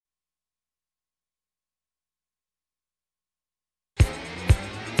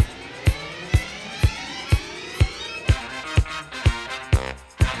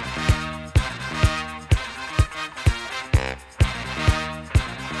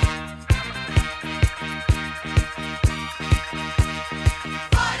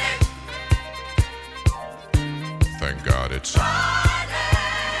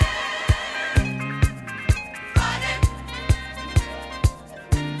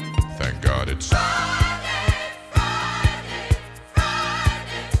Thank God it's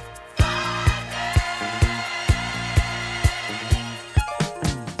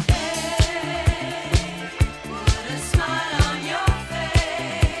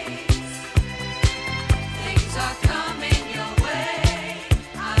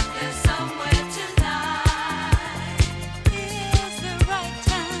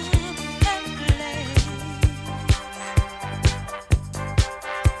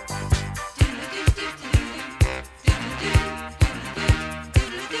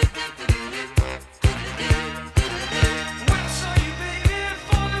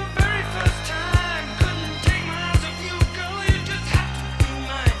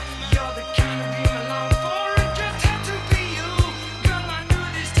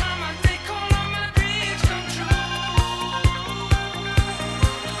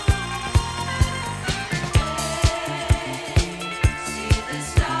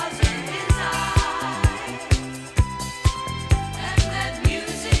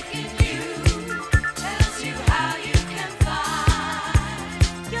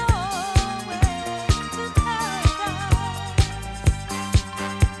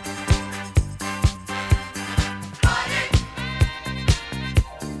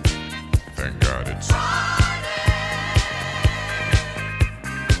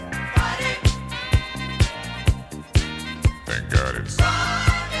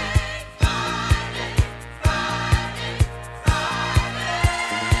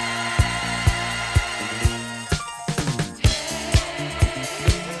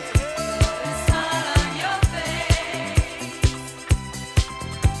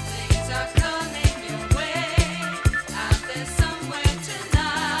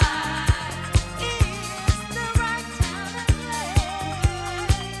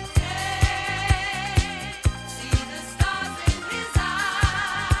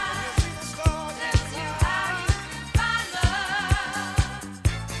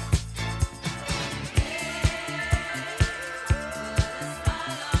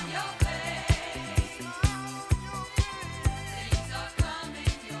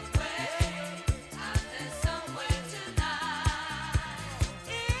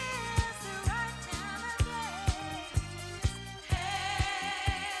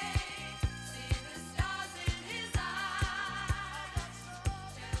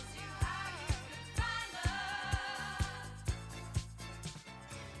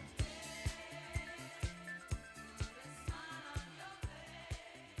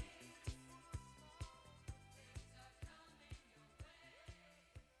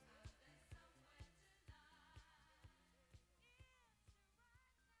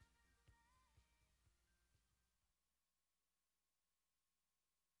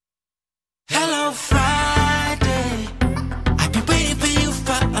Hello Friday, I've been waiting for you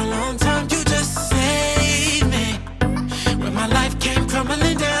for a long time. You just saved me when my life came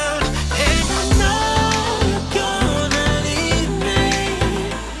crumbling down. And I know you're gonna leave me.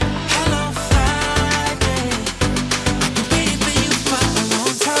 Hello Friday, I've been waiting for you for a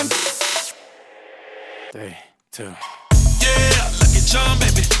long time. 3, 2. Yeah, Lucky Charm,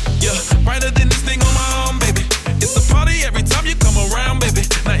 baby. Yeah, brighter than this thing on my arm, baby. It's a party every time you come around, baby.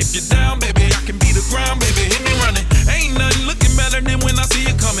 Now if you're down, baby, I can be the ground, baby. Hit me running. Ain't nothing looking better than when I see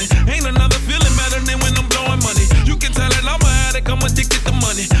you coming. Ain't another feeling better than when I'm blowing money. You can tell that I'm an addict, I'm addicted to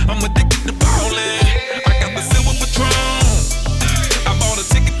money. I'm addicted to ballin'. I got the silver Patron. I bought a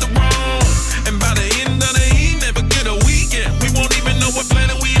ticket to Rome. And by the end of the evening, never get a weekend. We won't even know what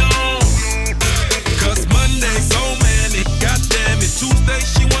planet we on. Cause Monday's so manic, goddamn it. Tuesday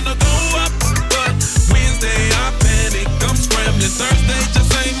she wanna go up, but Wednesday I panic. I'm scrambling. Thursday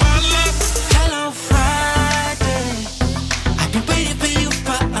just ain't my luck. Hello Friday, I've been waiting for you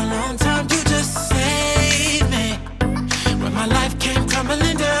for a long time. You just saved me when my life came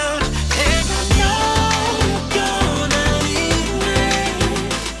crumbling down. And I know you're gonna leave me.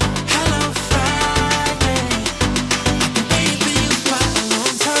 Hello Friday, I've been waiting for you for a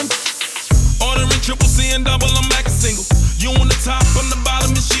long time. Ordering triple C and double, I'm back a single. You on the top, on the bottom,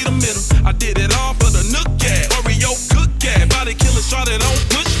 and she the middle. I did it all for the Nook cat, Oreo cook cat. Body killer, started on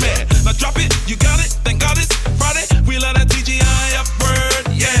push mat. Now drop it, you got it, thank God it's Friday. We love that TGIF word,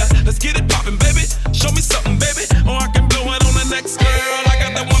 yeah. Let's get it poppin', baby. Show me something, baby, or I can blow it on the next girl. I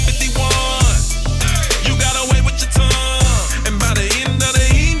got that 151. You got away with your tongue. And by the end of the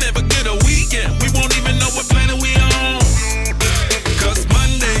evening, never get a weekend. We won't even know what planet we on. Cause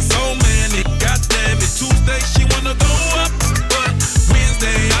Monday's so manic, goddamn it. Tuesday she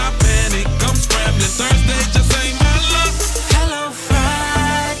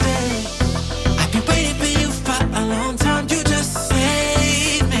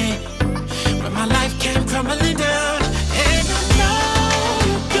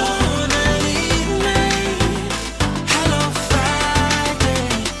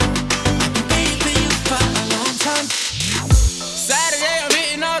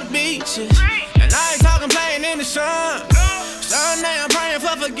righteous. And I ain't talking playing in the sun. Sunday I'm praying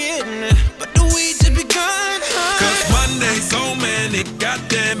for forgiveness, but the week just begun. Cause Monday so many,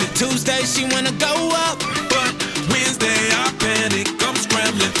 goddamn it. Tuesday she wanna go up, but Wednesday I panic, I'm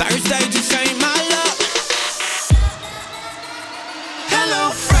scrambling. Thursday just ain't my luck.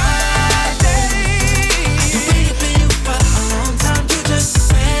 Hello Friday, I've been waiting for you for a long time. You just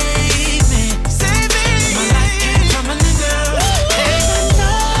save me, save me. My life came crumbling down. And I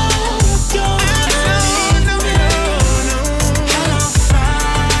know you're Hello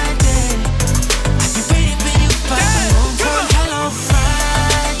Friday, I've been waiting for you for a long time. Hello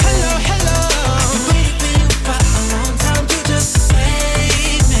Friday, hello. I've been waiting for you for a long time. You just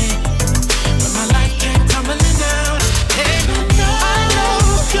save me when my life came crumbling down. And I know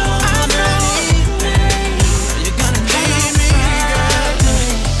you're gonna leave me. You're gonna leave me, girl.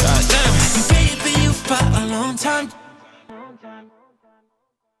 Goddamn, I've been waiting for you for a long time.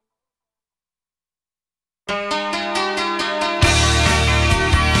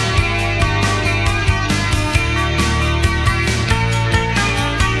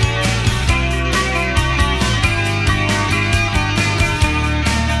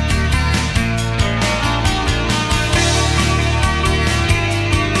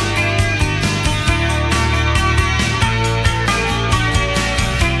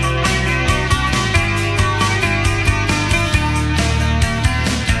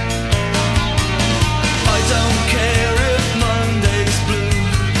 I don't care if Monday's blue,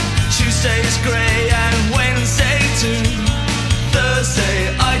 Tuesday's grey and Wednesday too.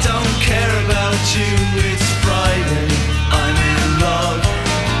 Thursday, I don't care about you, it's Friday, I'm in love.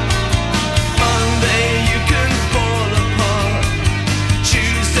 Monday, you can fall apart.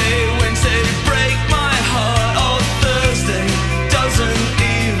 Tuesday, Wednesday, break my heart. Oh, Thursday doesn't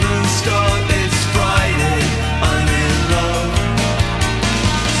even start, it's Friday, I'm in love.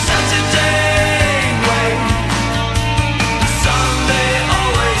 Saturday, wait. Sunday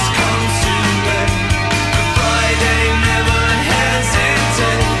always comes too late. But Friday never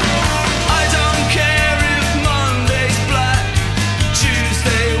hesitate. I don't care if Monday's black.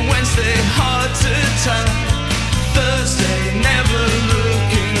 Tuesday, Wednesday, hard to tell. Thursday, never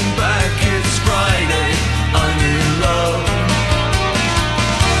looking back. It's Friday, I'm in love.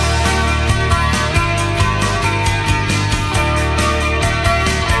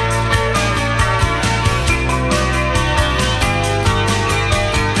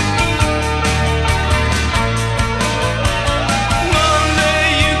 Monday,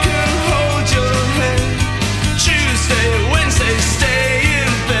 you can hold your head. Tuesday, Wednesday, stay in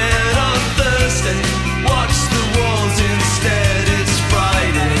bed. On Thursday, watch the walls instead. It's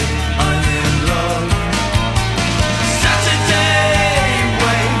Friday, I'm in love. Saturday,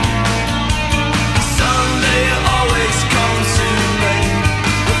 wait. Sunday always comes too late.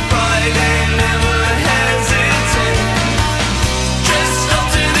 But Friday never hesitate. Dressed up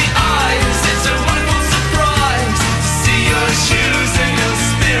to the eyes, it's a wonderful surprise to see your shoes and your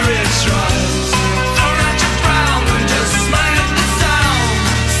spirits rise. Throw out your frown and just light up the sound.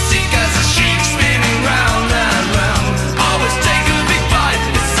 See as a sheep spinning round and round. Always take a big bite,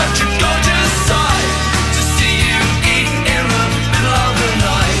 it's such a gorgeous sight to see you eat in the middle of the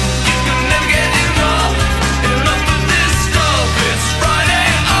night. You can never get enough of this stuff. It's Friday,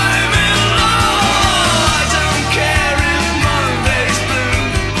 I'm in love. I don't care if Monday's blue,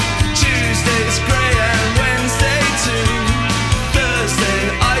 Tuesday's grey and Wednesday too. Thursday,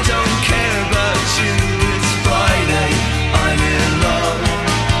 I don't care about you. It's Friday, I'm in love.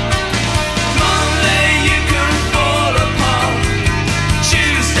 Monday, you can fall apart.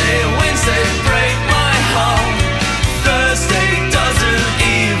 Tuesday, Wednesday, break my heart. Thursday doesn't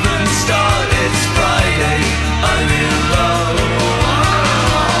even start. It's Friday, I'm in love.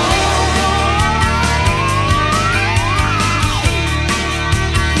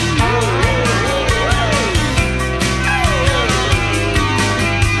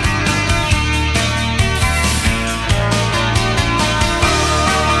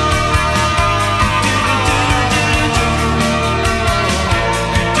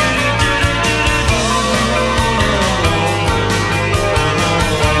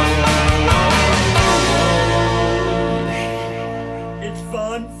 It's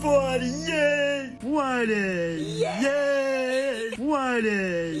fun Friday, yeah! Friday, yeah!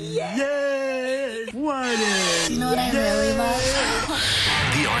 Friday, yeah! Friday. You know what I really love?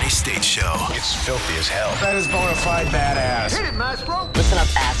 The Arnie State Show. It's filthy as hell. That is bona fide badass. Listen up,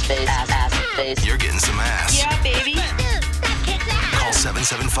 ass face, ass face. You're getting some ass. Yeah, baby. Call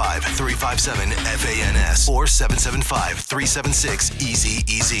 775-357-FANS or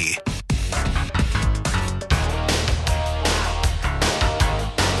 775-376-EASY-EASY.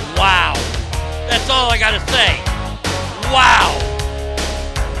 Wow. all I gotta say. Wow.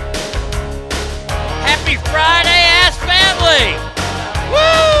 Happy Friday, ass family.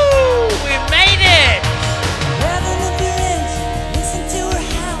 Woo! We made it.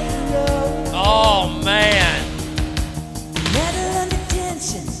 Oh, man.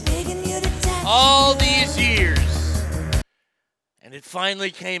 All these years. And it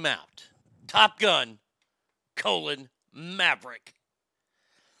finally came out. Top Gun, Maverick.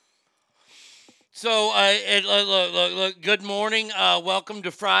 So, look, good morning. Welcome to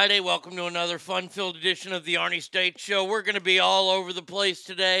Friday. Welcome to another fun-filled edition of the Arnie State Show. We're going to be all over the place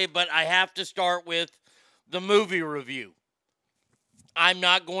today, but I have to start with the movie review. I'm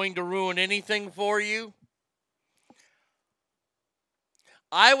not going to ruin anything for you.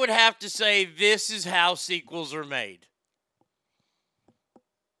 I would have to say this is how sequels are made.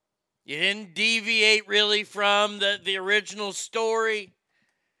 You didn't deviate really from the original story.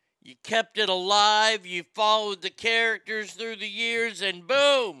 You kept it alive. You followed the characters through the years, and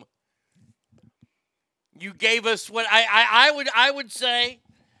boom, you gave us what I would say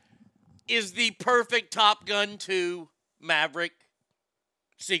is the perfect Top Gun 2 Maverick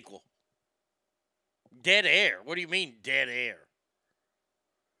sequel. Dead air. What do you mean dead air?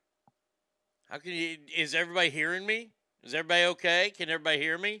 How can you? Is everybody hearing me? Is everybody okay? Can everybody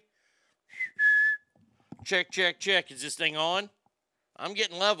hear me? Check, check, check. Is this thing on? I'm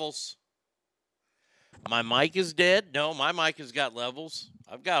getting levels. My mic is dead? No, my mic has got levels.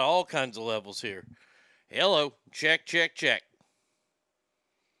 I've got all kinds of levels here. Hello. Check, check, check.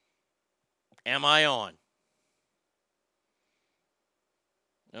 Am I on?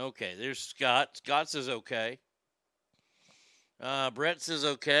 Okay, there's Scott. Scott says okay. Brett says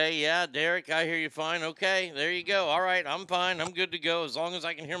okay. Yeah, Derek, I hear you fine. Okay, there you go. All right, I'm fine. I'm good to go. As long as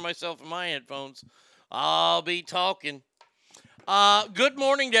I can hear myself in my headphones, I'll be talking. Good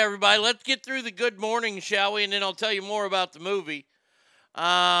morning to everybody. Let's get through the good morning, shall we? And then I'll tell you more about the movie.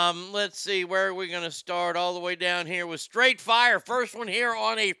 Let's see, where are we going to start? All the way down here with Straight Fire. First one here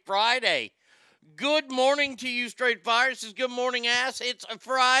on a Friday. Good morning to you, Straight Fire. This is Good Morning Ass. It's a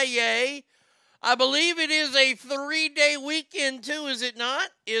Friday. I believe it is a 3-day weekend, too, is it not?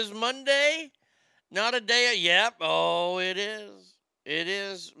 Is Monday not a day? Yep. Oh, it is. It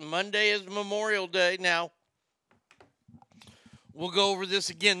is. Monday is Memorial Day. Now, we'll go over this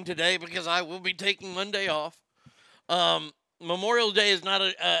again today because I will be taking Monday off. Memorial Day is not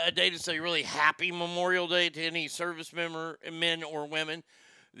a day to say really happy Memorial Day to any service member, men or women.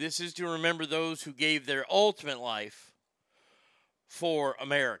 This is to remember those who gave their ultimate life for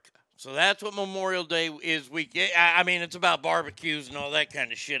America. So that's what Memorial Day is week. I mean, it's about barbecues and all that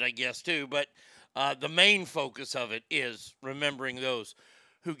kind of shit, I guess, too. But the main focus of it is remembering those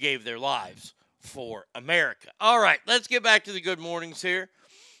who gave their lives for America. All right, let's get back to the good mornings here.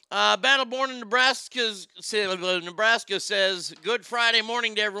 Battleborn in Nebraska says, good Friday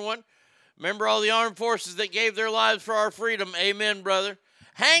morning to everyone. Remember all the armed forces that gave their lives for our freedom. Amen, brother.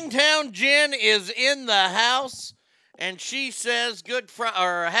 Hangtown Jen is in the house, and she says,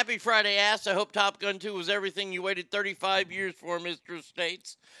 happy Friday, ass. I hope Top Gun 2 was everything you waited 35 years for, Mr.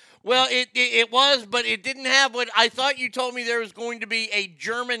 States. Well, it was, but it didn't have what I thought you told me there was going to be a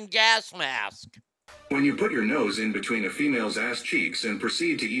German gas mask. When you put your nose in between a female's ass cheeks and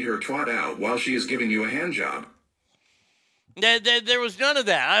proceed to eat her twat out while she is giving you a hand job. There was none of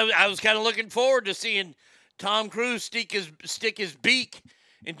that. I was kind of looking forward to seeing Tom Cruise stick his beak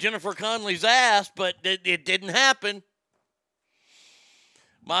in Jennifer Connelly's ass, but it didn't happen.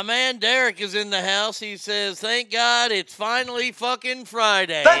 My man Derek is in the house. He says, thank God it's finally fucking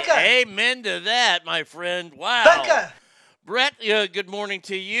Friday. Becca! Amen to that, my friend. Wow. Becca! Brett, good morning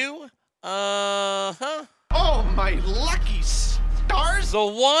to you. Uh-huh. Oh, my lucky stars. The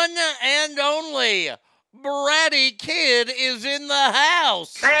one and only Bratty Kid is in the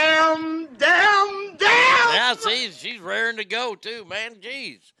house. Damn. Yeah, see, she's raring to go, too, man.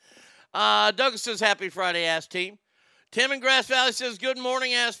 Jeez. Douglas says, happy Friday, ass team. Tim in Grass Valley says, good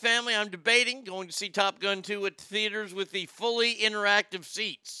morning, ass family. I'm debating going to see Top Gun 2 at theaters with the fully interactive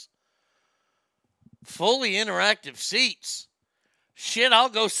seats. Fully interactive seats? Shit, I'll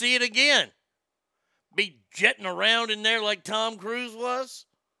go see it again. Be jetting around in there like Tom Cruise was.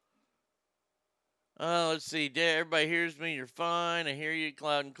 Let's see. Everybody hears me. You're fine. I hear you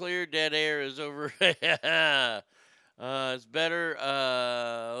loud and clear. Dead air is over. It's better.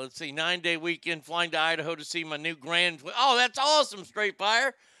 Let's see. 9-day weekend flying to Idaho to see my new grand. Oh, that's awesome, Straight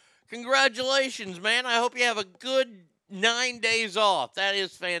Fire. Congratulations, man. I hope you have a good 9 days off. That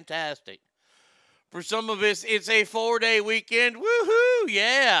is fantastic. For some of us, it's a 4-day weekend. Woohoo!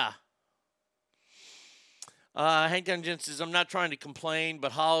 Yeah. Hank Dungeon says, I'm not trying to complain,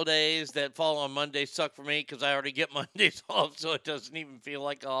 but holidays that fall on Mondays suck for me because I already get Mondays off, so it doesn't even feel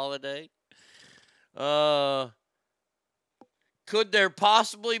like a holiday. Could there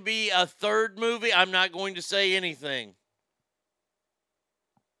possibly be a third movie? I'm not going to say anything.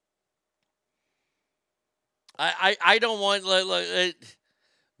 I don't want,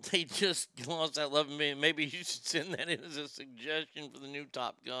 they just lost that 11 million. Maybe you should send that in as a suggestion for the new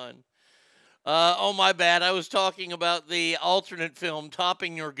Top Gun. Oh, my bad. I was talking about the alternate film,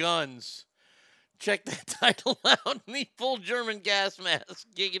 Topping Your Guns. Check that title out. The full German gas mask.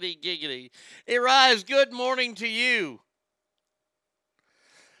 Giggity, giggity. Hey, Rise, good morning to you.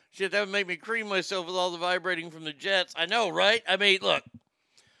 Shit, that would make me cream myself with all the vibrating from the jets. I know, right? I mean, look.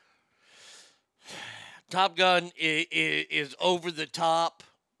 Top Gun is over the top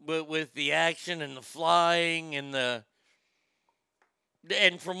with the action and the flying and the...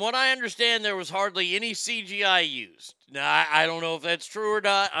 And from what I understand, there was hardly any CGI used. Now, I don't know if that's true or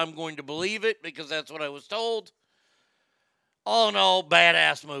not. I'm going to believe it because that's what I was told. All in all,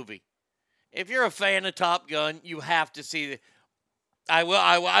 badass movie. If you're a fan of Top Gun, you have to see the...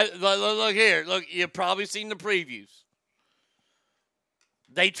 Look here. Look, you've probably seen the previews.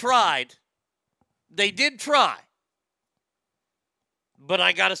 They tried. They did try. But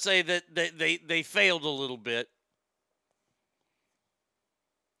I got to say that they failed a little bit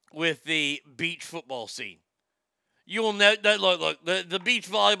with the beach football scene. You will know, look, the beach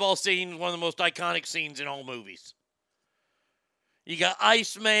volleyball scene is one of the most iconic scenes in all movies. You got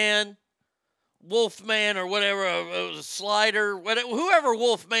Iceman, Wolfman, or whatever, it was a Slider, whatever, whoever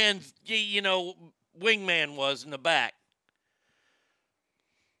Wolfman's, wingman was in the back.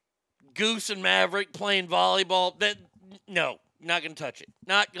 Goose and Maverick playing volleyball. No, not going to touch it.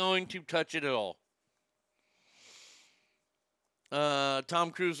 Not going to touch it at all.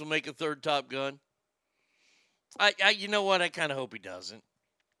 Tom Cruise will make a third Top Gun. You know what? I kind of hope he doesn't.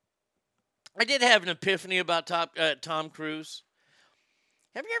 I did have an epiphany about Tom Cruise.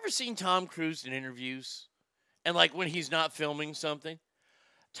 Have you ever seen Tom Cruise in interviews? And like when he's not filming something?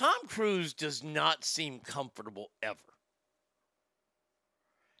 Tom Cruise does not seem comfortable ever.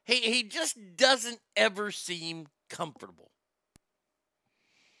 He just doesn't ever seem comfortable.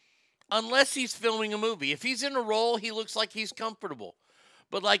 Unless he's filming a movie. If he's in a role, he looks like he's comfortable.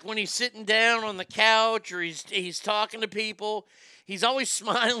 But like when he's sitting down on the couch or he's talking to people, he's always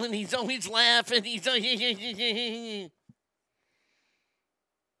smiling, he's always laughing,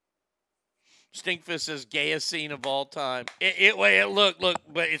 Stinkfist says gayest scene of all time. Look,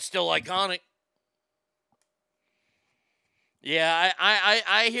 but it's still iconic. Yeah,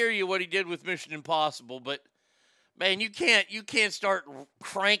 I hear you what he did with Mission Impossible, but man, you can't start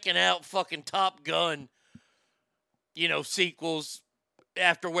cranking out fucking Top Gun, sequels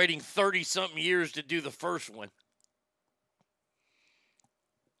after waiting 30-something years to do the first one.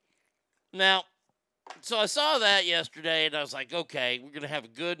 Now, so I saw that yesterday, and I was like, okay, we're going to have a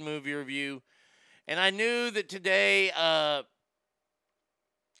good movie review. And I knew that today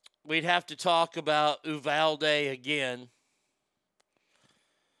we'd have to talk about Uvalde again.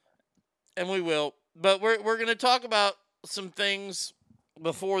 And we will. But we're going to talk about some things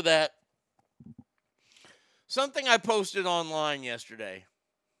before that. Something I posted online yesterday.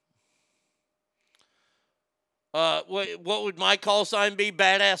 What would my call sign be?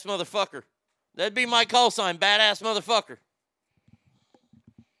 Badass motherfucker. That'd be my call sign. Badass motherfucker.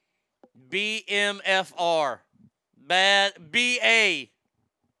 BMFR. BAMFR.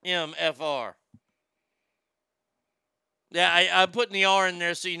 Yeah, I'm putting the R in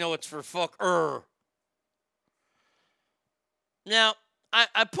there so you know it's for fucker. Now,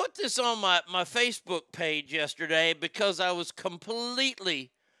 I put this on my Facebook page yesterday because I was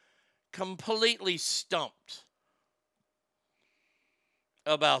completely stumped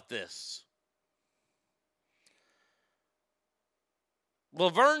about this.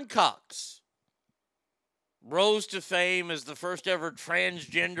 Laverne Cox rose to fame as the first ever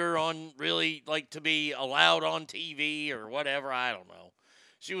transgender on really to be allowed on TV or whatever. I don't know.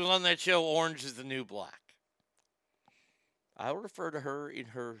 She was on that show Orange is the New Black. I refer to her in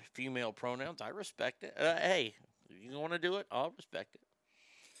her female pronouns. I respect it. Hey, if you want to do it, I'll respect it.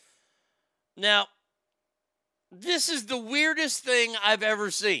 Now, this is the weirdest thing I've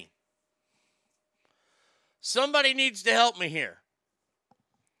ever seen. Somebody needs to help me here.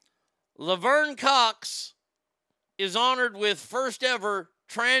 Laverne Cox is honored with first ever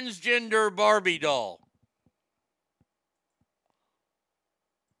transgender Barbie doll.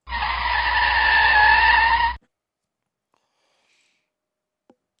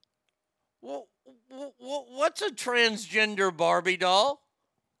 Well, what's a transgender Barbie doll?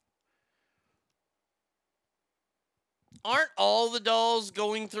 Aren't all the dolls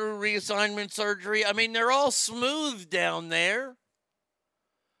going through reassignment surgery? I mean, they're all smooth down there.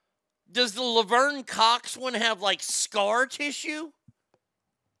 Does the Laverne Cox one have like scar tissue?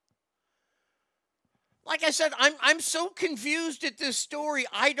 Like I said, I'm so confused at this story.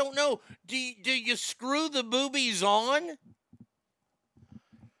 I don't know. Do you screw the boobies on?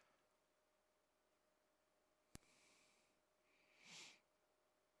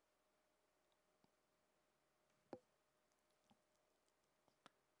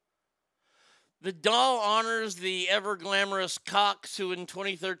 The doll honors the ever glamorous Cox, who in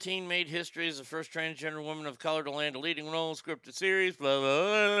 2013 made history as the first transgender woman of color to land a leading role in a scripted series. Blah,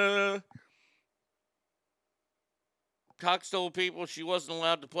 blah, blah. Cox told people she wasn't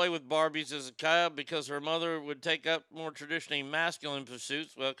allowed to play with Barbies as a child because her mother would take up more traditionally masculine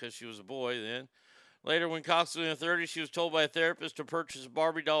pursuits. Well, because she was a boy then. Later, when Cox was in her 30s, she was told by a therapist to purchase a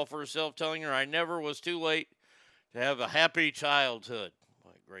Barbie doll for herself, telling her, "I never was too late to have a happy childhood."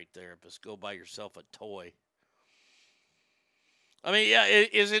 Great therapist. Go buy yourself a toy. I mean, yeah,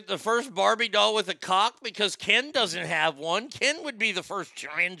 is it the first Barbie doll with a cock? Because Ken doesn't have one. Ken would be the first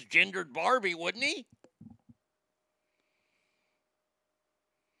transgendered Barbie, wouldn't he?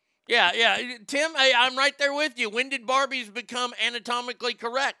 Yeah. Tim, I'm right there with you. When did Barbies become anatomically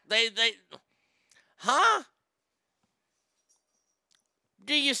correct? Huh?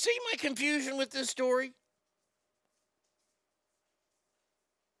 Do you see my confusion with this story?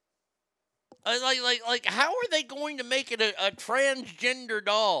 Like, how are they going to make it a transgender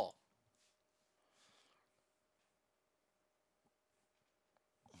doll?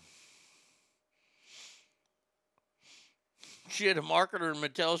 Shit, a marketer in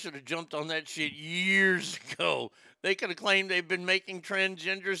Mattel should have jumped on that shit years ago. They could have claimed they've been making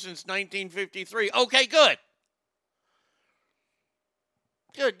transgender since 1953. Okay, good.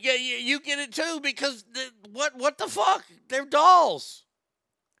 Good. Yeah, you get it too, because what the fuck? They're dolls.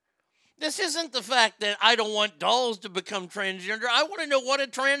 This isn't the fact that I don't want dolls to become transgender. I want to know what a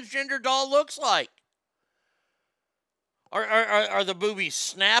transgender doll looks like. Are the boobies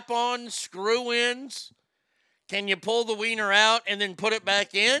snap-on, screw-ins? Can you pull the wiener out and then put it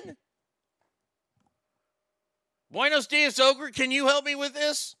back in? Buenos dias, Ogre. Can you help me with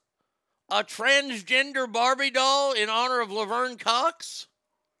this? A transgender Barbie doll in honor of Laverne Cox?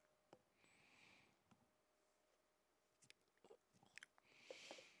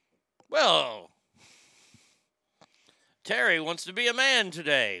 Well, Terry wants to be a man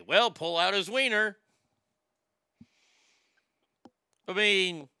today. Well, pull out his wiener. I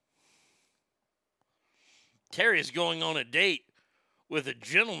mean, Terry's going on a date with a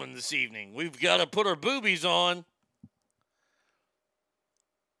gentleman this evening. We've got to put our boobies on.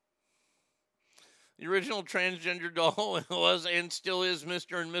 The original transgender doll was and still is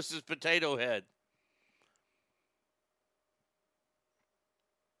Mr. and Mrs. Potato Head.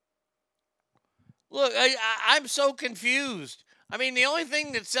 Look, I'm so confused. I mean, the only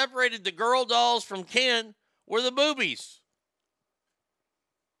thing that separated the girl dolls from Ken were the boobies.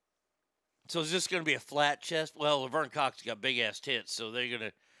 So is this going to be a flat chest? Well, Laverne Cox got big ass tits, so they're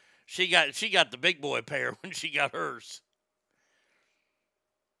gonna. She got the big boy pair when she got hers.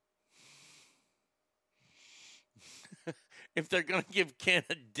 If they're gonna give Ken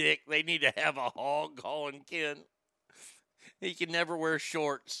a dick, they need to have a hog calling Ken. He can never wear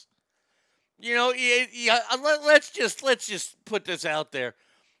shorts. You know, let's just put this out there.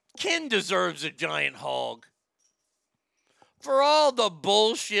 Ken deserves a giant hog. For all the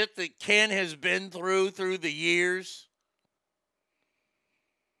bullshit that Ken has been through the years.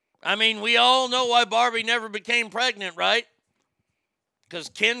 I mean, we all know why Barbie never became pregnant, right? Because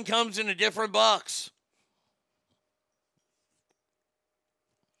Ken comes in a different box.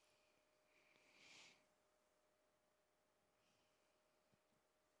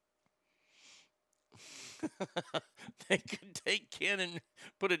 They could take Ken and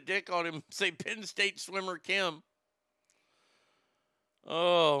put a dick on him, say Penn State swimmer Kim.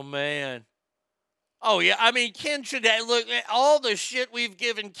 Oh, man. Oh, yeah. I mean, Ken should have, look, all the shit we've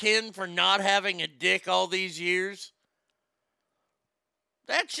given Ken for not having a dick all these years.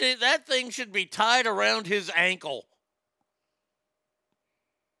 That thing should be tied around his ankle.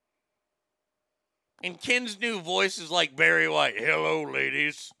 And Ken's new voice is like Barry White. Hello,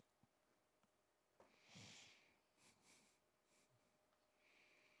 ladies.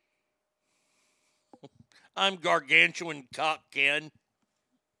 I'm gargantuan cock Ken.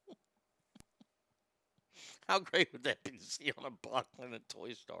 How great would that be to see on a block in a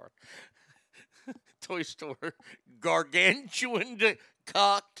toy store? Toy store. Gargantuan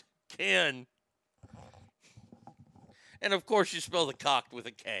cocked Ken. And of course you spell the cocked with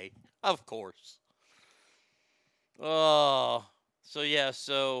a K. Of course. Oh, so yeah,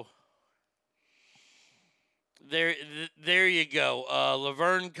 so there you go.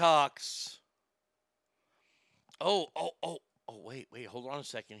 Laverne Cox. Wait, hold on a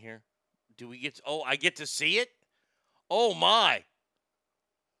second here. Do we get? I get to see it. Oh my!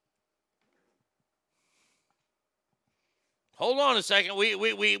 Hold on a second.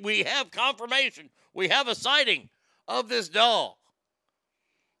 We have confirmation. We have a sighting of this doll,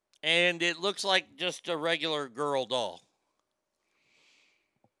 and it looks like just a regular girl doll,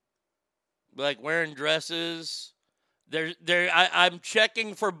 like wearing dresses. I'm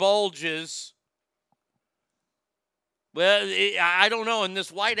checking for bulges. Well, I don't know. In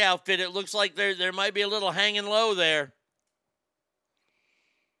this white outfit, it looks like there might be a little hanging low there.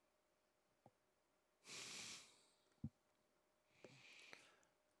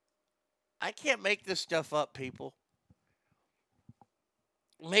 I can't make this stuff up, people.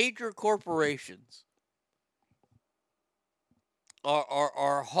 Major corporations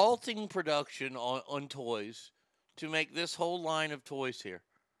are halting production on toys to make this whole line of toys here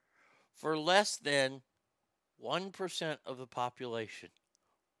for less than 1% of the population.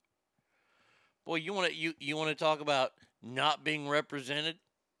 Boy, you want to talk about not being represented?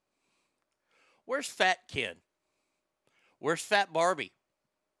 Where's Fat Ken? Where's Fat Barbie?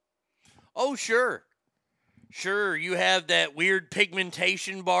 Oh, sure. Sure, you have that weird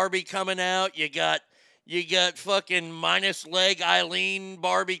pigmentation Barbie coming out. You got fucking minus leg Eileen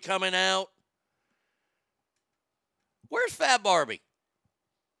Barbie coming out. Where's Fat Barbie?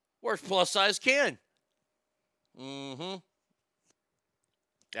 Where's plus size Ken? Mm-hmm.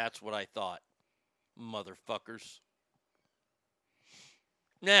 That's what I thought. Motherfuckers.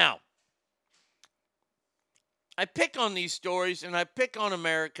 Now, I pick on these stories and I pick on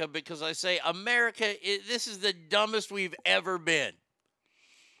America because I say, America, this is the dumbest we've ever been.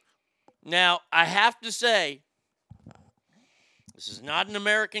 Now, I have to say, this is not an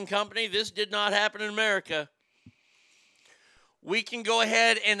American company. This did not happen in America. We can go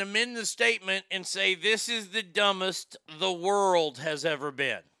ahead and amend the statement and say this is the dumbest the world has ever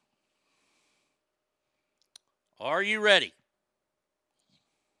been. Are you ready?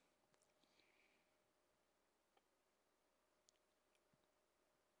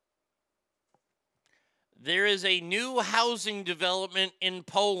 There is a new housing development in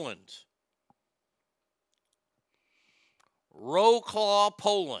Poland. Wrocław,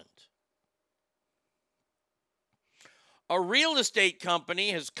 Poland. A real estate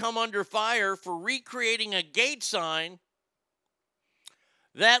company has come under fire for recreating a gate sign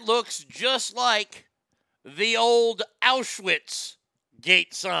that looks just like the old Auschwitz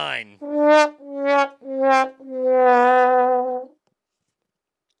gate sign.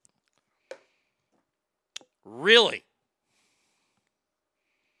 Really?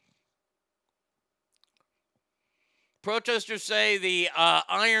 Protesters say the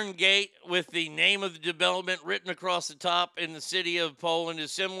Iron Gate with the name of the development written across the top in the city of Poland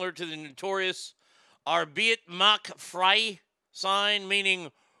is similar to the notorious Arbeit macht frei sign, meaning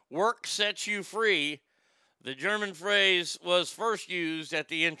work sets you free. The German phrase was first used at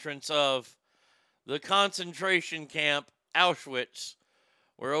the entrance of the concentration camp Auschwitz,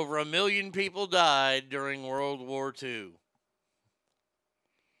 where over 1 million people died during World War II.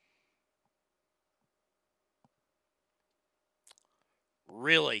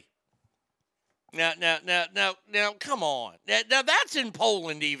 Really? Now, come on. Now, that's in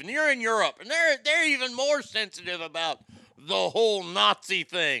Poland even. You're in Europe, and they're even more sensitive about the whole Nazi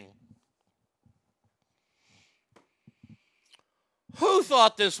thing. Who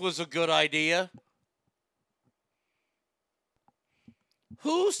thought this was a good idea?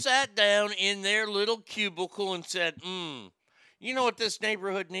 Who sat down in their little cubicle and said, you know what this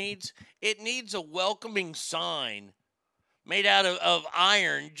neighborhood needs? It needs a welcoming sign made out of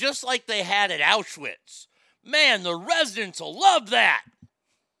iron, just like they had at Auschwitz. Man, the residents will love that.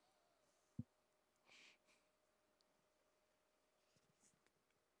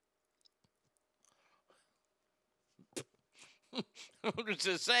 I was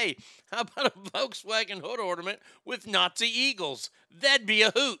to say, how about a Volkswagen hood ornament with Nazi eagles? That'd be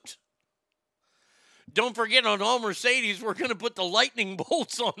a hoot. Don't forget, on all Mercedes, we're going to put the lightning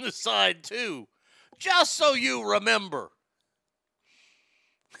bolts on the side, too. Just so you remember.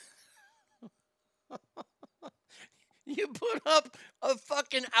 You put up a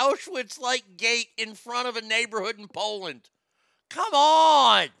fucking Auschwitz-like gate in front of a neighborhood in Poland. Come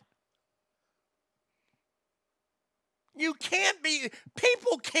on!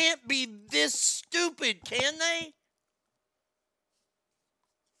 People can't be this stupid, can they?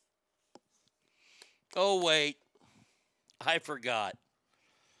 Oh, wait. I forgot.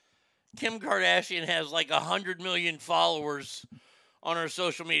 Kim Kardashian has like 100 million followers on her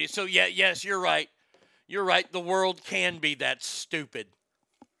social media. So, yeah, yes, you're right. You're right. The world can be that stupid.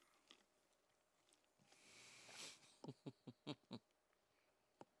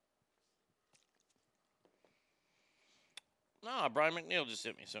 No, Brian McNeil just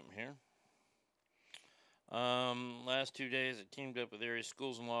sent me something here. Last 2 days, I teamed up with area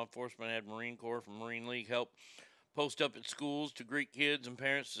schools and law enforcement. I had Marine Corps from Marine League help post up at schools to greet kids and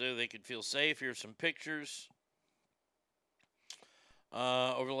parents so they could feel safe. Here's some pictures.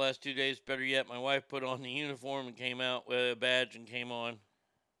 Over the last 2 days, better yet, my wife put on the uniform and came out with a badge and came on.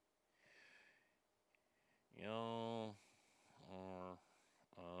 Y'all are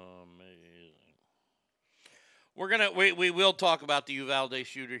amazing. We will talk about the Uvalde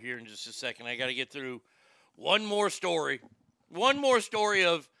shooter here in just a second. I got to get through one more story. One more story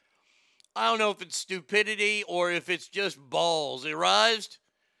of, I don't know if it's stupidity or if it's just balls. Arrived?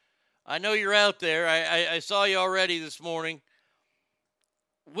 I know you're out there. I saw you already this morning.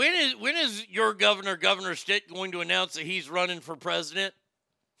 When is your Governor Stitt, going to announce that he's running for president?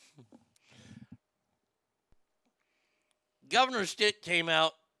 Governor Stitt came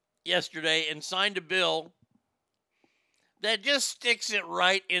out yesterday and signed a bill that just sticks it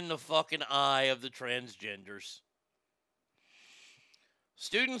right in the fucking eye of the transgenders.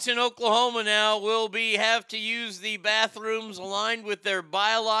 Students in Oklahoma now will have to use the bathrooms aligned with their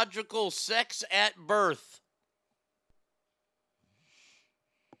biological sex at birth.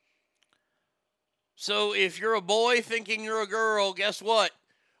 So if you're a boy thinking you're a girl, guess what?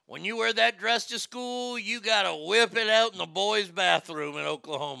 When you wear that dress to school, you got to whip it out in the boys' bathroom in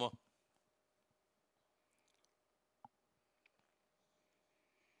Oklahoma.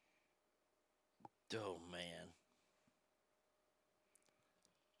 Oh, man.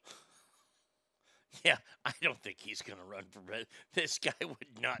 Yeah, I don't think he's going to run for president. This guy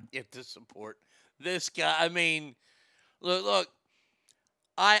would not get the support. This guy, I mean, look.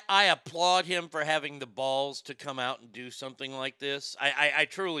 I applaud him for having the balls to come out and do something like this. I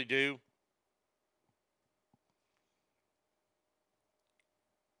truly do.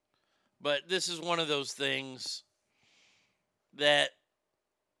 But this is one of those things that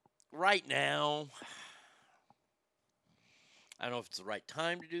right now, I don't know if it's the right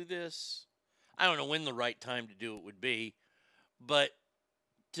time to do this. I don't know when the right time to do it would be. But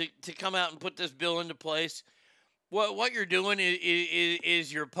to come out and put this bill into place, what you're doing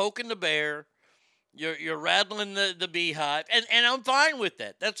is you're poking the bear, you're rattling the beehive, and I'm fine with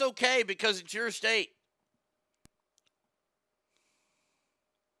that. That's okay because it's your state.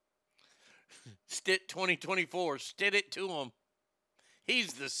 Stitt 2024, Stitt it to him.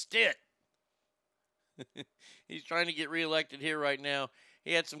 He's the Stitt. He's trying to get reelected here right now.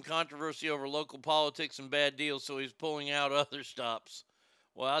 He had some controversy over local politics and bad deals, so he's pulling out other stops.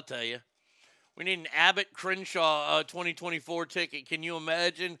 Well, I'll tell you. We need an Abbott Crenshaw 2024 ticket. Can you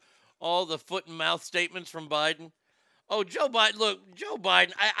imagine all the foot and mouth statements from Biden? Oh, Joe Biden. Look, Joe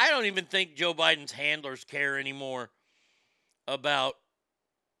Biden. I don't even think Joe Biden's handlers care anymore about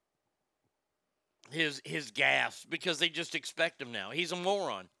his gaffes because they just expect him now. He's a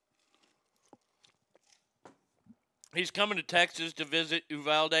moron. He's coming to Texas to visit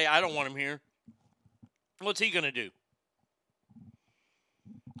Uvalde. I don't want him here. What's he going to do?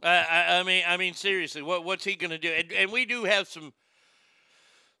 I mean, seriously, what's he going to do? And we do have some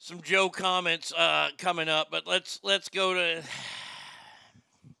Joe comments coming up, but let's go to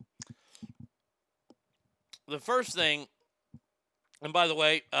the first thing. And by the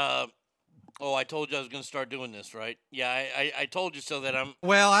way, I told you I was going to start doing this, right? Yeah, I told you so that I'm.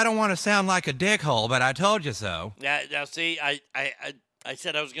 Well, I don't want to sound like a dickhole, but I told you so. Now see, I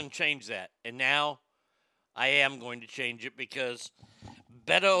said I was going to change that, and now I am going to change it because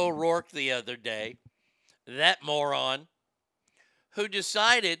Beto O'Rourke the other day, that moron, who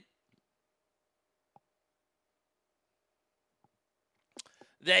decided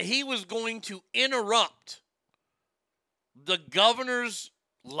that he was going to interrupt the governor's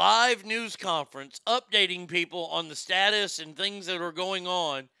live news conference, updating people on the status and things that are going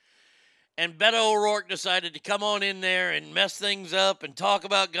on. And Beto O'Rourke decided to come on in there and mess things up and talk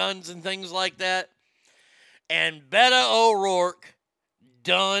about guns and things like that. And Beto O'Rourke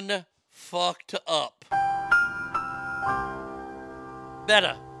done fucked up.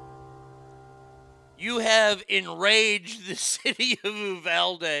 Beto, you have enraged the city of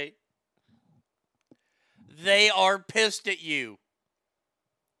Uvalde. They are pissed at you.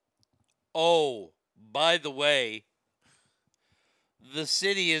 Oh, by the way, the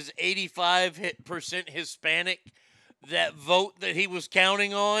city is 85% Hispanic. That vote that he was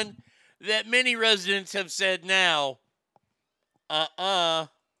counting on, that many residents have said now,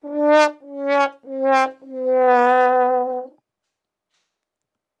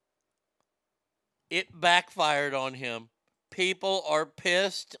 It backfired on him. People are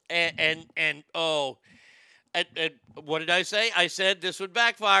pissed and oh, what did I say? I said this would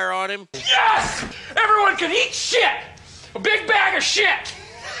backfire on him. Yes! Everyone can eat shit! A big bag of shit!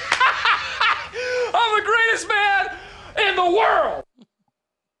 I'm the greatest man in the world!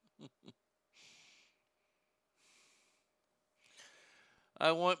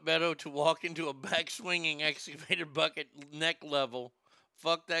 I want Beto to walk into a back-swinging excavator bucket neck level.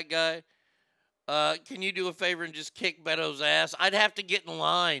 Fuck that guy. Can you do a favor and just kick Beto's ass? I'd have to get in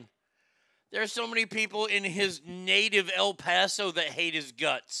line. There's so many people in his native El Paso that hate his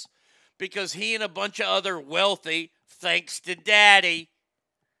guts because he and a bunch of other wealthy, thanks to Daddy,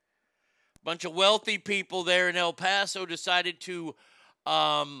 bunch of wealthy people there in El Paso decided to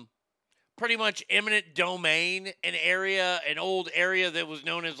pretty much eminent domain an old area that was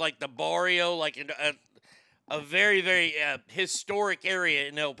known as like the barrio, like a very, very historic area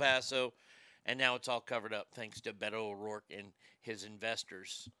in El Paso. And now it's all covered up thanks to Beto O'Rourke and his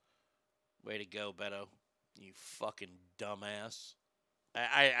investors. Way to go, Beto. You fucking dumbass.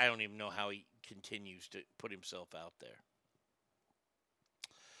 I don't even know how he continues to put himself out there.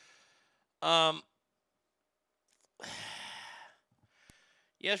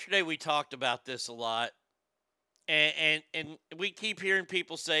 Yesterday we talked about this a lot. And we keep hearing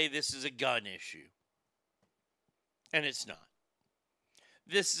people say this is a gun issue. And it's not.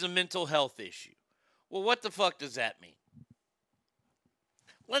 This is a mental health issue. Well, what the fuck does that mean?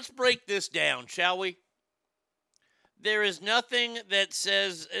 Let's break this down, shall we? There is nothing that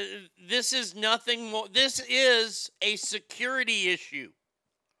says this is nothing more. This is a security issue.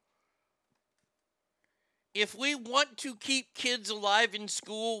 If we want to keep kids alive in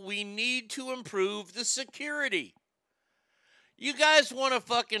school, we need to improve the security. You guys want to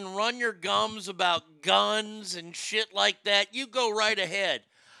fucking run your gums about guns and shit like that? You go right ahead.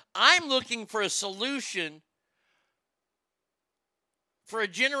 I'm looking for a solution for a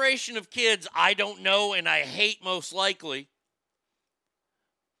generation of kids I don't know and I hate most likely.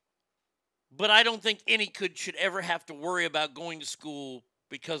 But I don't think any kid should ever have to worry about going to school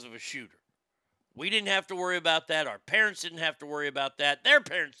because of a shooter. We didn't have to worry about that. Our parents didn't have to worry about that. Their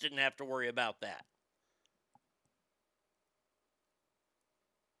parents didn't have to worry about that.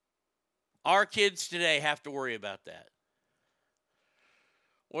 Our kids today have to worry about that.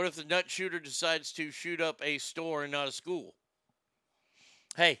 What if the nut shooter decides to shoot up a store and not a school?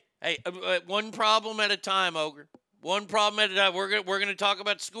 Hey, one problem at a time, Ogre. One problem at a time. We're going to talk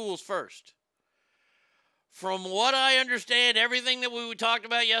about schools first. From what I understand, everything that we talked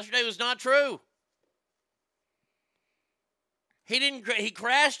about yesterday was not true. He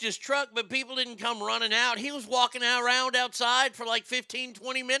crashed his truck, but people didn't come running out. He was walking around outside for like 15,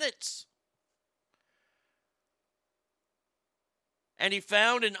 20 minutes. And he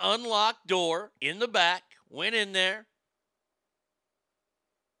found an unlocked door in the back, went in there.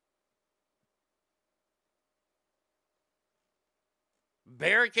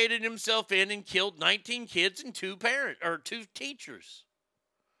 Barricaded himself in and killed 19 kids and two teachers.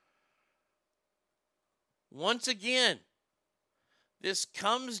 Once again, this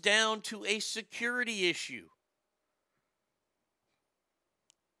comes down to a security issue.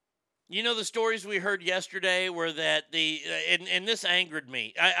 You know the stories we heard yesterday were that and this angered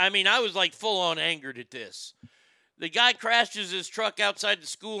me. I mean, I was like full on angered at this. The guy crashes his truck outside the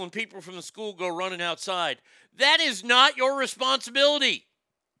school and people from the school go running outside. That is not your responsibility.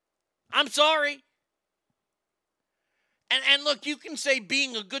 I'm sorry. And look, you can say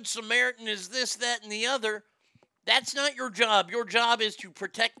being a good Samaritan is this, that, and the other. That's not your job. Your job is to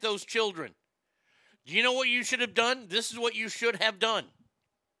protect those children. Do you know what you should have done? This is what you should have done.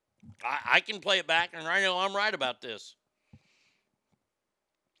 I can play it back, and I know I'm right about this.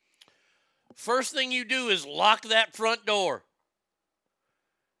 First thing you do is lock that front door.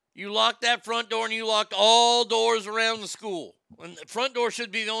 You lock that front door, and you lock all doors around the school. And the front door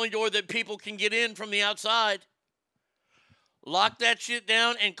should be the only door that people can get in from the outside. Lock that shit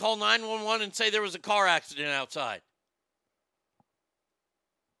down and call 911 and say there was a car accident outside.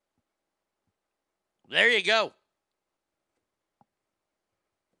 There you go.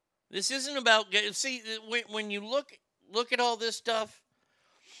 This isn't about, see, when you look at all this stuff,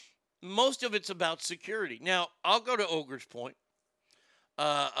 most of it's about security. Now, I'll go to Ogre's point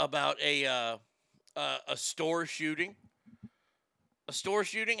about a store shooting. A store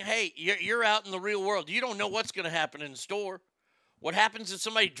shooting, hey, you're out in the real world. You don't know what's going to happen in the store. What happens if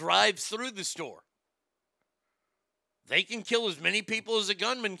somebody drives through the store? They can kill as many people as a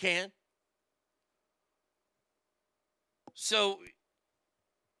gunman can. So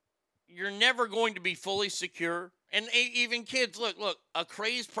you're never going to be fully secure. And even kids, look, a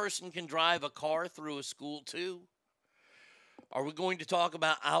crazed person can drive a car through a school too. Are we going to talk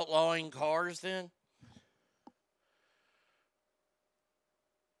about outlawing cars then?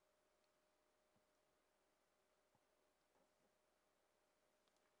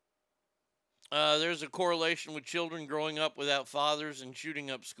 There's a correlation with children growing up without fathers and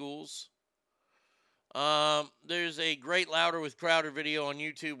shooting up schools. There's a great Louder with Crowder video on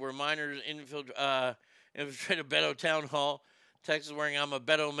YouTube where minors infiltrate a Beto town hall. Texas wearing "I'm a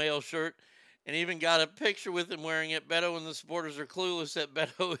Beto male" shirt, and even got a picture with him wearing it. Beto and the supporters are clueless that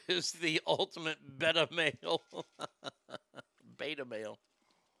Beto is the ultimate beta male. Beta male.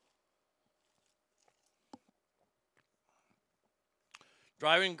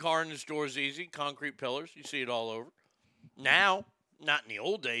 Driving a car in the store is easy. Concrete pillars, you see it all over. Now, not in the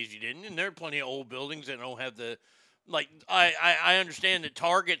old days, you didn't. And there are plenty of old buildings that don't have the, like, I understand that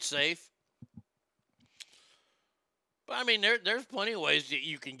Target's safe. But, I mean, there's plenty of ways that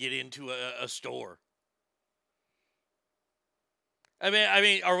you can get into a store. I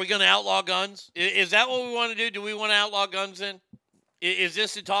mean, are we going to outlaw guns? Is that what we want to do? Do we want to outlaw guns then? Is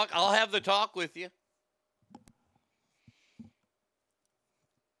this the talk? I'll have the talk with you.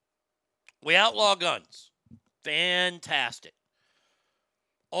 We outlaw guns. Fantastic.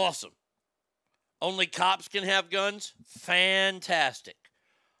 Awesome. Only cops can have guns? Fantastic.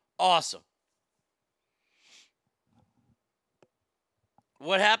 Awesome.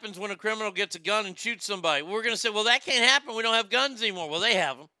 What happens when a criminal gets a gun and shoots somebody? We're going to say, well, that can't happen. We don't have guns anymore. Well, they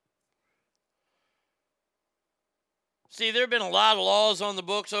have them. See, there have been a lot of laws on the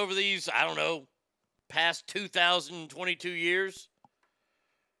books over these, I don't know, past 2,022 years.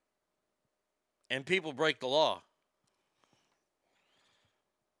 And people break the law.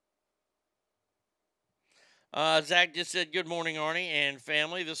 Zach just said, good morning, Arnie and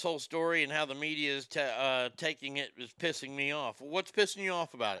family. This whole story and how the media is taking it is pissing me off. Well, what's pissing you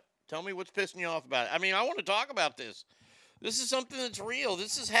off about it? Tell me what's pissing you off about it. I mean, I want to talk about this. This is something that's real.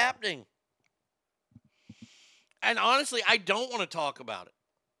 This is happening. And honestly, I don't want to talk about it.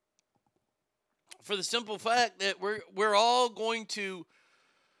 For the simple fact that we're all going to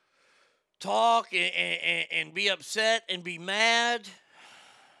talk and be upset and be mad.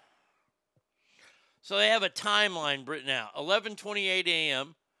 So they have a timeline written out. 11:28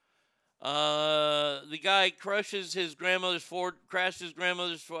 a.m. The guy crashes his grandmother's Ford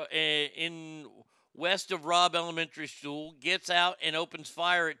in west of Robb Elementary School, gets out and opens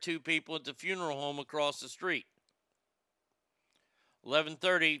fire at two people at the funeral home across the street.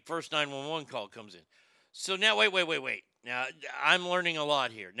 11:30, first 911 call comes in. So now, wait. Now, I'm learning a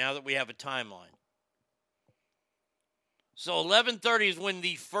lot here now that we have a timeline. So 11:30 is when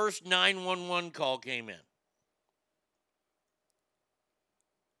the first 911 call came in.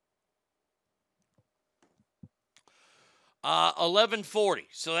 Uh, 11:40.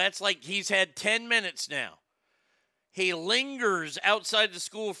 So that's like he's had 10 minutes now. He lingers outside the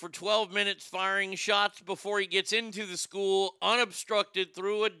school for 12 minutes firing shots before he gets into the school unobstructed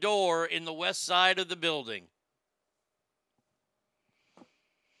through a door in the west side of the building.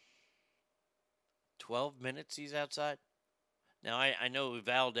 12 minutes he's outside? Now, I know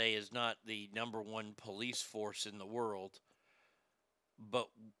Uvalde is not the number one police force in the world, but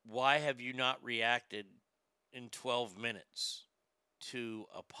why have you not reacted in 12 minutes to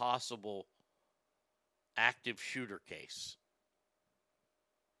a possible active shooter case?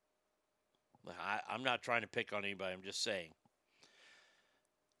 I'm not trying to pick on anybody. I'm just saying.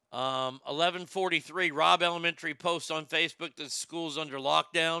 11:43, Robb Elementary posts on Facebook that the school's under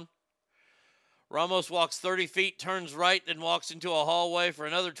lockdown. Ramos walks 30 feet, turns right, then walks into a hallway for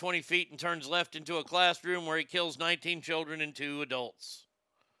another 20 feet and turns left into a classroom where he kills 19 children and 2 adults.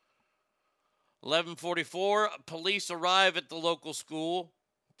 11:44, police arrive at the local school.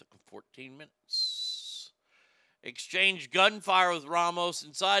 Took them 14 minutes. Exchange gunfire with Ramos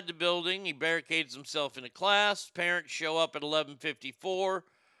inside the building. He barricades himself in a class. Parents show up at 11:54,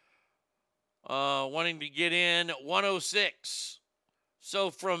 wanting to get in at 1:06.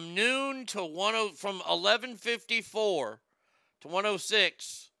 So from noon to from 11:54 to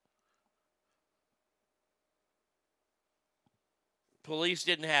 1:06, police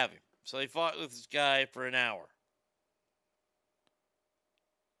didn't have him. So they fought with this guy for an hour.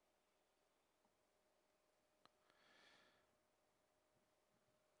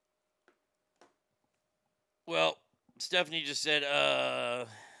 Well, Stephanie just said,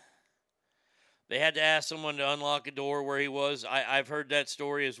 they had to ask someone to unlock a door where he was. I've heard that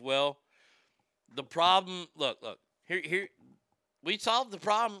story as well. The problem, look, here, we solved the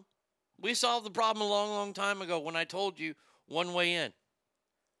problem. We solved the problem a long, long time ago when I told you one way in.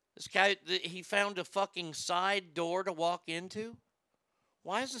 This guy, he found a fucking side door to walk into.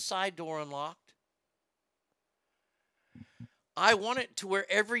 Why is the side door unlocked? I want it to where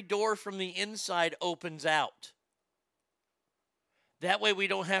every door from the inside opens out. That way we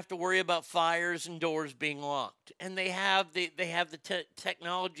don't have to worry about fires and doors being locked. And they have the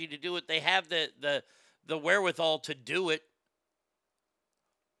technology to do it. They have the wherewithal to do it.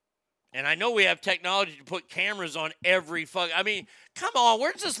 And I know we have technology to put cameras on every I mean, come on,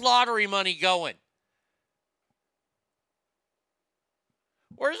 where's this lottery money going?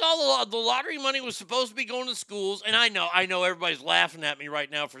 Where's all the lottery money was supposed to be going to schools? And I know everybody's laughing at me right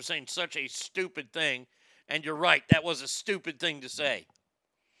now for saying such a stupid thing. And you're right, that was a stupid thing to say.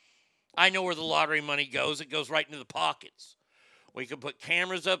 I know where the lottery money goes. It goes right into the pockets. We can put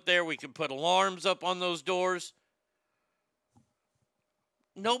cameras up there. We can put alarms up on those doors.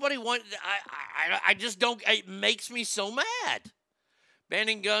 Nobody wants. I just don't. It makes me so mad.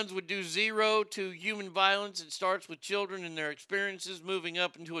 Banning guns would do zero to human violence. It starts with children and their experiences. Moving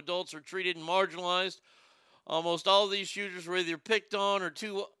up into adults are treated and marginalized. Almost all of these shooters were either picked on or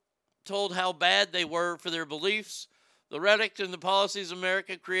told how bad they were for their beliefs. The rhetoric and the policies of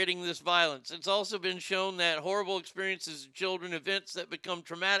America creating this violence. It's also been shown that horrible experiences of children, events that become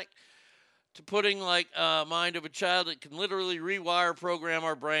traumatic to putting like mind of a child that can literally rewire, program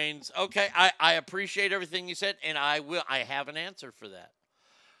our brains. Okay, I appreciate everything you said, and I have an answer for that.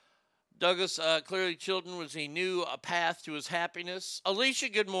 Douglas, clearly children was he knew a path to his happiness. Alicia,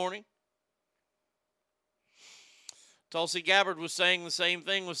 good morning. Tulsi Gabbard was saying the same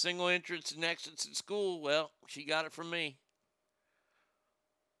thing with single entrance and exits at school. Well, she got it from me.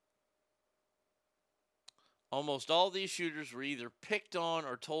 Almost all these shooters were either picked on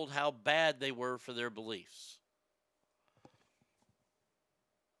or told how bad they were for their beliefs.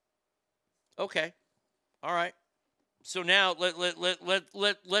 Okay. All right. So now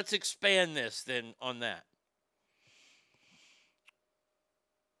let's expand this then on that.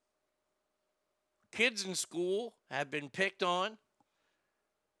 Kids in school have been picked on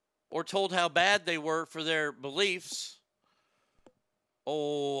or told how bad they were for their beliefs.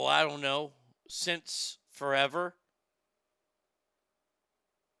 Oh, I don't know, since forever.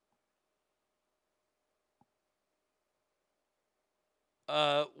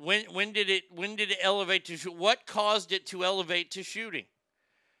 When did it elevate to what caused it to elevate to shooting?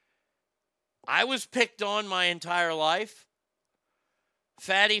 I was picked on my entire life.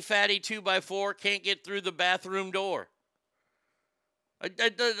 Fatty 2x4 can't get through the bathroom door.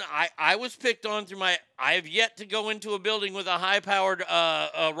 I was picked on through I have yet to go into a building with a high-powered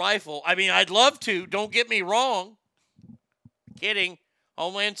rifle. I mean, I'd love to. Don't get me wrong. Kidding.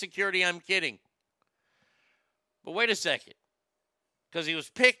 Homeland Security, I'm kidding. But wait a second. Because he was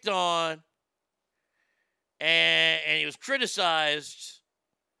picked on and he was criticized.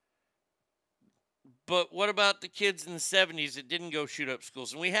 But what about the kids in the 70s that didn't go shoot up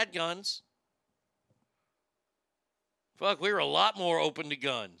schools? And we had guns. Fuck, we were a lot more open to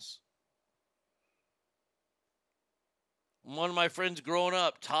guns. One of my friends growing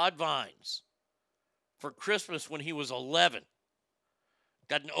up, Todd Vines, for Christmas when he was 11,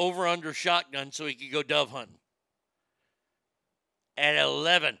 got an over-under shotgun so he could go dove hunting. At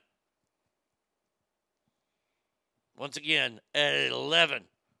 11. Once again, at 11.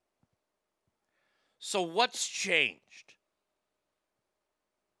 So what's changed?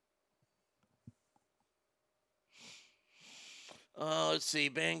 Let's see.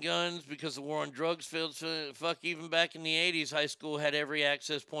 Ban guns because the war on drugs failed. Fuck, even back in the 80s, high school had every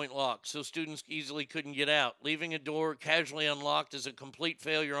access point locked, so students easily couldn't get out. Leaving a door casually unlocked is a complete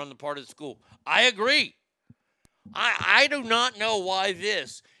failure on the part of the school. I agree. I do not know why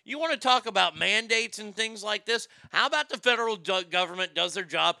this. You want to talk about mandates and things like this? How about the federal government does their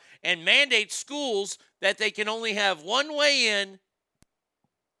job and mandates schools that they can only have one way in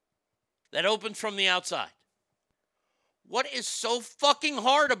that opens from the outside? What is so fucking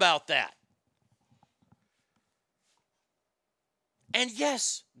hard about that? And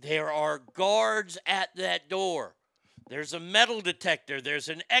yes, there are guards at that door. There's a metal detector. There's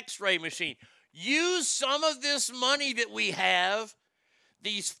an x-ray machine. Use some of this money that we have,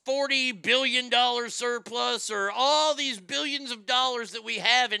 these $40 billion surplus or all these billions of dollars that we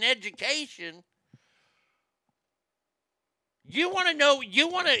have in education.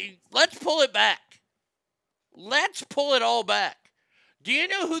 Let's pull it back. Let's pull it all back. Do you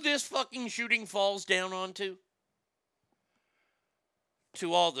know who this fucking shooting falls down onto?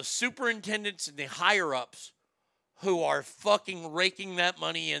 To all the superintendents and the higher-ups who are fucking raking that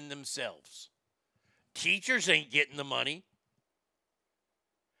money in themselves. Teachers ain't getting the money.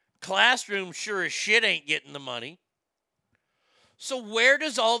 Classrooms sure as shit ain't getting the money. So where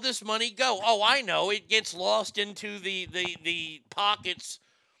does all this money go? Oh, I know. It gets lost into the pockets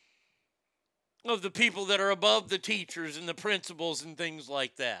of the people that are above the teachers and the principals and things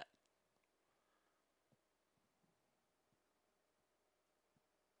like that.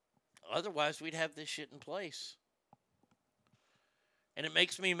 Otherwise, we'd have this shit in place. And it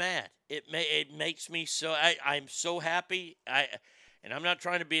makes me mad. It makes me so... I'm so happy. And I'm not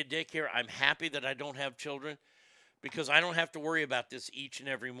trying to be a dick here. I'm happy that I don't have children because I don't have to worry about this each and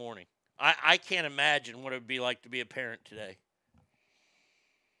every morning. I can't imagine what it would be like to be a parent today.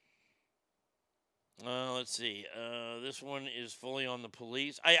 Let's see. This one is fully on the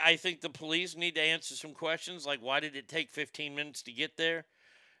police. I think the police need to answer some questions like why did it take 15 minutes to get there?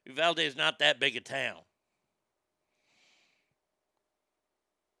 Uvalde is not that big a town.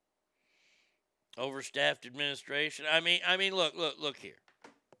 Overstaffed administration. I mean, look here.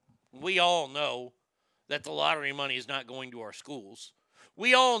 We all know that the lottery money is not going to our schools.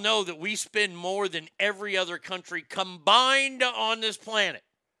 We all know that we spend more than every other country combined on this planet.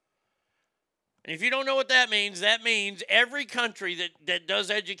 And if you don't know what that means every country that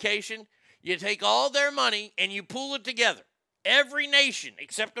does education, you take all their money and you pool it together. Every nation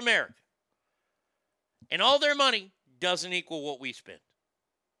except America. And all their money doesn't equal what we spend.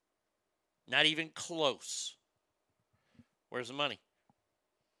 Not even close. Where's the money?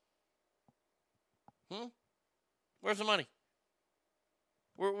 Where's the money?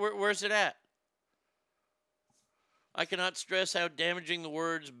 Where's it at? I cannot stress how damaging the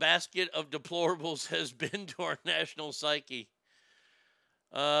words basket of deplorables has been to our national psyche.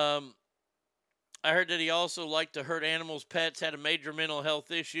 I heard that he also liked to hurt animals' pets, had a major mental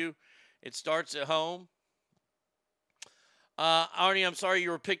health issue. It starts at home. Arnie, I'm sorry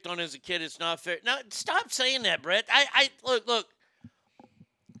you were picked on as a kid. It's not fair. No, stop saying that, Brett. Look.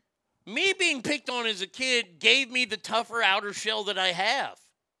 Me being picked on as a kid gave me the tougher outer shell that I have.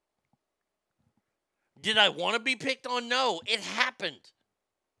 Did I want to be picked on? No, it happened.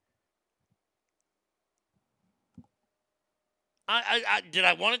 Did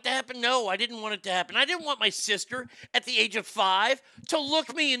I want it to happen? No, I didn't want it to happen. I didn't want my sister at the age of 5 to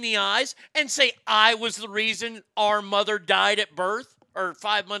look me in the eyes and say I was the reason our mother died at birth or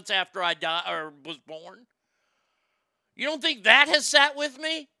 5 months after I died or was born. You don't think that has sat with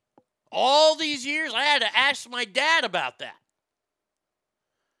me? All these years, I had to ask my dad about that.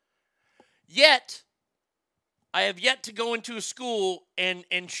 Yet, I have yet to go into a school and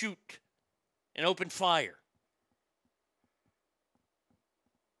shoot and open fire.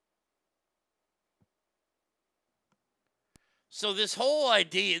 So this whole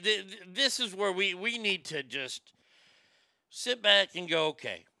idea, this is where we need to just sit back and go,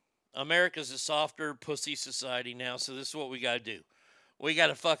 okay, America's a softer pussy society now, so this is what we got to do. We got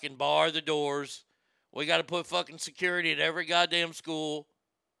to fucking bar the doors. We got to put fucking security at every goddamn school.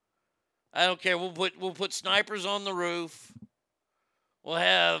 I don't care. We'll put snipers on the roof. We'll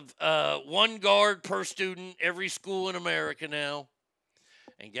have 1 guard per student every school in America now.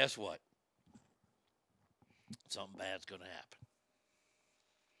 And guess what? Something bad's going to happen.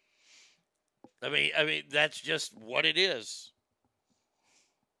 I mean, that's just what it is.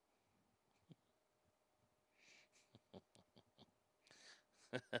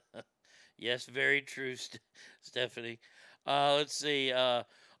 Yes, very true, Stephanie. Let's see.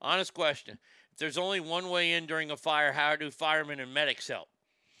 Honest question. If there's only one way in during a fire, how do firemen and medics help?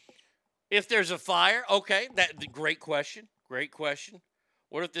 If there's a fire, okay, great question. Great question.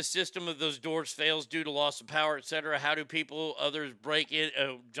 What if the system of those doors fails due to loss of power, etc.? How do others break it,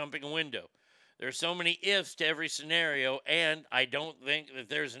 jumping a window? There's so many ifs to every scenario, and I don't think that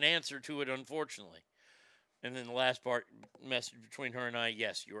there's an answer to it, unfortunately. And then the last part, message between her and I,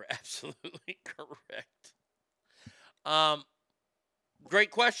 yes, you are absolutely correct.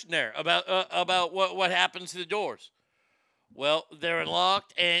 Great question there about what happens to the doors. Well, they're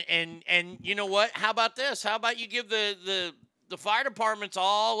unlocked, and you know what? How about this? How about you give the fire departments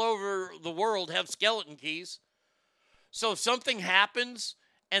all over the world have skeleton keys? So if something happens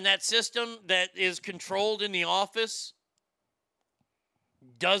and that system that is controlled in the office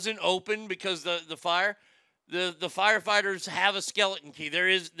doesn't open because the fire, the firefighters have a skeleton key.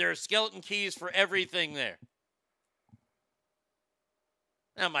 There are skeleton keys for everything there.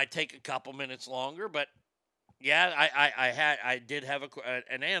 That might take a couple minutes longer, but yeah, I did have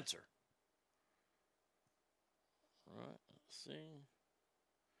an answer. All right, let's see.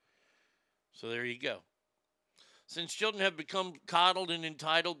 So there you go. Since children have become coddled and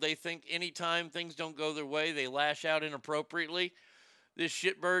entitled, they think anytime things don't go their way, they lash out inappropriately. This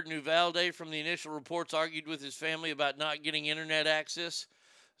shitbird in Uvalde from the initial reports argued with his family about not getting internet access.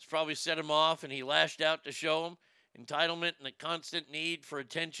 It's probably set him off, and he lashed out to show him. Entitlement and the constant need for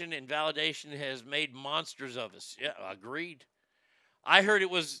attention and validation has made monsters of us. Yeah, agreed. I heard it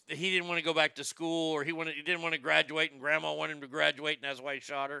was he didn't want to go back to school, or he didn't want to graduate, and grandma wanted him to graduate, and that's why he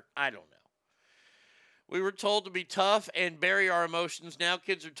shot her. I don't know. We were told to be tough and bury our emotions. Now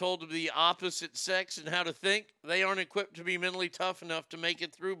kids are told to be the opposite sex and how to think. They aren't equipped to be mentally tough enough to make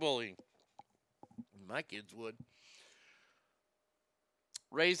it through bullying. My kids would.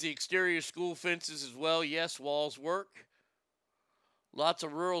 Raise the exterior school fences as well. Yes, walls work. Lots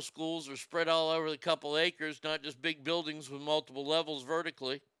of rural schools are spread all over the couple acres, not just big buildings with multiple levels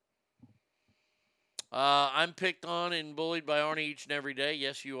vertically. I'm picked on and bullied by Arnie each and every day.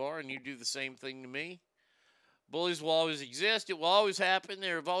 Yes, you are, and you do the same thing to me. Bullies will always exist. It will always happen.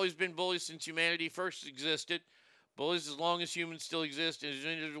 There have always been bullies since humanity first existed. Bullies, as long as humans still exist, as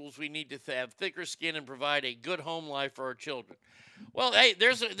individuals, we need to have thicker skin and provide a good home life for our children. Well, hey,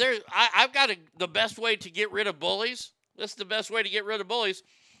 I've got the best way to get rid of bullies. This is the best way to get rid of bullies.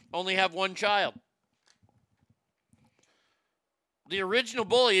 Only have one child. The original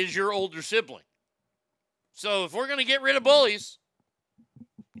bully is your older sibling. So if we're going to get rid of bullies,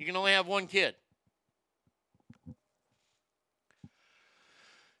 you can only have one kid.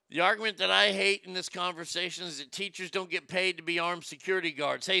 The argument that I hate in this conversation is that teachers don't get paid to be armed security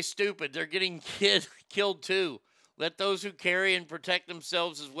guards. Hey, stupid, they're getting killed too. Let those who carry and protect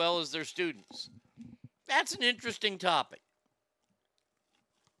themselves as well as their students. That's an interesting topic.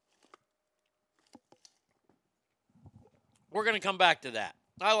 We're going to come back to that.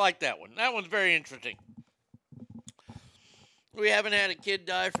 I like that one. That one's very interesting. We haven't had a kid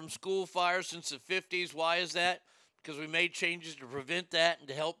die from school fire since the 50s. Why is that? Because we made changes to prevent that and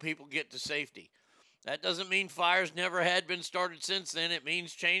to help people get to safety. That doesn't mean fires never had been started since then. It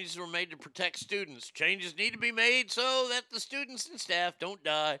means changes were made to protect students. Changes need to be made so that the students and staff don't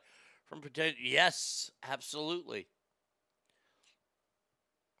die from potential. Yes, absolutely.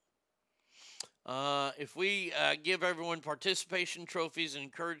 If we give everyone participation trophies and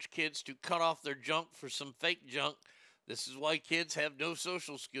encourage kids to cut off their junk for some fake junk, this is why kids have no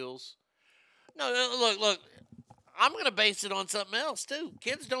social skills. No, look. I'm going to base it on something else, too.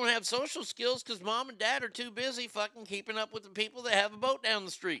 Kids don't have social skills because mom and dad are too busy fucking keeping up with the people that have a boat down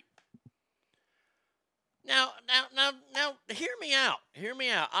the street. Now, hear me out. Hear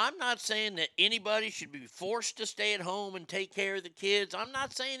me out. I'm not saying that anybody should be forced to stay at home and take care of the kids. I'm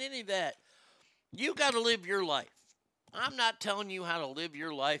not saying any of that. You got to live your life. I'm not telling you how to live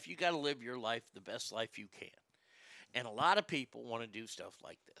your life. You got to live your life the best life you can. And a lot of people want to do stuff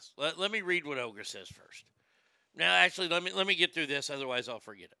like this. Let me read what Ogre says first. Now, actually, let me get through this, otherwise I'll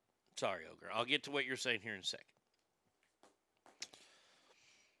forget it. Sorry, Ogre. I'll get to what you're saying here in a second.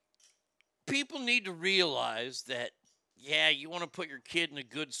 People need to realize that, yeah, you want to put your kid in a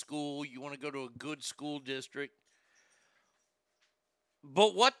good school, you want to go to a good school district,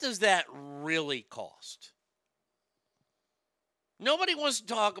 but what does that really cost? Nobody wants to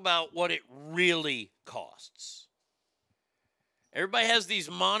talk about what it really costs. Everybody has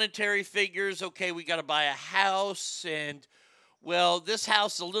these monetary figures. Okay, we got to buy a house, and, well, this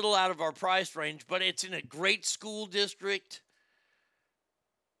house is a little out of our price range, but it's in a great school district.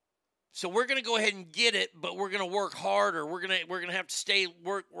 So we're going to go ahead and get it, but we're going to work harder. We're going to have to stay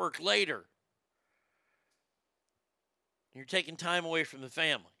work later. You're taking time away from the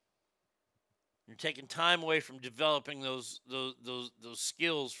family. You're taking time away from developing those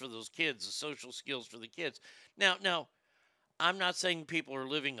skills for those kids, the social skills for the kids. Now, I'm not saying people are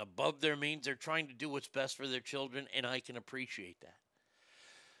living above their means. They're trying to do what's best for their children, and I can appreciate that.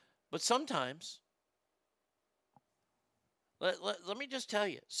 But sometimes, let me just tell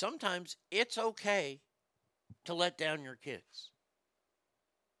you, sometimes it's okay to let down your kids.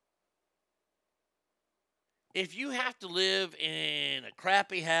 If you have to live in a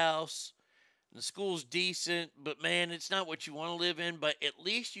crappy house, and the school's decent, but man, it's not what you want to live in, but at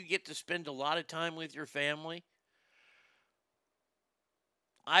least you get to spend a lot of time with your family.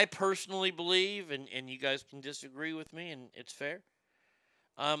 I personally believe, and you guys can disagree with me, and it's fair.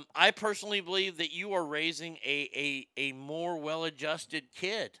 I personally believe that you are raising a more well-adjusted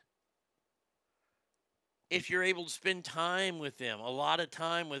kid if you're able to spend time with them, a lot of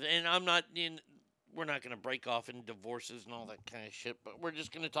time with. And we're not going to break off in divorces and all that kind of shit, but we're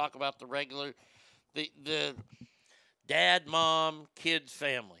just going to talk about the regular, the dad, mom, kids,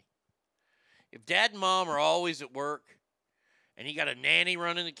 family. If dad and mom are always at work, and you got a nanny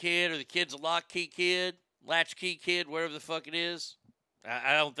running the kid, or the kid's a latchkey kid, whatever the fuck it is.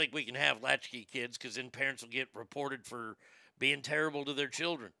 I don't think we can have latchkey kids because then parents will get reported for being terrible to their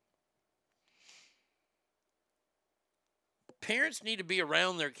children. Parents need to be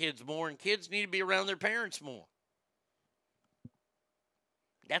around their kids more, and kids need to be around their parents more.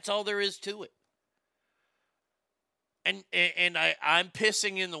 That's all there is to it. And I'm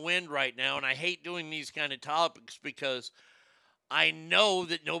pissing in the wind right now, and I hate doing these kind of topics because I know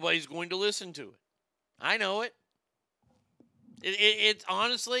that nobody's going to listen to it. I know it. It's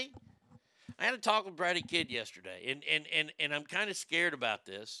honestly, I had a talk with Brady Kidd yesterday, and I'm kind of scared about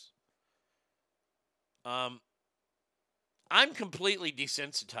this. I'm completely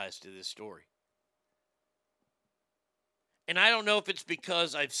desensitized to this story. And I don't know if it's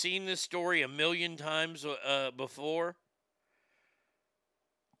because I've seen this story a million times before.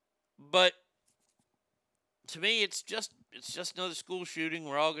 But to me, it's just another school shooting.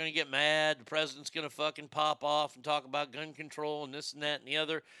 We're all going to get mad. The president's going to fucking pop off and talk about gun control and this and that and the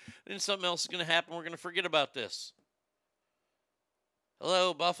other. Then something else is going to happen. We're going to forget about this.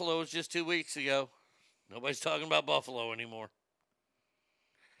 Hello, Buffalo was just 2 weeks ago. Nobody's talking about Buffalo anymore.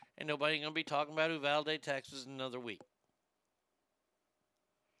 And nobody's going to be talking about Uvalde, Texas in another week.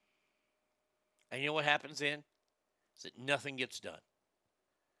 And you know what happens then? Is that nothing gets done.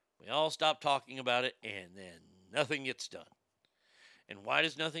 We all stop talking about it, and then nothing gets done. And why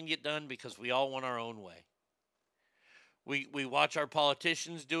does nothing get done? Because we all want our own way. We watch our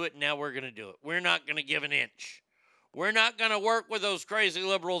politicians do it, and now we're going to do it. We're not going to give an inch. We're not going to work with those crazy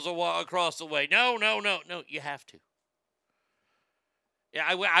liberals across the way. No, you have to. Yeah,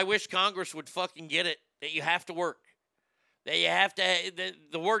 I wish Congress would fucking get it, that you have to work. That you have to,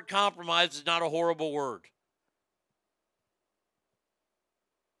 the word compromise is not a horrible word.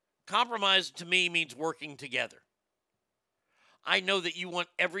 Compromise to me means working together. I know that you want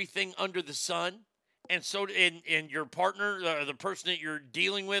everything under the sun, and so and your partner, or the person that you're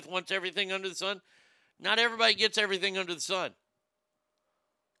dealing with, wants everything under the sun. Not everybody gets everything under the sun.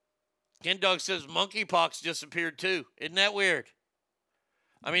 Ken Dog says monkeypox disappeared too. Isn't that weird?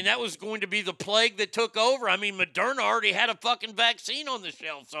 I mean, that was going to be the plague that took over. I mean, Moderna already had a fucking vaccine on the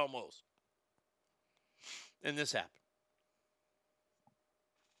shelves almost. And this happened.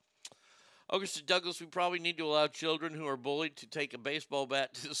 Augustus Douglas, we probably need to allow children who are bullied to take a baseball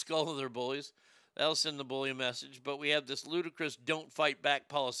bat to the skull of their bullies. That'll send the bully a message. But we have this ludicrous don't fight back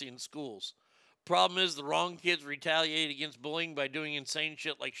policy in schools. Problem is, the wrong kids retaliate against bullying by doing insane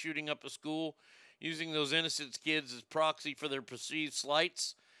shit like shooting up a school, using those innocent kids as proxy for their perceived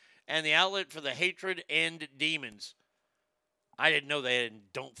slights, and the outlet for the hatred and demons. I didn't know they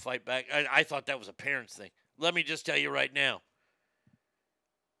don't fight back. I thought that was a parent's thing. Let me just tell you right now.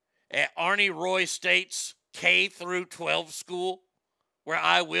 At Arnie Roy State's K through 12 school, where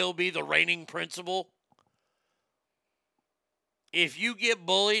I will be the reigning principal, if you get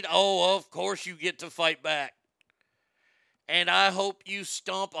bullied, oh, of course you get to fight back. And I hope you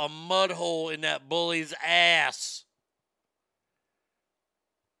stomp a mud hole in that bully's ass.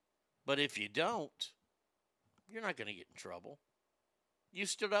 But if you don't, you're not going to get in trouble. You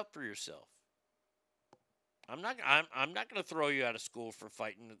stood up for yourself. I'm not going to throw you out of school for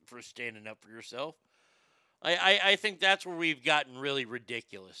standing up for yourself. I think that's where we've gotten really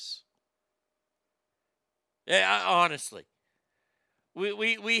ridiculous. Yeah, honestly.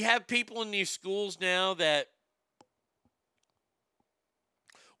 We have people in these schools now that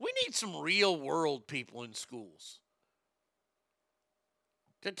we need some real world people in schools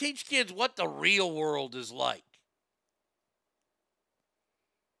to teach kids what the real world is like.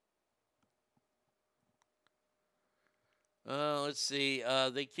 Let's see.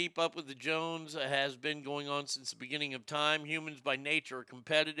 They keep up with the Jones has been going on since the beginning of time. Humans by nature are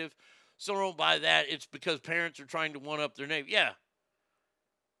competitive. So don't buy that. It's because parents are trying to one-up their neighbor. Yeah.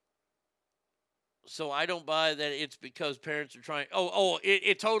 So I don't buy that it's because parents are trying.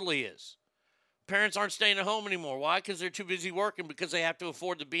 It totally is. Parents aren't staying at home anymore. Why? Because they're too busy working, because they have to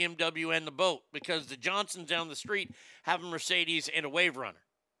afford the BMW and the boat, because the Johnsons down the street have a Mercedes and a Wave Runner.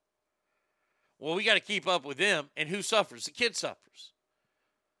 Well, we got to keep up with them, and who suffers? The kid suffers.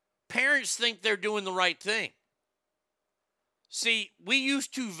 Parents think they're doing the right thing. See, we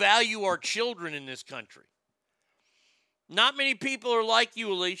used to value our children in this country. Not many people are like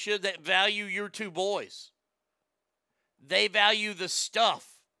you, Alicia, that value your two boys. They value the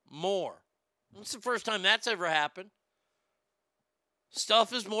stuff more. It's the first time that's ever happened.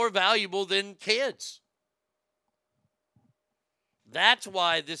 Stuff is more valuable than kids. That's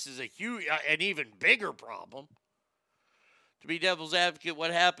why this is a huge, an even bigger problem. To be devil's advocate,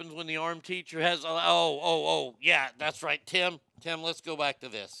 what happens when the armed teacher has, yeah, that's right, Tim, let's go back to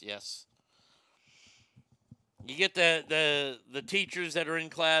this, yes. You get the teachers that are in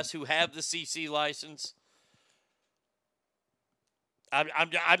class who have the CC license.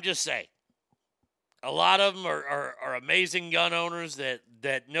 I'm just saying. A lot of them are amazing gun owners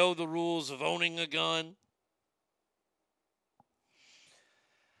that know the rules of owning a gun.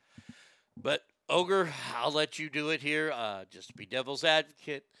 But Ogre, I'll let you do it here. Just to be devil's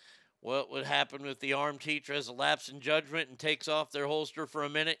advocate. What would happen if the armed teacher has a lapse in judgment and takes off their holster for a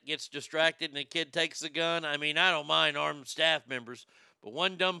minute, gets distracted, and the kid takes the gun? I mean, I don't mind armed staff members, but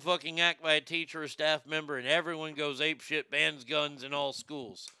one dumb fucking act by a teacher or staff member and everyone goes apeshit, bans guns in all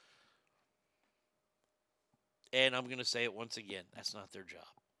schools. And I'm going to say it once again, that's not their job.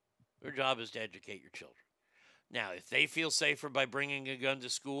 Their job is to educate your children. Now, if they feel safer by bringing a gun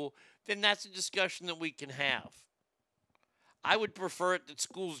to school, then that's a discussion that we can have. I would prefer it that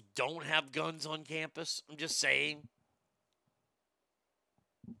schools don't have guns on campus. I'm just saying.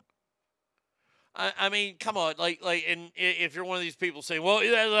 I mean, come on. And if you're one of these people saying, well,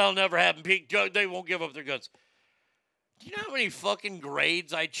 that'll never happen. They won't give up their guns. Do you know how many fucking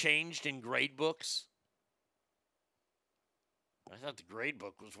grades I changed in grade books? I thought the grade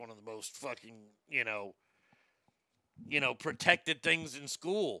book was one of the most fucking, protected things in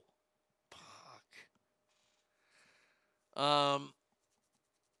school.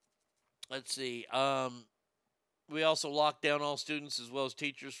 Let's see. We also locked down all students as well as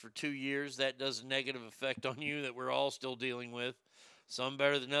teachers for 2 years. That does a negative effect on you that we're all still dealing with. Some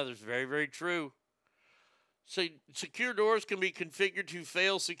better than others. Very, very true. So secure doors can be configured to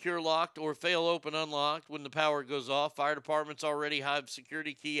fail secure locked or fail open unlocked when the power goes off. Fire departments already have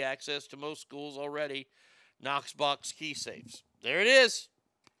security key access to most schools already. Knoxbox key safes. There it is.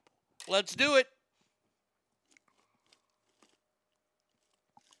 Let's do it.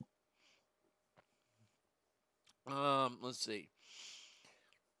 Let's see.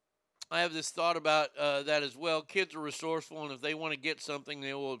 I have this thought about that as well. Kids are resourceful, and if they want to get something,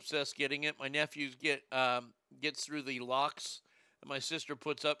 they will obsess getting it. My nephews gets through the locks that my sister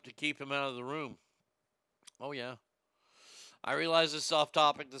puts up to keep him out of the room. Oh, yeah. I realize this is off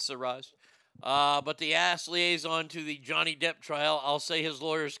topic, this arise. But the ass liaison to the Johnny Depp trial, I'll say his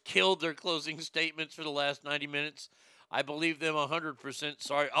lawyers killed their closing statements for the last 90 minutes. I believe them 100%.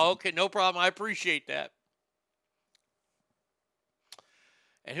 Sorry. Oh, okay, no problem. I appreciate that.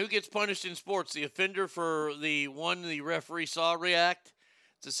 And who gets punished in sports? The offender for the one the referee saw react?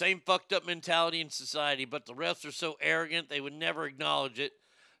 It's the same fucked up mentality in society, but the refs are so arrogant they would never acknowledge it.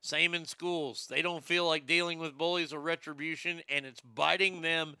 Same in schools. They don't feel like dealing with bullies or retribution, and it's biting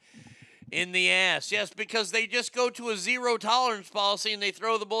them in the ass. Yes, because they just go to a zero tolerance policy and they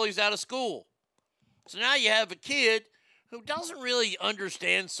throw the bullies out of school. So now you have a kid who doesn't really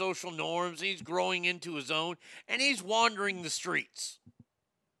understand social norms. He's growing into his own, and he's wandering the streets.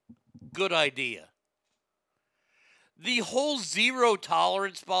 Good idea. The whole zero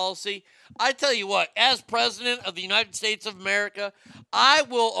tolerance policy, I tell you what, as President of the United States of America, I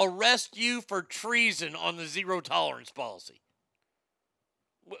will arrest you for treason on the zero tolerance policy.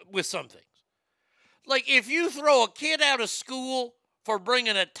 With some things. Like, if you throw a kid out of school for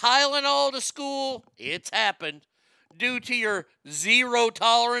bringing a Tylenol to school, it's happened. Due to your zero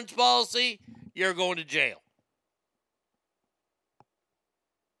tolerance policy, you're going to jail.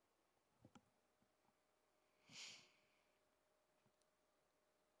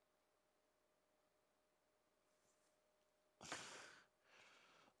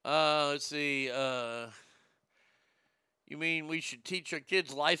 Let's see. You mean we should teach our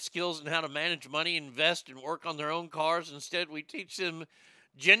kids life skills and how to manage money, invest, and work on their own cars? Instead, we teach them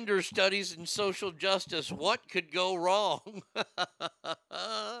gender studies and social justice. What could go wrong?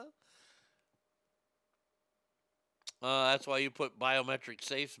 That's why you put biometric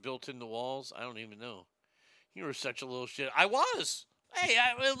safes built in the walls. I don't even know. You were such a little shit. I was. Hey,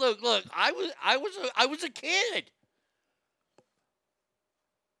 look. I was a kid.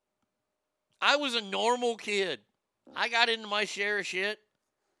 I was a normal kid. I got into my share of shit.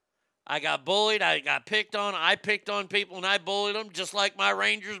 I got bullied. I got picked on. I picked on people and I bullied them just like my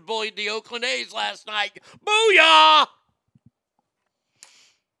Rangers bullied the Oakland A's last night. Booyah!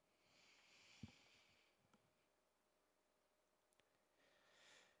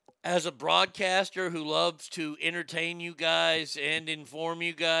 As a broadcaster who loves to entertain you guys and inform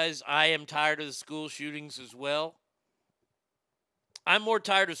you guys, I am tired of the school shootings as well. I'm more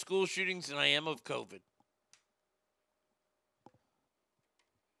tired of school shootings than I am of COVID.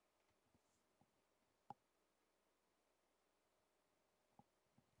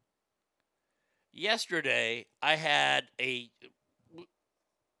 Yesterday, Bratty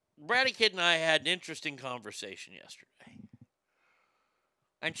Kid and I had an interesting conversation yesterday.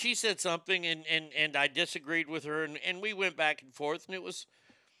 And she said something, and I disagreed with her, and we went back and forth, and it was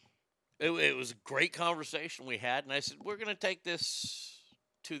a great conversation we had, and I said, we're going to take this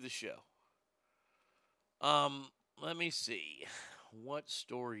to the show. Let me see what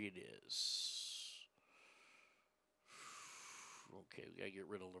story it is. Okay, we gotta get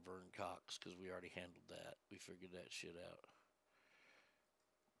rid of Laverne Cox because we already handled that. We figured that shit out.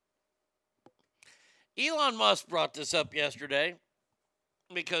 Elon Musk brought this up yesterday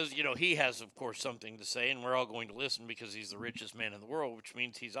because, he has, of course, something to say, and we're all going to listen because he's the richest man in the world, which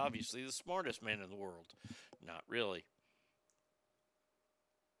means he's obviously the smartest man in the world. Not really.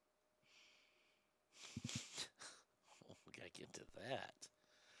 We gotta get to that.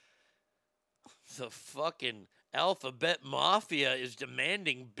 The fucking Alphabet Mafia is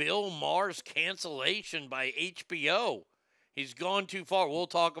demanding Bill Maher's cancellation by HBO. He's gone too far. We'll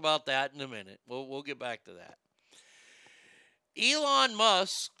talk about that in a minute. We'll get back to that. Elon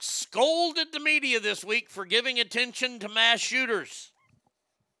Musk scolded the media this week for giving attention to mass shooters,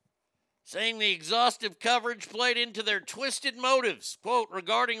 saying the exhaustive coverage played into their twisted motives. Quote,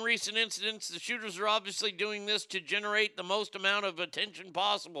 regarding recent incidents, the shooters are obviously doing this to generate the most amount of attention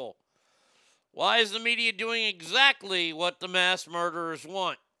possible. Why is the media doing exactly what the mass murderers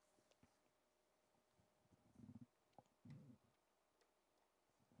want?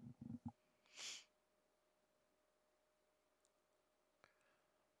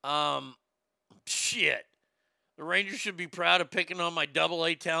 Shit. The Rangers should be proud of picking on my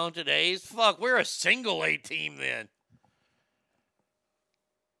double-A talented A's. Fuck, we're a single-A team then.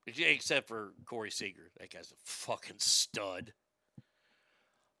 Except for Corey Seager. That guy's a fucking stud.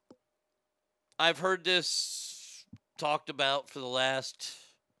 I've heard this talked about for the last,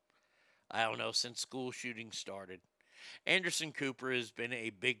 since school shootings started. Anderson Cooper has been a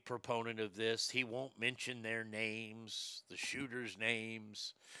big proponent of this. He won't mention their names, the shooters'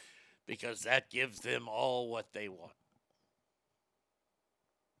 names, because that gives them all what they want.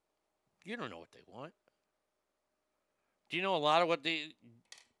 You don't know what they want. Do you know a lot of what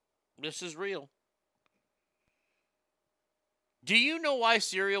this is real? Do you know why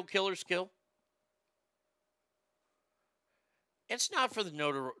serial killers kill? It's not for the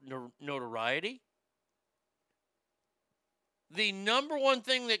notoriety. The number one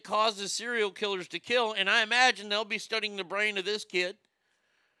thing that causes serial killers to kill, and I imagine they'll be studying the brain of this kid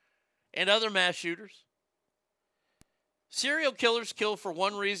and other mass shooters. Serial killers kill for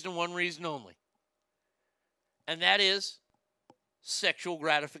one reason only. And that is sexual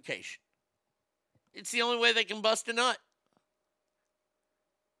gratification. It's the only way they can bust a nut.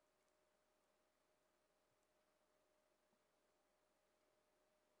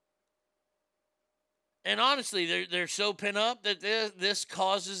 And honestly, they're so pent up that this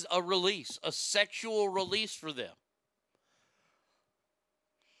causes a release, a sexual release for them.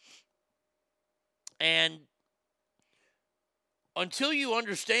 And until you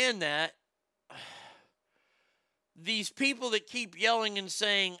understand that, these people that keep yelling and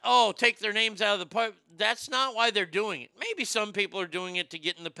saying, oh, take their names out of the pipe, that's not why they're doing it. Maybe some people are doing it to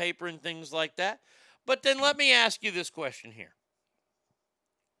get in the paper and things like that. But then let me ask you this question here.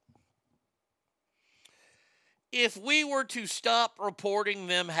 If we were to stop reporting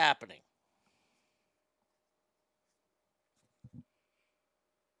them happening,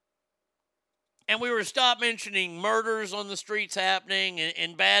 and we were to stop mentioning murders on the streets happening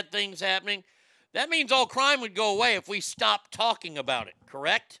and bad things happening, that means all crime would go away if we stopped talking about it,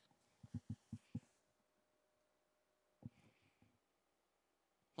 correct?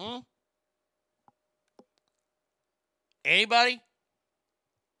 Anybody?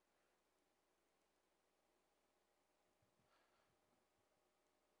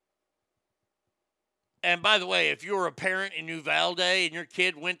 And by the way, if you're a parent in Uvalde and your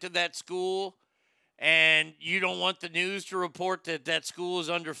kid went to that school and you don't want the news to report that that school is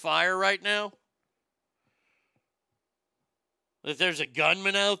under fire right now, that there's a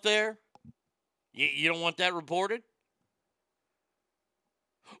gunman out there, you don't want that reported?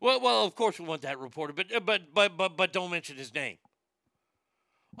 Well, of course we want that reported, but don't mention his name.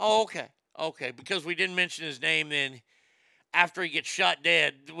 Oh, okay, because we didn't mention his name, then after he gets shot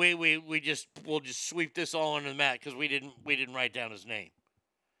dead, we'll just sweep this all under the mat because we didn't write down his name.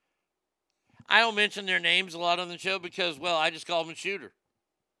 I don't mention their names a lot on the show because, well, I just call them a shooter.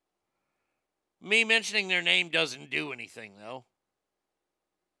 Me mentioning their name doesn't do anything, though.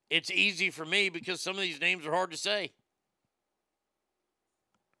 It's easy for me because some of these names are hard to say.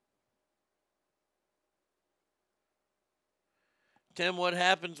 Tim, what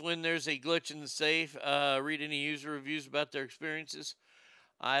happens when there's a glitch in the safe? Read any user reviews about their experiences.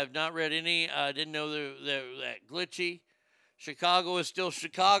 I have not read any. I didn't know they're that glitchy. Chicago is still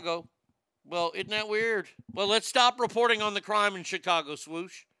Chicago. Well, isn't that weird? Well, let's stop reporting on the crime in Chicago,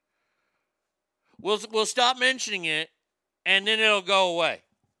 swoosh. We'll stop mentioning it, and then it'll go away.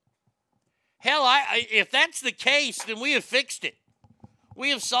 Hell, if that's the case, then we have fixed it. We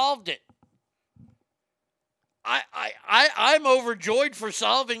have solved it. I'm overjoyed for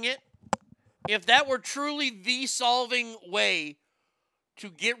solving it. If that were truly the solving way to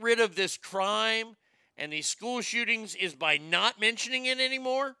get rid of this crime and these school shootings is by not mentioning it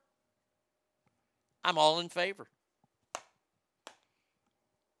anymore, I'm all in favor.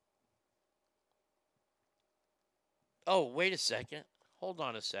 Oh, wait a second. Hold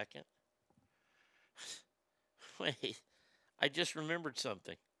on a second. Wait, I just remembered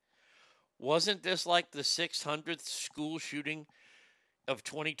something. Wasn't this like the 600th school shooting of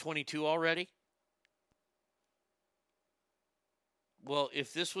 2022 already? Well,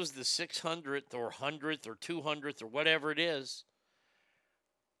 if this was the 600th or 100th or 200th or whatever it is,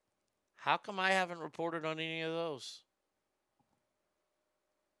 how come I haven't reported on any of those?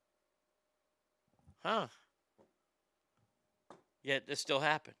 Huh. Yet this still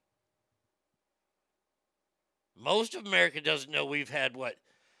happened. Most of America doesn't know we've had,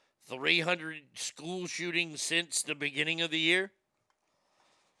 300 school shootings since the beginning of the year?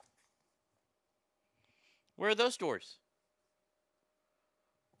 Where are those stories?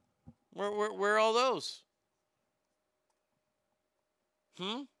 Where are all those?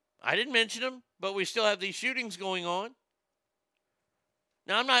 I didn't mention them, but we still have these shootings going on.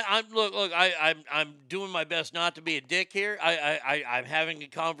 Now I'm doing my best not to be a dick here. I'm having a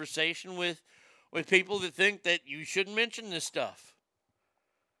conversation with people that think that you shouldn't mention this stuff.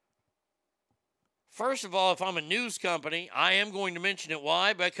 First of all, if I'm a news company, I am going to mention it.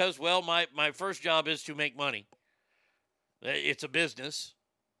 Why? Because, well, my first job is to make money. It's a business.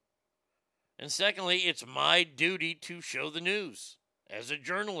 And secondly, it's my duty to show the news as a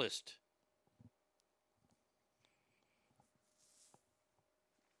journalist.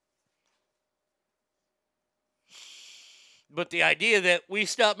 But the idea that we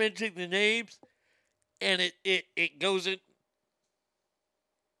stop mentioning the names and it goes in.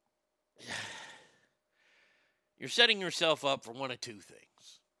 You're setting yourself up for one of two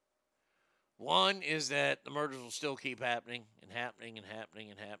things. One is that the murders will still keep happening and happening and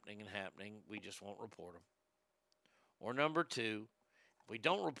happening and happening and happening. We just won't report them. Or number two, if we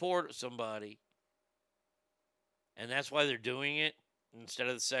don't report somebody, and that's why they're doing it instead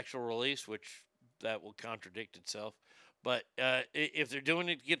of the sexual release, which that will contradict itself. But if they're doing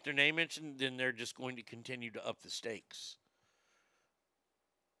it to get their name mentioned, then they're just going to continue to up the stakes.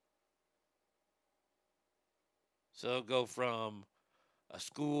 So they'll go from a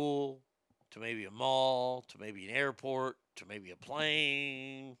school to maybe a mall to maybe an airport to maybe a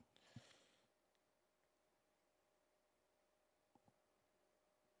plane.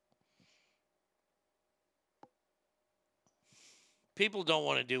 People don't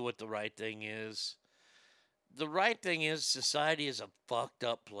want to do what the right thing is. The right thing is society is a fucked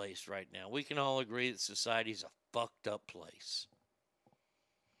up place right now. We can all agree that society is a fucked up place.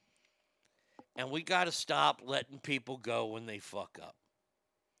 And we got to stop letting people go when they fuck up.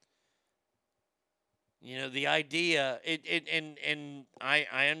 You know, the idea, and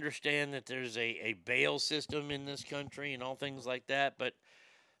I understand that there's a bail system in this country and all things like that, but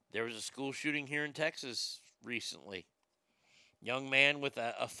there was a school shooting here in Texas recently. Young man with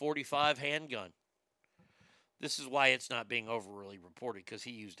a .45 handgun. This is why it's not being overly reported, because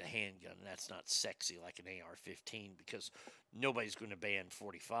he used a handgun. And that's not sexy like an AR-15, because nobody's going to ban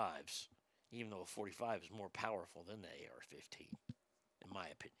 .45s, even though a .45 is more powerful than the AR-15, in my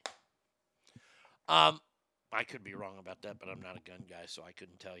opinion. I could be wrong about that, but I'm not a gun guy, so I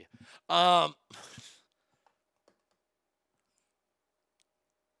couldn't tell you.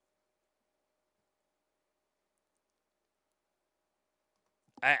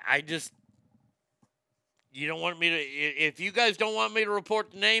 I just, you don't want me to, if you guys don't want me to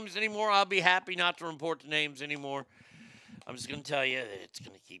report the names anymore, I'll be happy not to report the names anymore. I'm just going to tell you that it's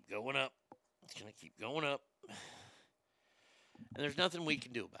going to keep going up. It's going to keep going up. And there's nothing we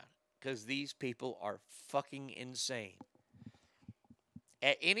can do about it, because these people are fucking insane.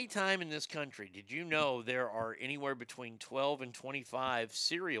 At any time in this country, did you know there are anywhere between 12 and 25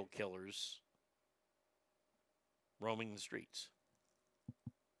 serial killers roaming the streets?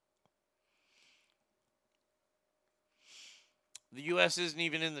 The U.S. isn't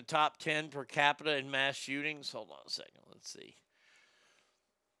even in the top 10 per capita in mass shootings. Hold on a second. Let's see.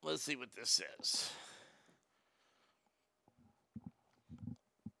 Let's see what this says.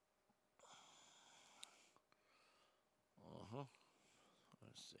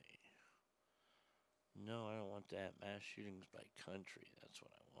 Let's see. No, I don't want that. Mass shootings by country. That's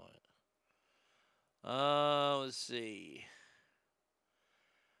what I want. Let's see.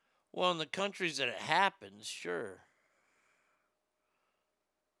 Well, in the countries that it happens, sure.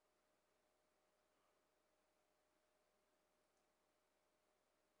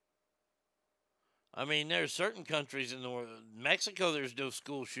 I mean, there's certain countries in the world. Mexico, there's no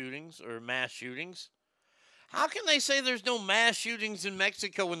school shootings or mass shootings. How can they say there's no mass shootings in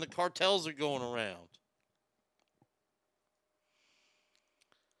Mexico when the cartels are going around?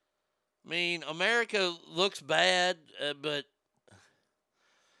 I mean, America looks bad, but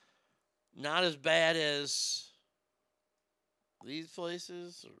not as bad as these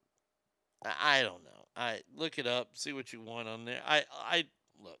places. I don't know. I look it up, see what you want on there. I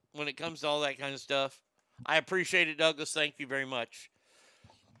look, when it comes to all that kind of stuff, I appreciate it, Douglas. Thank you very much.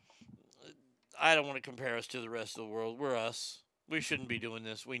 I don't want to compare us to the rest of the world. We're us. We shouldn't be doing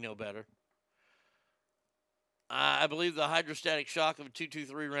this. We know better. I believe the hydrostatic shock of a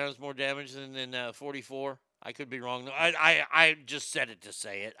 223 round is more damage than 44. I could be wrong. I just said it to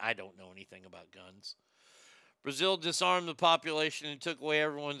say it. I don't know anything about guns. Brazil disarmed the population and took away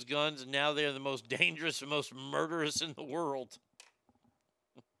everyone's guns, and now they're the most dangerous and most murderous in the world.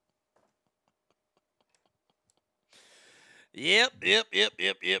 Yep.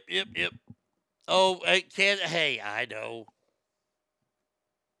 Oh, hey, I know.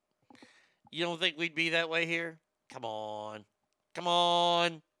 You don't think we'd be that way here? Come on.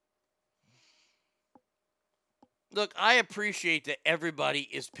 Look, I appreciate that everybody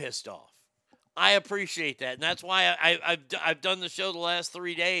is pissed off. I appreciate that, and that's why I've done the show the last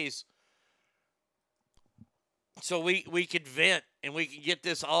 3 days, so we could vent and we can get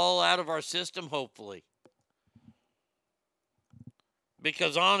this all out of our system, hopefully.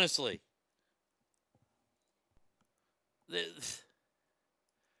 Because honestly,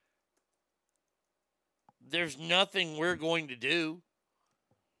 there's nothing we're going to do.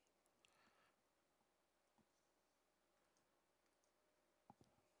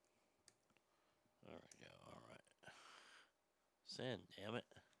 There we go. All right. Send, damn it.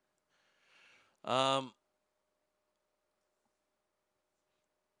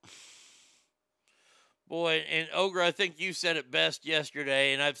 Boy, and Ogre, I think you said it best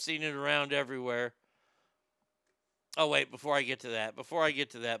yesterday, and I've seen it around everywhere. Oh, wait, before I get to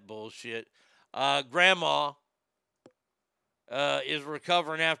that bullshit. Grandma is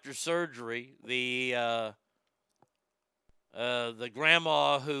recovering after surgery. The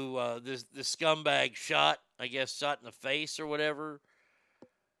grandma who the scumbag shot in the face or whatever.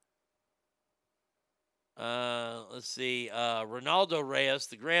 Let's see. Ronaldo Reyes,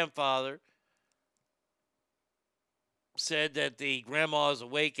 the grandfather, said that the grandma is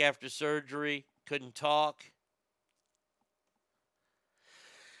awake after surgery, couldn't talk.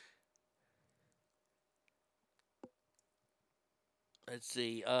 Let's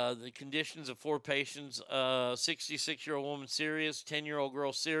see. The conditions of 4 patients. 66-year-old woman serious. 10-year-old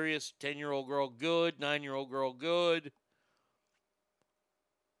girl serious. 10-year-old girl good. 9-year-old girl good.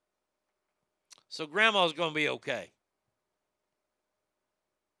 So grandma's going to be okay.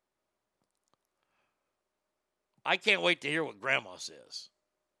 I can't wait to hear what grandma says.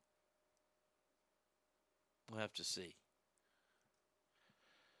 We'll have to see.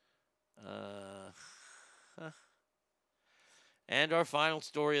 And our final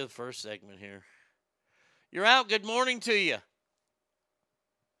story of the first segment here. You're out. Good morning to you.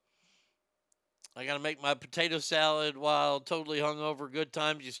 I got to make my potato salad while totally hungover. Good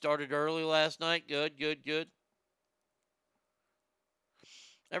times. You started early last night. Good.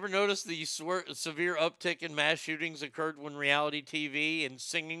 Ever notice the severe uptick in mass shootings occurred when reality TV and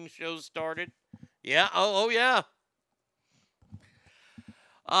singing shows started? Yeah. Oh yeah.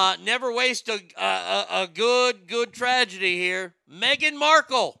 Never waste a good tragedy here. Meghan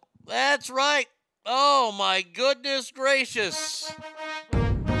Markle. That's right. Oh, my goodness gracious.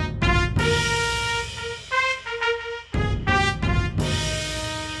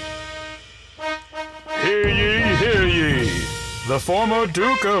 Hear ye, hear ye. The former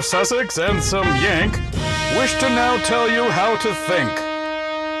Duke of Sussex and some Yank wish to now tell you how to think.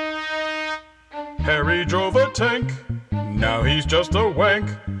 Harry drove a tank, now he's just a wank.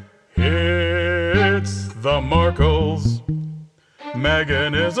 It's the Markles.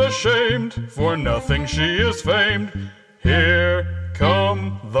 Meghan is ashamed, for nothing she is famed. Here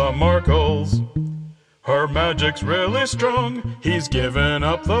come the Markles. Her magic's really strong, he's given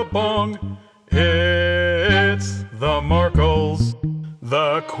up the bong. It's the Markles.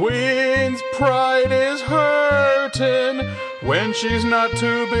 The Queen's pride is hurting when she's not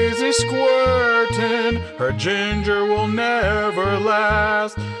too busy squirting. Her ginger will never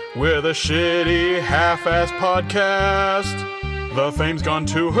last with a shitty half-ass podcast. The fame's gone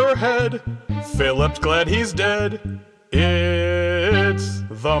to her head. Philip's glad he's dead. It's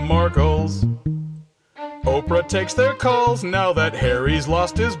the Markles. Oprah takes their calls now that Harry's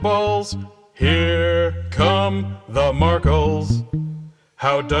lost his balls. Here come the Markles.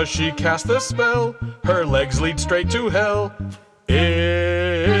 How does she cast the spell? Her legs lead straight to hell.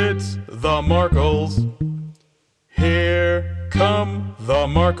 It's the Markles. Here come the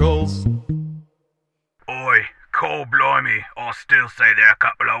Markles. Oi, cold blimey, I still say they're a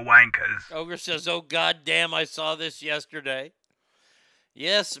couple of wankers. Ogre says, oh goddamn, I saw this yesterday.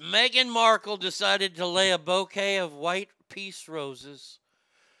 Yes, Meghan Markle decided to lay a bouquet of white peace roses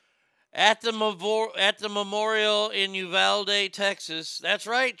at the memorial in Uvalde, Texas. That's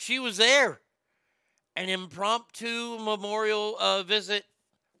right, she was there. An impromptu memorial visit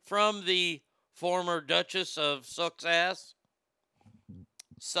from the former Duchess of Sussex.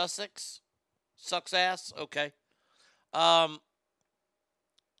 Okay.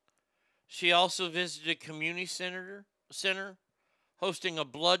 She also visited a community center, hosting a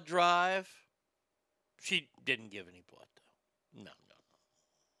blood drive. She didn't give any blood, though. No.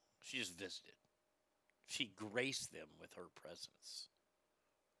 She just visited. She graced them with her presence.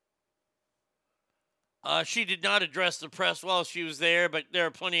 She did not address the press while she was there, but there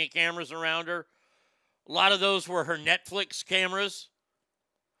are plenty of cameras around her. A lot of those were her Netflix cameras.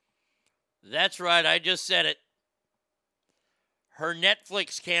 That's right, I just said it. Her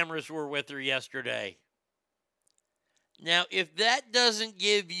Netflix cameras were with her yesterday. Now, if that doesn't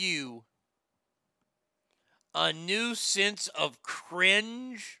give you a new sense of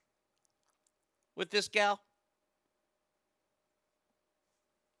cringe with this gal,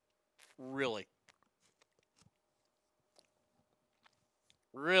 really,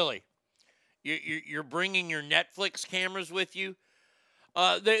 you're bringing your Netflix cameras with you.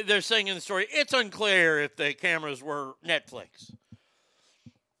 They're saying in the story, it's unclear if the cameras were Netflix.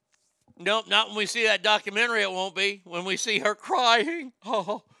 Nope, not when we see that documentary, it won't be. When we see her crying,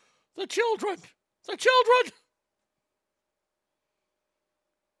 oh, the children.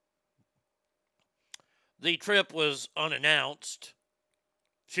 The trip was unannounced.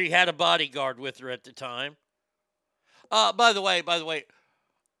 She had a bodyguard with her at the time. By the way,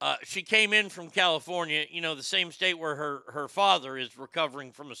 she came in from California, the same state where her father is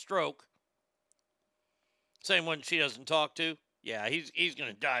recovering from a stroke. Same one she doesn't talk to. Yeah, he's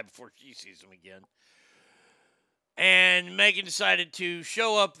going to die before she sees him again. And Meghan decided to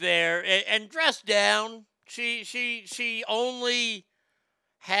show up there and dress down. She only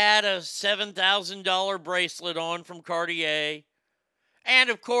had a $7,000 bracelet on from Cartier. And,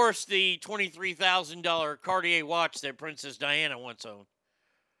 of course, the $23,000 Cartier watch that Princess Diana once owned.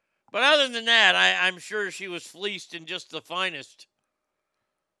 But other than that, I'm sure she was fleeced in just the finest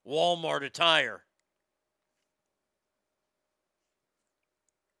Walmart attire.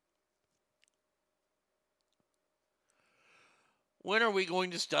 When are we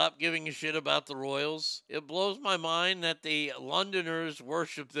going to stop giving a shit about the royals? It blows my mind that the Londoners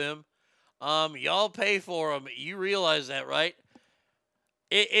worship them. Y'all pay for them. You realize that, right?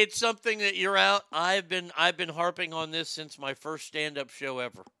 It's something that you're out. I've been harping on this since my first stand-up show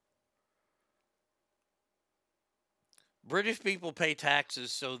ever. British people pay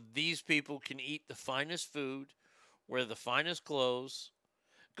taxes so these people can eat the finest food, wear the finest clothes,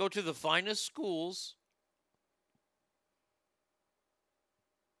 go to the finest schools,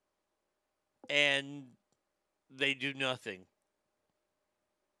 and they do nothing.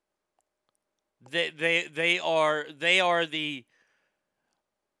 They are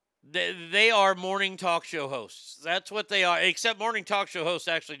morning talk show hosts. That's what they are. Except morning talk show hosts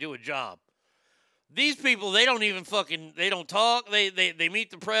actually do a job. These people, they don't talk. They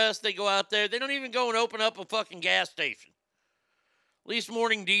meet the press. They go out there. They don't even go and open up a fucking gas station. At least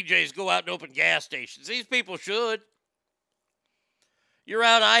morning DJs go out and open gas stations. These people should. You're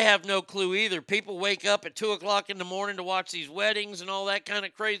out, I have no clue either. People wake up at 2 o'clock in the morning to watch these weddings and all that kind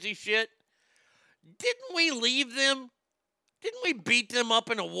of crazy shit. Didn't we leave them? Didn't we beat them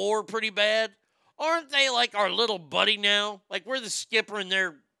up in a war pretty bad? Aren't they like our little buddy now? Like we're the skipper and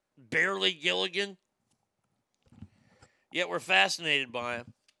they're barely Gilligan. Yet we're fascinated by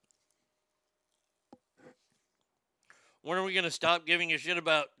them. When are we going to stop giving a shit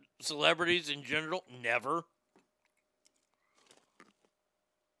about celebrities in general? Never.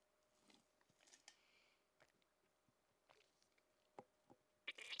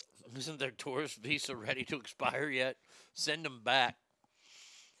 Isn't their tourist visa ready to expire yet? Send them back.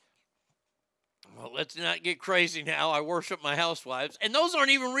 Well, let's not get crazy now. I worship my housewives. And those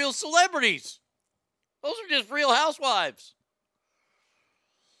aren't even real celebrities. Those are just real housewives.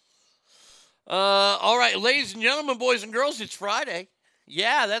 All right, ladies and gentlemen, boys and girls, it's Friday.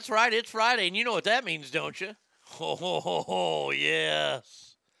 Yeah, that's right. It's Friday. And you know what that means, don't you? Oh,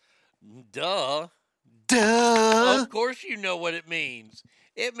 yes. Duh. Of course you know what it means.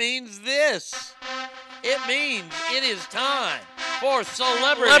 It means this. It means it is time for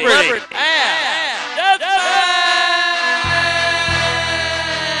Celebrity Ask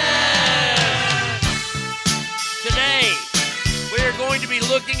Today, we are going to be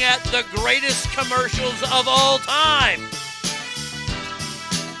looking at the greatest commercials of all time.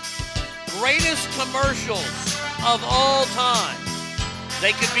 Greatest commercials of all time.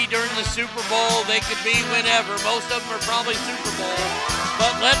 They could be during the Super Bowl. They could be whenever. Most of them are probably Super Bowl.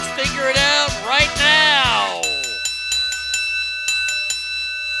 But let's figure it out right now.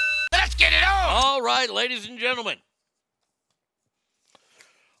 Let's get it on! All right, ladies and gentlemen.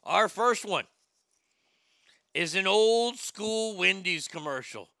 Our first one is an old school Wendy's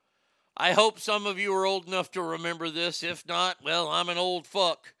commercial. I hope some of you are old enough to remember this. If not, well, I'm an old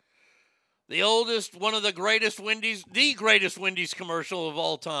fuck. The oldest, one of the greatest Wendy's, the greatest Wendy's commercial of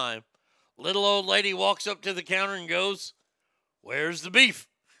all time. Little old lady walks up to the counter and goes, "Where's the beef?"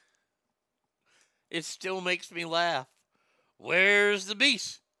 It still makes me laugh. Where's the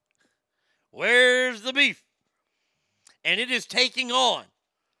beef? Where's the beef? And it is taking on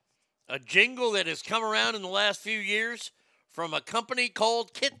a jingle that has come around in the last few years from a company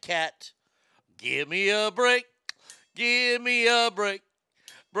called Kit Kat. Give me a break. Give me a break.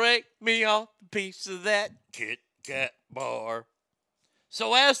 Break me off a piece of that Kit Kat bar.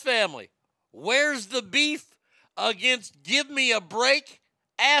 So Ass Family, where's the beef against Give Me a Break?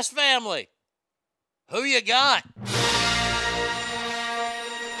 Ass Family, who you got?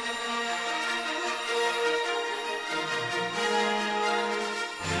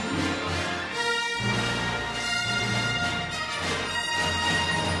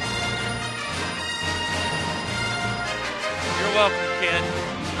 You're welcome, Ken.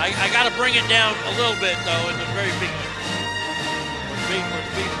 I got to bring it down a little bit, though, in the very beginning. Where's beef?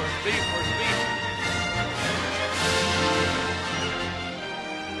 Where's beef? Where's beef? Where's beef?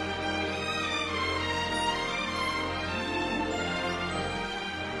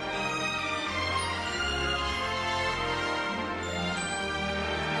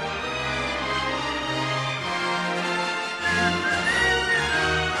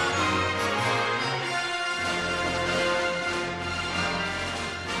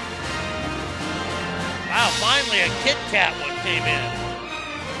 Wow, finally a Kit Kat one came in.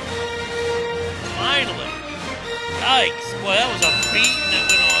 Finally. Yikes. Boy, that was a beating that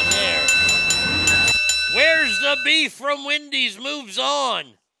went on there. Where's the beef from Wendy's moves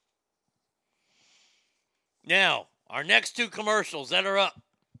on. Now, our next two commercials that are up.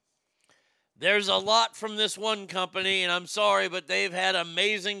 There's a lot from this one company, and I'm sorry, but they've had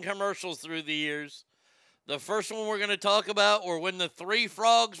amazing commercials through the years. The first one we're going to talk about were when the three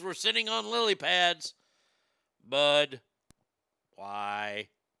frogs were sitting on lily pads. Bud, why,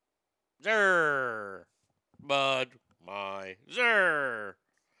 Zer, Bud, my, Zer.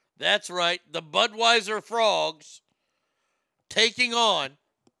 That's right, the Budweiser frogs taking on,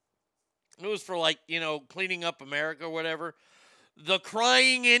 it was for cleaning up America or whatever, the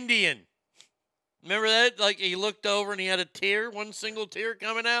Crying Indian. Remember that? Like he looked over and he had a tear, one single tear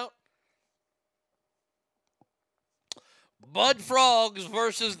coming out. Bud Frogs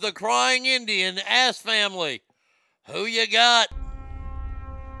versus the Crying Indian. Ass Family. Who you got?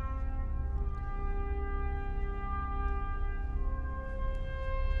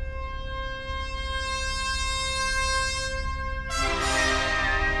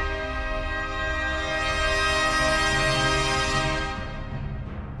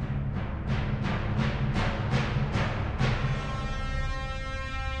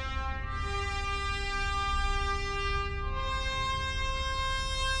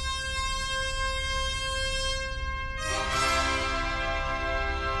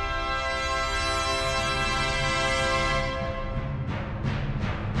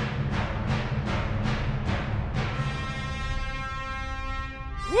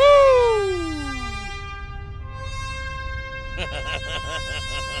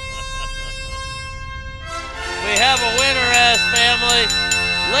 We have a winner, Ass Family.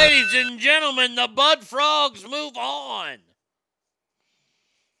 Ladies and gentlemen, the Bud Frogs move on.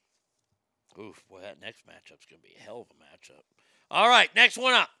 Oof, boy, that next matchup's going to be a hell of a matchup. All right, next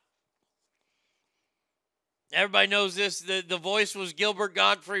one up. Everybody knows this. The voice was Gilbert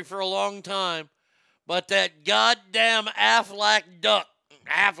Gottfried for a long time. But that goddamn Aflac duck.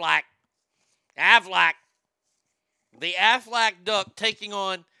 Aflac. The Aflac duck taking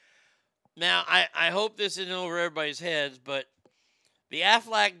on... Now, I hope this isn't over everybody's heads, but the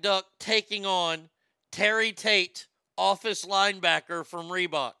Aflac duck taking on Terry Tate, office linebacker from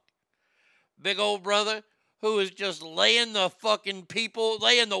Reebok. Big old brother who is just laying the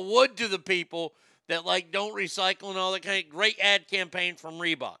wood to the people that don't recycle and all that kind of great ad campaign from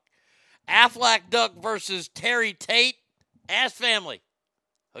Reebok. Aflac duck versus Terry Tate. Ass Family.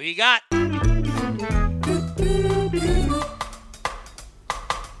 Who you got?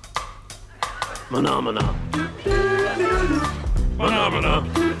 Phenomena. Phenomena.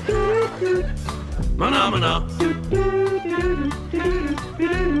 Phenomena.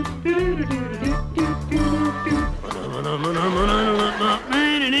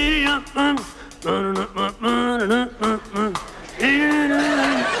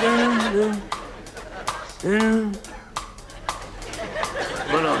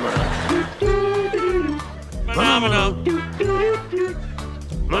 Phenomena.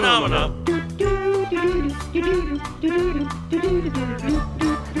 Phenomena.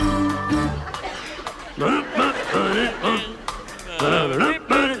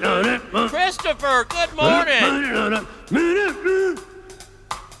 Christopher, good morning.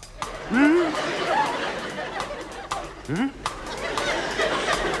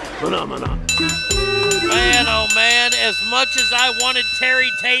 Phenomena. Man, oh man, as much as I wanted Terry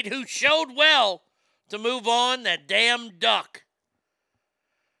Tate, who showed well, to move on, that damn duck.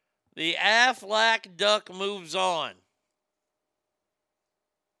 The Aflac duck moves on.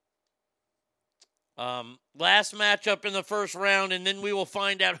 Last matchup in the first round, and then we will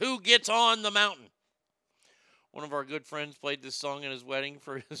find out who gets on the mountain. One of our good friends played this song at his wedding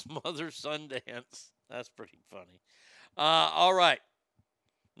for his mother's son dance. That's pretty funny. All right.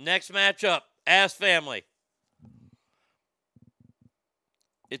 Next matchup, Ass Family.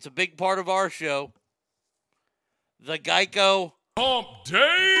 It's a big part of our show. The Geico Hump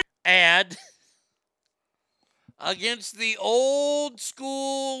Day ad against the old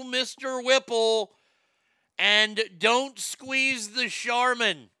school Mr. Whipple and Don't Squeeze the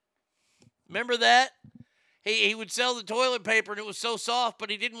Charmin. Remember that? He would sell the toilet paper and it was so soft, but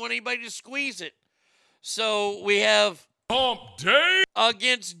he didn't want anybody to squeeze it. So we have Hump Day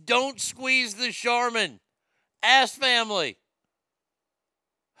against Don't Squeeze the Charmin. Ass Family.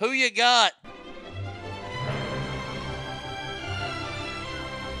 Who you got?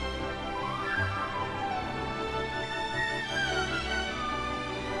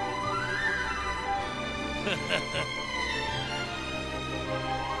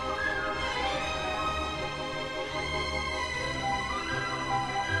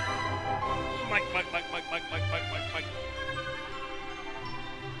 Mike.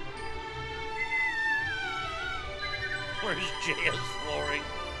 Where's JS Flooring?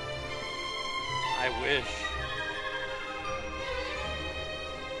 I wish.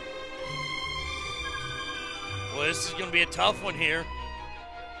 Well, this is going to be a tough one here.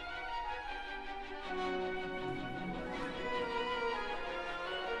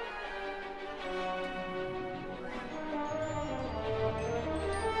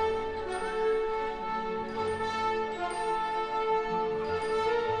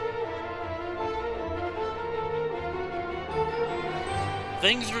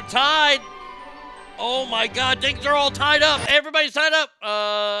 Things are tied. Oh my God, things are all tied up. Everybody's tied up.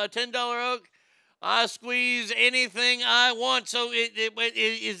 $10 oak. I squeeze anything I want. So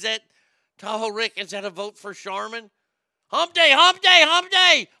is that Tahoe Rick? Is that a vote for Charmin? Hump Day. Hump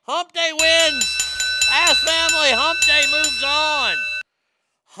Day wins. Ass Family. Hump Day moves on.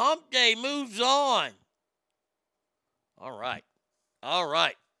 Hump Day moves on. All right.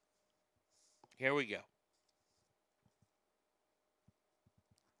 Here we go.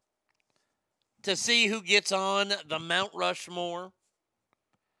 To see who gets on the Mount Rushmore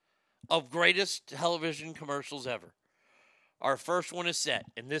of greatest television commercials ever. Our first one is set,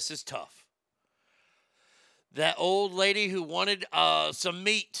 and this is tough. That old lady who wanted some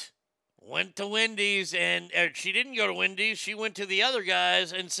meat went to Wendy's, and she didn't go to Wendy's. She went to the other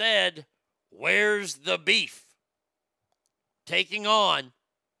guys and said, "Where's the beef?" Taking on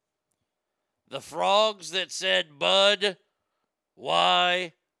the frogs that said, "Bud,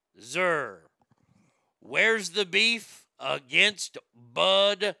 why, Zer." Where's the beef against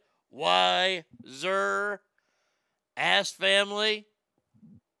Bud Weiser? Ass Family.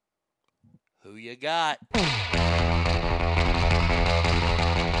 Who you got?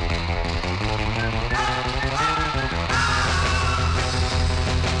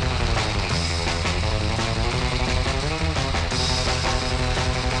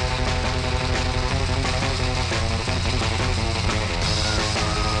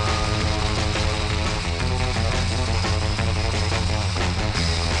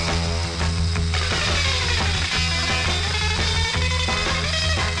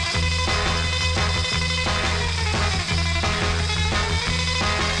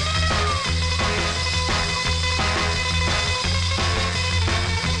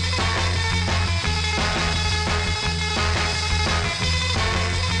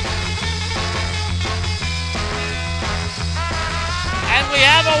 we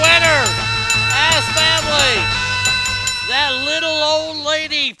have a winner. Ask Family. That little old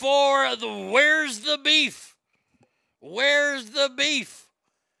lady for the Where's the Beef? Where's the Beef?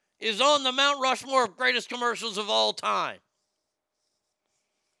 Is on the Mount Rushmore of greatest commercials of all time.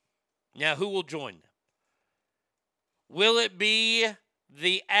 Now, who will join them? Will it be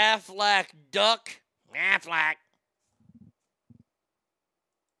the Aflac duck? Aflac.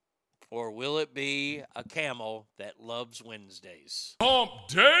 Or will it be a camel that loves Wednesdays? Hump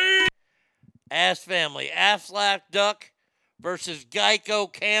Day! Ask Family. Aflac duck versus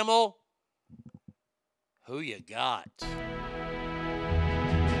Geico camel. Who you got?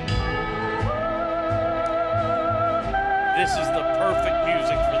 This is the perfect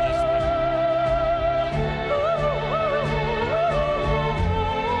music for this one.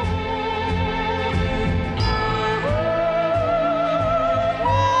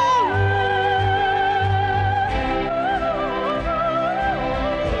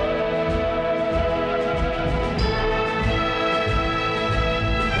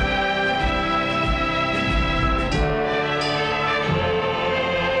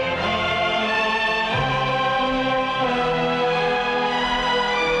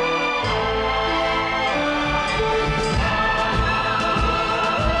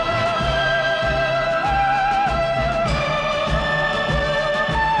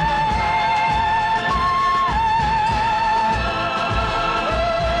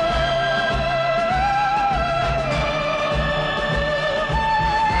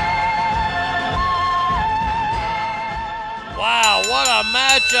 Wow, what a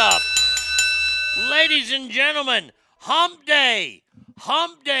matchup. Ladies and gentlemen, Hump Day.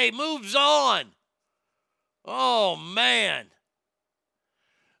 Hump Day moves on. Oh, man.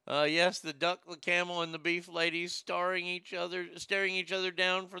 Yes, the duck, the camel, and the beef ladies staring each other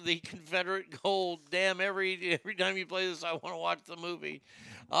down for the Confederate gold. Damn, every time you play this, I want to watch the movie.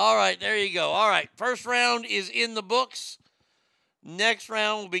 All right, there you go. All right, first round is in the books. Next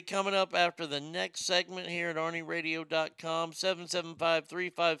round will be coming up after the next segment here at ArnieRadio.com,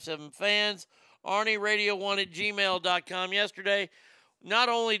 775-357-FANS, ArnieRadio1@gmail.com. Yesterday, not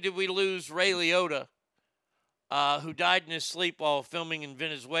only did we lose Ray Liotta, who died in his sleep while filming in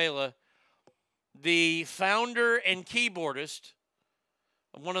Venezuela, the founder and keyboardist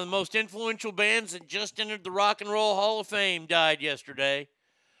of one of the most influential bands that just entered the Rock and Roll Hall of Fame died yesterday.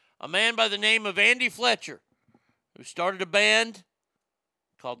 A man by the name of Andy Fletcher, who started a band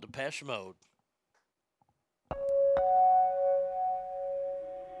called Depeche Mode.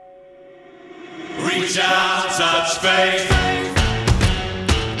 Reach out, touch faith.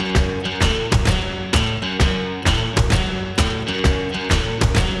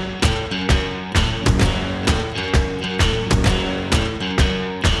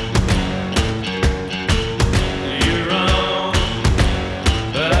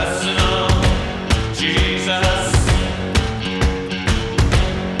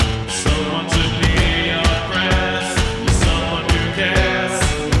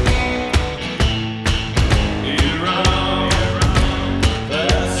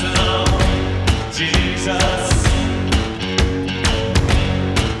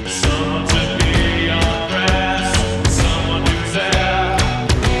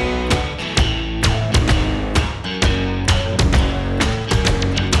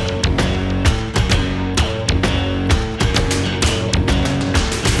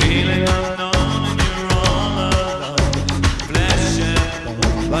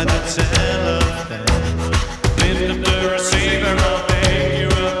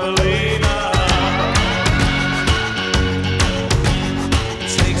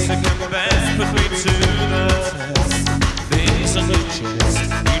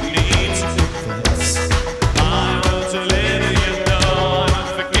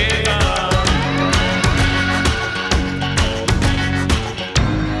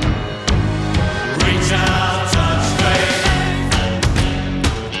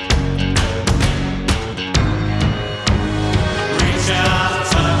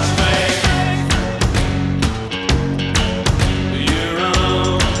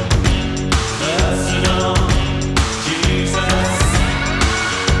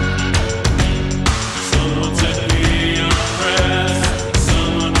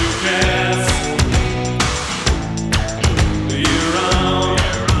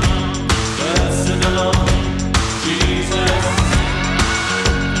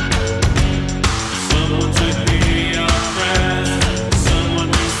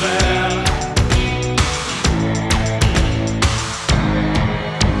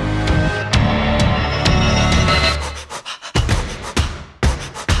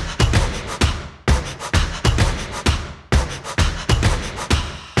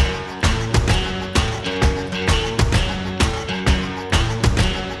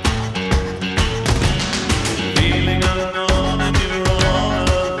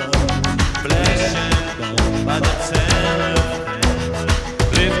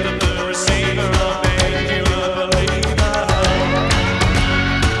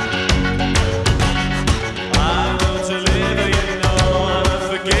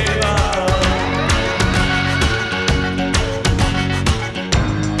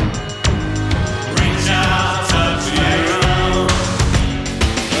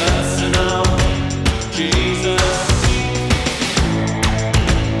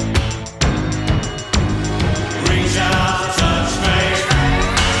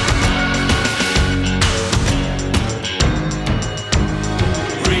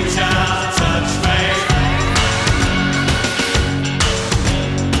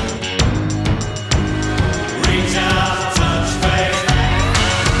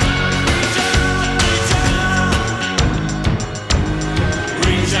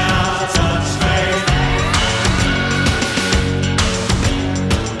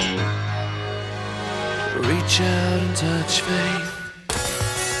 reach out and touch faith.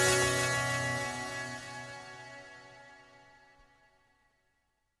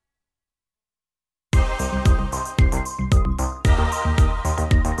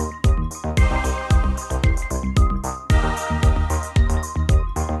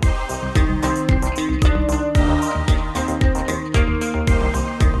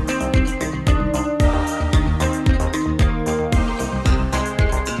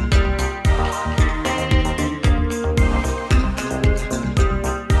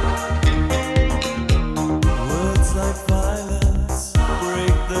 Words like violence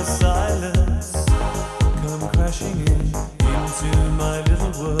break the silence, come crashing into my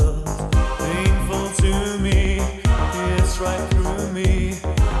little world. Painful to me, it's right through me.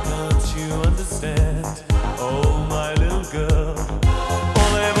 Don't you understand? Oh, my little girl.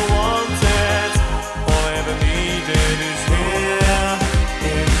 All I ever wanted, all I ever needed is here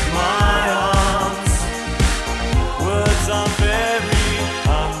in my arms. Words are very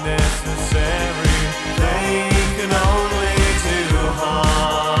unnecessary. They can only do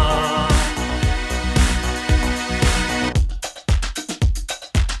harm.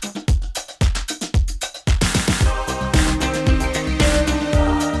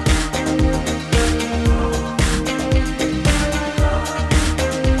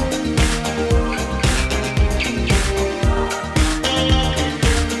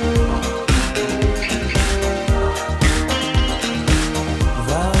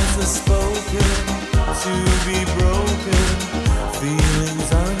 Vows are spoken to be broken. Feelings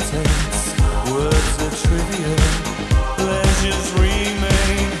are intense. Words are trivial. Pleasures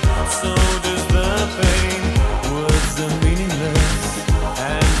remain. So does the pain. Words are meaningless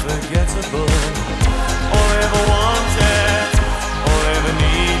and forgettable. All I ever wanted, all I ever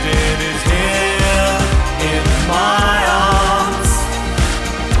needed is here in my arms.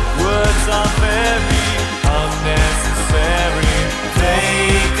 Words are very unnecessary. They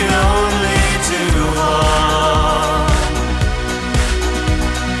can only do harm.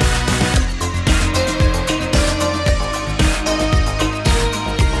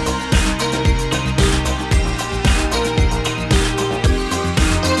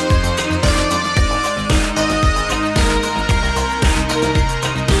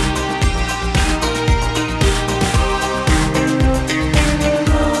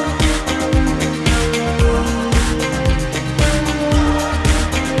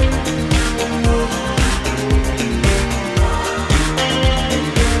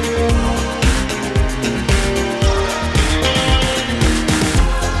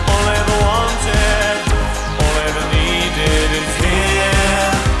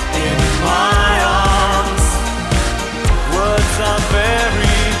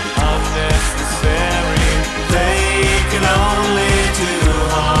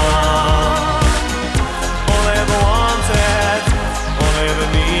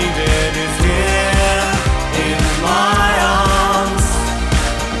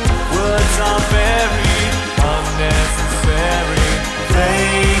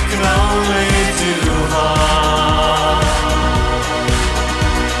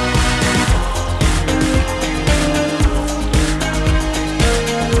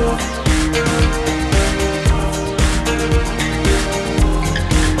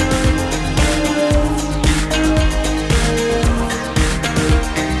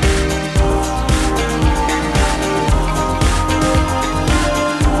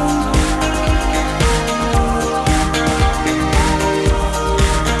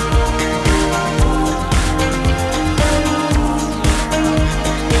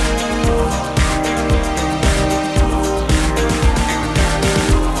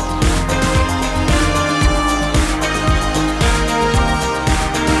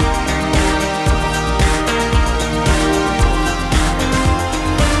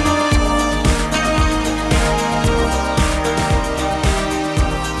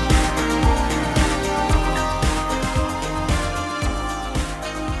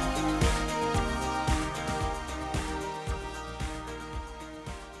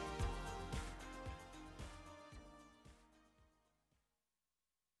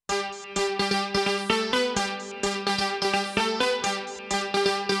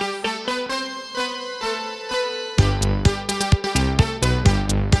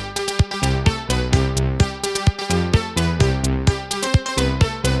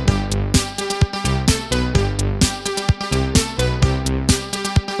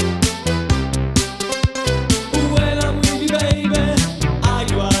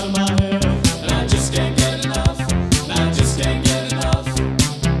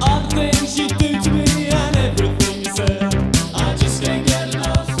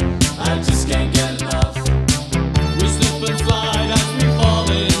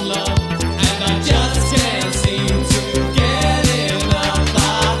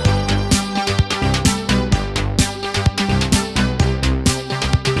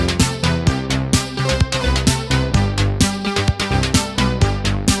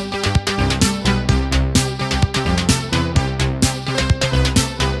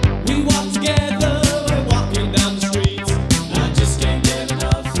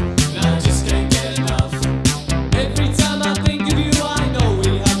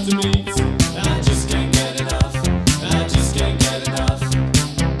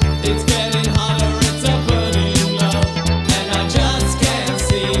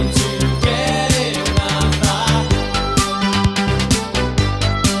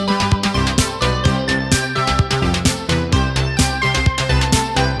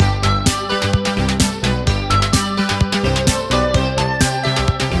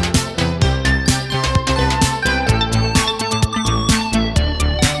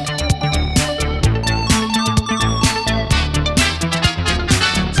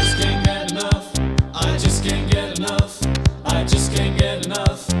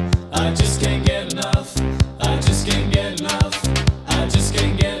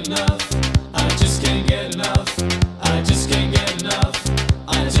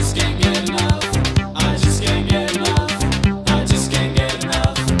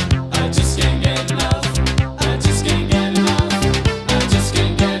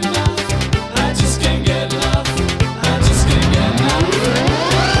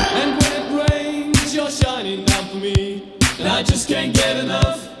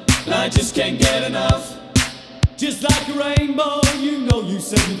 I just can't get enough. Just like a rainbow, you know you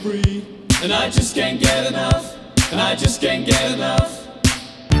set me free. And I just can't get enough. And I just can't get enough.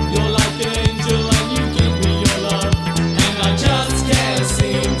 You're like an angel and you give me your love. And I just can't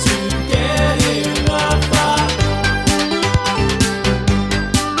seem to get enough.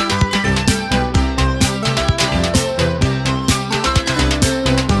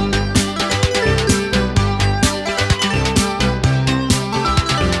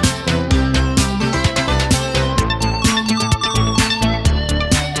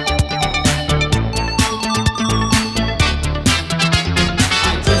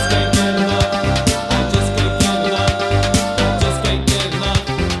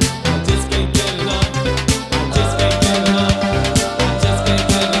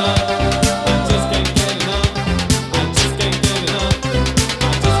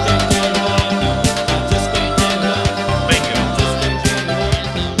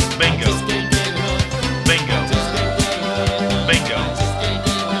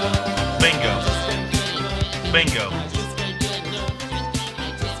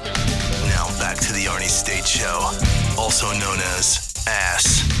 Now back to the Arnie State Show, also known as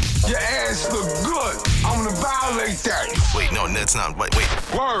Ass. Your ass look good. I'm gonna violate that. Wait, no, that's not. Wait.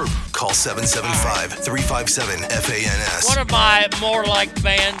 Word. Call 775-357-FANS. One of my more liked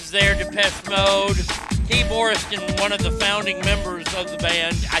bands there, Depeche Mode. T. Morrison, one of the founding members of the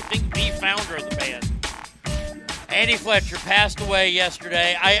band. I think the founder of the band. Andy Fletcher passed away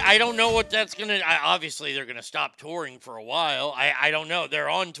yesterday. I don't know what that's going to... Obviously, they're going to stop touring for a while. I don't know. They're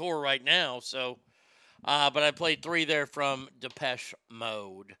on tour right now, so... but I played 3 there from Depeche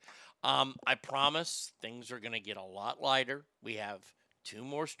Mode. I promise things are going to get a lot lighter. We have 2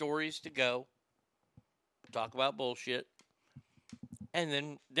 more stories to go. Talk about bullshit.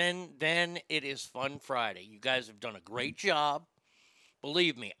 And then it is Fun Friday. You guys have done a great job.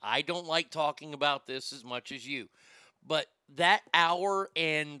 Believe me, I don't like talking about this as much as you. But that hour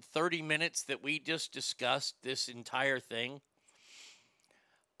and 30 minutes that we just discussed this entire thing,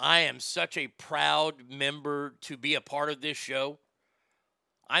 I am such a proud member to be a part of this show.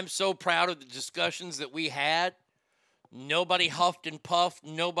 I'm so proud of the discussions that we had. Nobody huffed and puffed.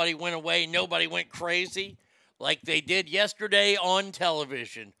 Nobody went away. Nobody went crazy like they did yesterday on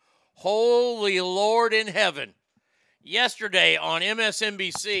television. Holy Lord in heaven. Yesterday on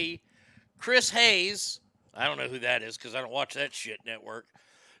MSNBC, Chris Hayes, I don't know who that is because I don't watch that shit network,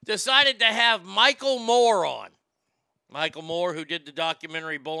 decided to have Michael Moore on. Michael Moore, who did the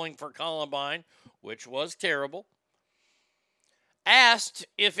documentary Bowling for Columbine, which was terrible, asked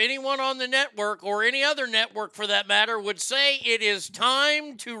if anyone on the network, or any other network for that matter, would say it is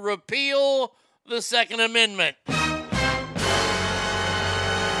time to repeal the Second Amendment.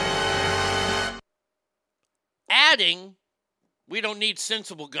 Adding, we don't need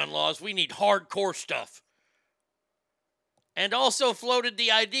sensible gun laws, we need hardcore stuff. And also floated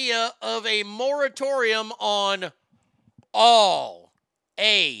the idea of a moratorium on all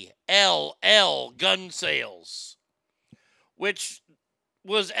ALL gun sales, which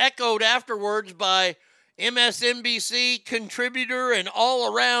was echoed afterwards by MSNBC contributor and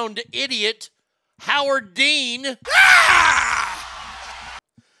all-around idiot Howard Dean,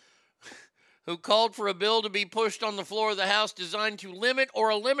 who called for a bill to be pushed on the floor of the House designed to limit or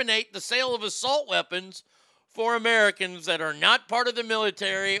eliminate the sale of assault weapons for Americans that are not part of the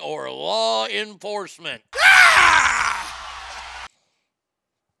military or law enforcement.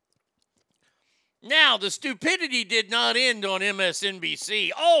 Now, the stupidity did not end on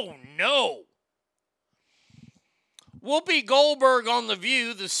MSNBC. Oh, no. Whoopi Goldberg on The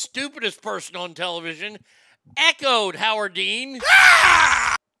View, the stupidest person on television, echoed Howard Dean.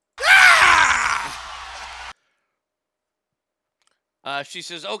 She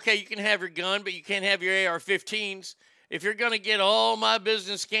says, okay, you can have your gun, but you can't have your AR-15s. If you're going to get all my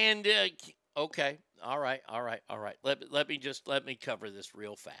business canned, okay, all right. Let me cover this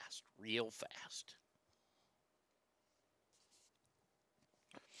real fast. What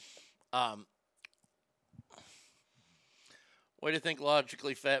do you think,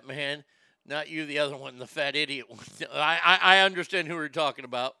 logically, fat man? Not you, the other one, the fat idiot one. I understand who you're talking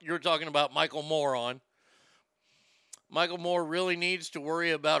about. You're talking about Michael Moore. Michael Moore really needs to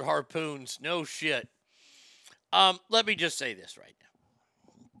worry about harpoons. No shit. Let me just say this right now.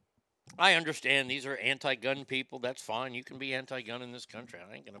 I understand these are anti-gun people. That's fine. You can be anti-gun in this country.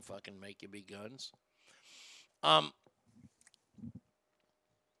 I ain't going to fucking make you be guns.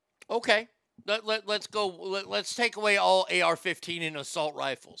 Okay. Let's go. Let's take away all AR-15 and assault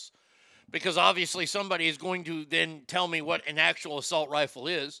rifles. Because obviously somebody is going to then tell me what an actual assault rifle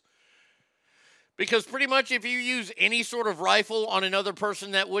is. Because pretty much if you use any sort of rifle on another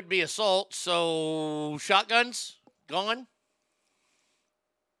person, that would be assault. So shotguns, gone.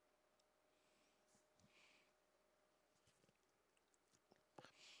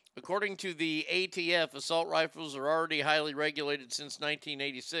 According to the ATF, assault rifles are already highly regulated since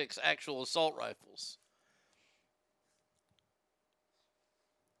 1986, actual assault rifles.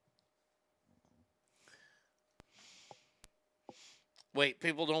 Wait,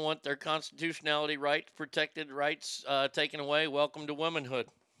 people don't want their constitutionality rights, protected rights taken away. Welcome to womanhood.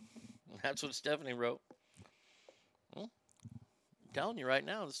 That's what Stephanie wrote. Well, I'm telling you right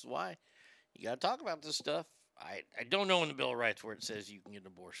now, this is why you got to talk about this stuff. I don't know in the Bill of Rights where it says you can get an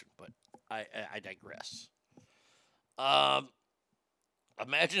abortion, but I digress.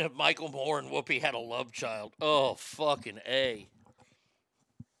 Imagine if Michael Moore and Whoopi had a love child. Oh, fucking A.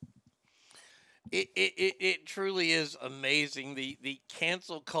 It truly is amazing, the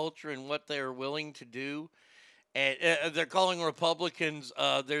cancel culture and what they're willing to do. And they're calling Republicans,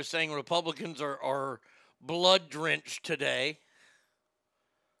 they're saying Republicans are blood-drenched today.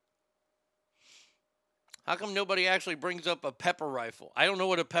 How come nobody actually brings up a pepper rifle? I don't know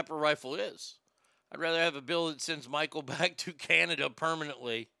what a pepper rifle is. I'd rather have a bill that sends Michael back to Canada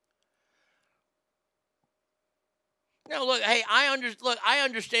permanently. Now, look, hey, I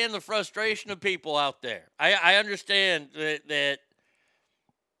understand the frustration of people out there. I understand that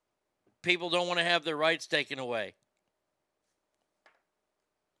people don't want to have their rights taken away.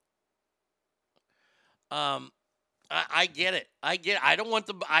 I get it. I don't want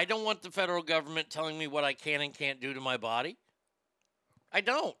the federal government telling me what I can and can't do to my body. I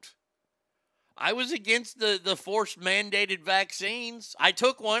don't. I was against the forced mandated vaccines. I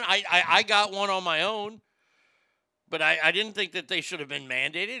took one. I got one on my own. But I didn't think that they should have been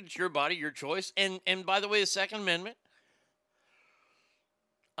mandated. It's your body, your choice. And by the way, the Second Amendment,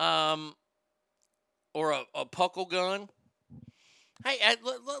 or a puckle gun. Hey,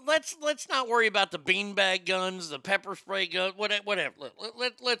 let's not worry about the beanbag guns, the pepper spray gun, whatever.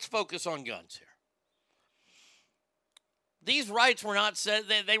 Let's focus on guns here. These rights were not set.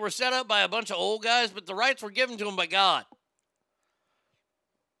 They were set up by a bunch of old guys, but the rights were given to them by God.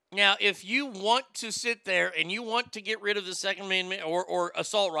 Now, if you want to sit there and you want to get rid of the Second Amendment or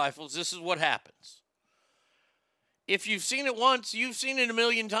assault rifles, this is what happens. If you've seen it once, you've seen it a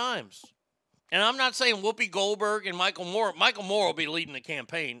million times. And I'm not saying Whoopi Goldberg and Michael Moore. Michael Moore will be leading the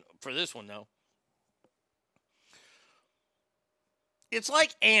campaign for this one, though. It's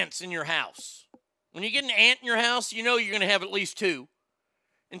like ants in your house. When you get an ant in your house, you know you're going to have at least 2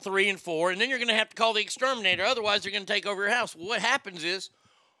 and 3 and 4, and then you're going to have to call the exterminator. Otherwise, they're going to take over your house. What happens is,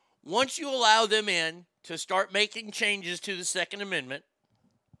 once you allow them in to start making changes to the Second Amendment,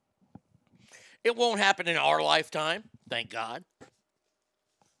 it won't happen in our lifetime, thank God.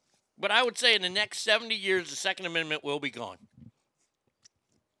 But I would say in the next 70 years, the Second Amendment will be gone.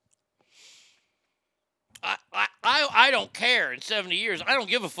 I don't care in 70 years. I don't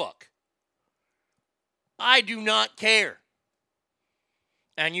give a fuck. I do not care.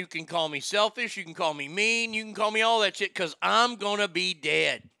 And you can call me selfish, you can call me mean, you can call me all that shit, because I'm going to be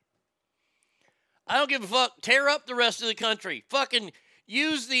dead. I don't give a fuck. Tear up the rest of the country. Fucking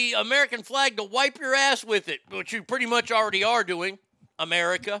use the American flag to wipe your ass with it, which you pretty much already are doing,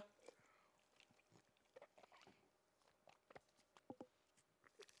 America.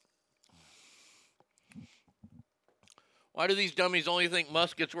 Why do these dummies only think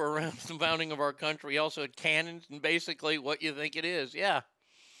muskets were around the founding of our country? He also had cannons and basically what you think it is. Yeah.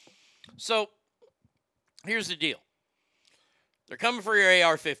 So, here's the deal. They're coming for your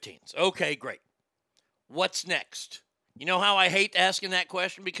AR-15s. Okay, great. What's next? You know how I hate asking that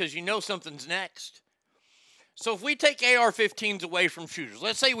question? Because you know something's next. So if we take AR-15s away from shooters,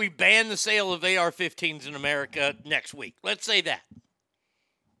 let's say we ban the sale of AR-15s in America next week. Let's say that.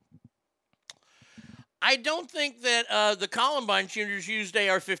 I don't think that the Columbine shooters used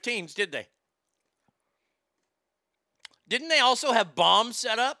AR-15s, did they? Didn't they also have bombs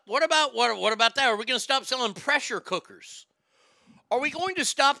set up? What about that? Are we going to stop selling pressure cookers? Are we going to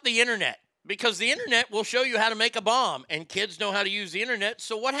stop the internet? Because the internet will show you how to make a bomb, and kids know how to use the internet.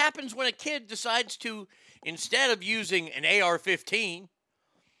 So what happens when a kid decides to, instead of using an AR-15,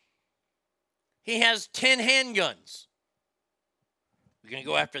 he has 10 handguns? We're going to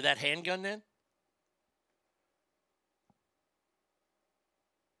go after that handgun then?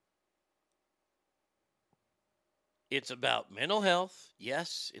 It's about mental health.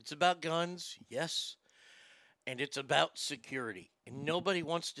 Yes. It's about guns. Yes. And it's about security. And nobody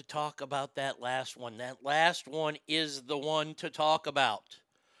wants to talk about that last one. That last one is the one to talk about.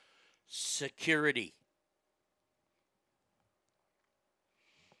 Security.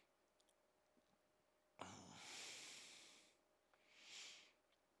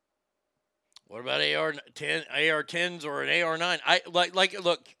 What about AR-10, AR-10s or an AR-9?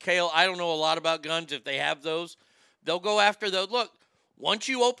 Look, Kale, I don't know a lot about guns. If they have those, they'll go after those. Look, once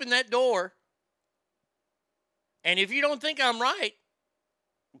you open that door, and if you don't think I'm right,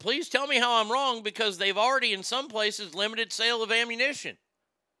 please tell me how I'm wrong, because they've already, in some places, limited sale of ammunition.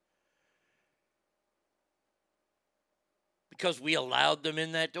 Because we allowed them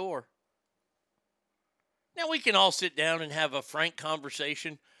in that door. Now, we can all sit down and have a frank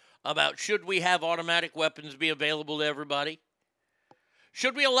conversation about, should we have automatic weapons be available to everybody?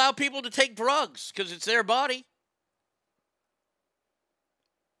 Should we allow people to take drugs because it's their body?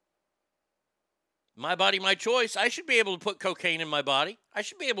 My body, my choice. I should be able to put cocaine in my body. I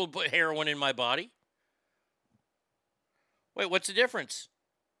should be able to put heroin in my body. Wait, what's the difference?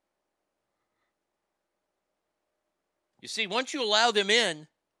 You see, once you allow them in,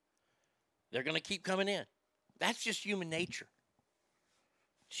 they're going to keep coming in. That's just human nature.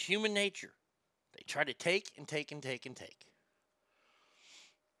 It's human nature. They try to take and take and take and take.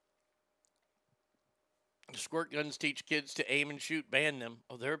 The squirt guns teach kids to aim and shoot, ban them.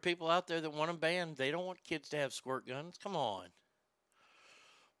 Oh, there are people out there that want them banned. They don't want kids to have squirt guns. Come on.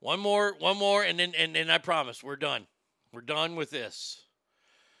 One more, and then I promise we're done. We're done with this.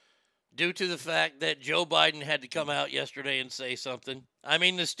 Due to the fact that Joe Biden had to come out yesterday and say something. I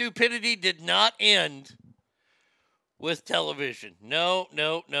mean, the stupidity did not end with television. No.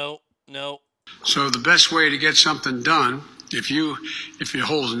 So the best way to get something done, if it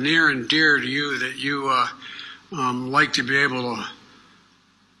holds near and dear to you that you like to be able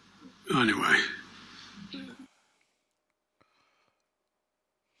to, anyway.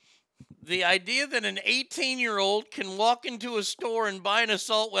 The idea that an 18-year-old can walk into a store and buy an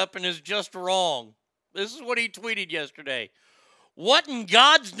assault weapon is just wrong. This is what he tweeted yesterday. What in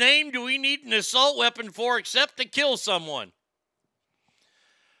God's name do we need an assault weapon for except to kill someone?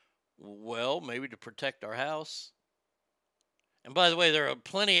 Well, maybe to protect our house. And by the way, there are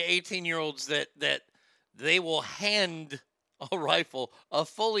plenty of 18-year-olds that they will hand a rifle, a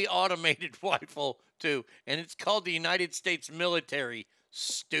fully automated rifle, to, and it's called the United States military.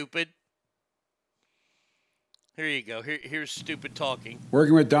 Stupid. Here you go. Here's stupid talking.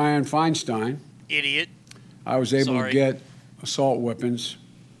 Working with Dianne Feinstein, Idiot. I was able to get assault weapons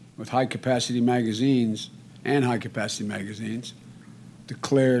with high-capacity magazines and high-capacity magazines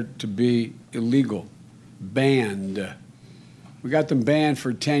declared to be illegal, banned. We got them banned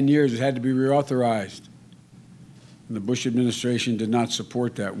for 10 years. It had to be reauthorized. And the Bush administration did not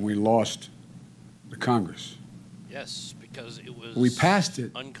support that when we lost the Congress. Yes, because it was We passed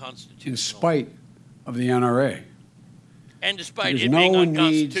it unconstitutional. in spite of the NRA. And despite Because it no being one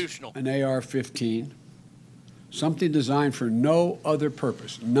needs unconstitutional. an AR-15, something designed for no other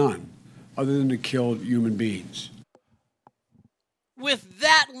purpose, none, other than to kill human beings. With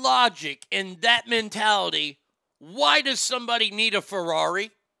that logic and that mentality, why does somebody need a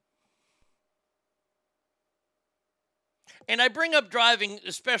Ferrari? And I bring up driving,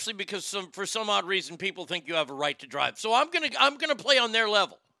 especially because for some odd reason people think you have a right to drive. So I'm gonna play on their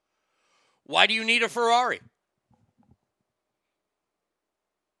level. Why do you need a Ferrari?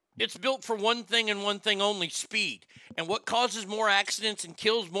 It's built for one thing and one thing only: speed. And what causes more accidents and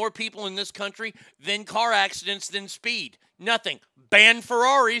kills more people in this country than car accidents than speed? Nothing. Ban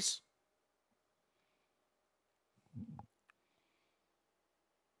Ferraris.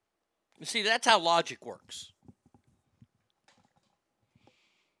 You see, that's how logic works.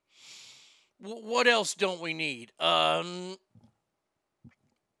 What else don't we need?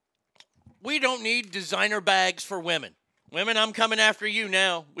 We don't need designer bags for women. Women, I'm coming after you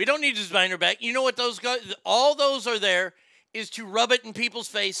now. We don't need designer bag. You know what those guys, all those are there is to rub it in people's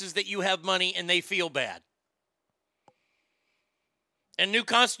faces that you have money and they feel bad. And new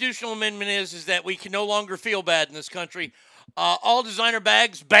constitutional amendment is that we can no longer feel bad in this country. All designer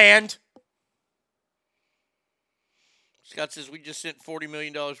bags banned. Scott says, we just sent $40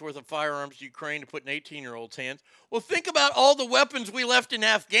 million worth of firearms to Ukraine to put in 18-year-olds' hands. Well, think about all the weapons we left in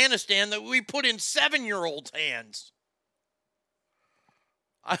Afghanistan that we put in 7-year-olds' hands.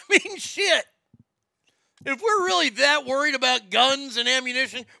 I mean, shit. If we're really that worried about guns and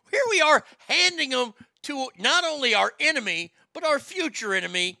ammunition, here we are handing them to not only our enemy, but our future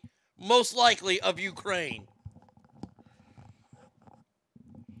enemy, most likely of Ukraine.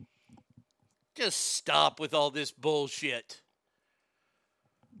 Just stop with all this bullshit.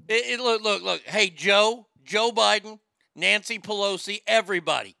 Look. Hey, Joe Biden, Nancy Pelosi,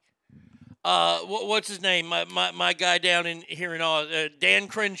 everybody. What's his name? My guy down in here in Dan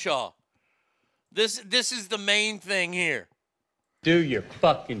Crenshaw. This is the main thing here. Do your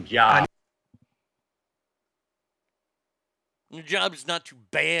fucking job. Your job is not to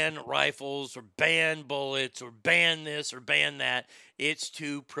ban rifles or ban bullets or ban this or ban that. It's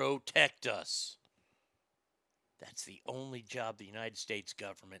to protect us. That's the only job the United States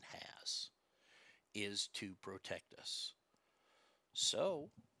government has, is to protect us. So,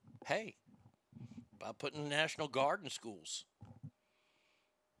 hey, about putting the National Guard in schools,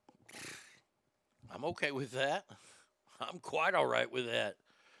 I'm okay with that. I'm quite all right with that.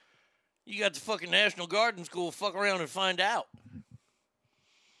 You got the fucking National Guard in school, fuck around and find out.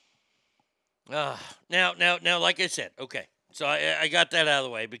 Now, like I said, okay. So I got that out of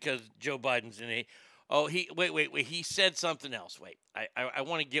the way because Joe Biden's in a... Oh, wait. He said something else. Wait, I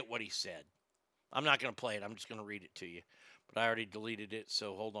want to get what he said. I'm not going to play it. I'm just going to read it to you. But I already deleted it,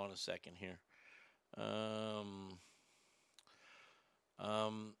 so hold on a second here.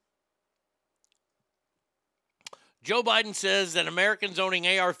 Joe Biden says that Americans owning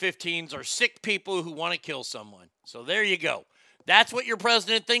AR-15s are sick people who want to kill someone. So there you go. That's what your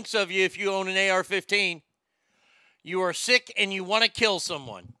president thinks of you if you own an AR-15. You are sick and you want to kill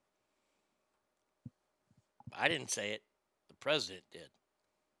someone. I didn't say it. The president did.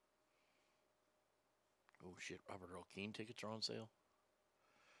 Oh, shit. Robert Earl Keen tickets are on sale.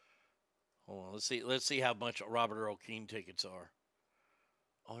 Hold on. Let's see how much Robert Earl Keen tickets are.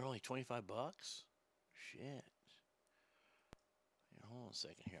 Oh, they're only $25? Shit. Yeah, hold on a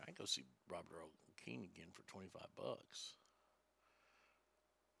second here. I can go see Robert Earl Keen again for $25.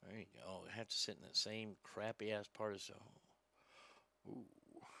 There you go. I have to sit in that same crappy-ass part of Soho. Ooh.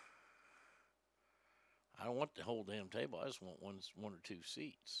 I don't want the whole damn table. I just want one or two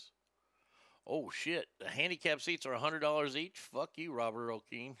seats. Oh, shit. The handicap seats are $100 each? Fuck you, Robert Earl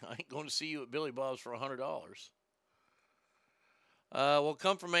Keen. I ain't going to see you at Billy Bob's for $100. We'll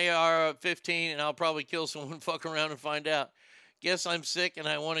come from AR-15, and I'll probably kill someone, fuck around and find out. Guess I'm sick and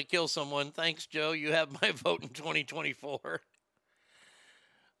I want to kill someone. Thanks, Joe. You have my vote in 2024.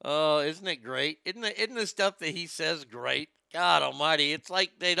 Oh, isn't it great? Isn't the stuff that he says great? God almighty. It's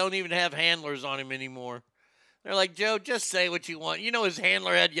like they don't even have handlers on him anymore. They're like, Joe, just say what you want. You know his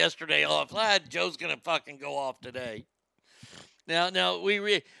handler had yesterday off. Joe's going to fucking go off today. Now,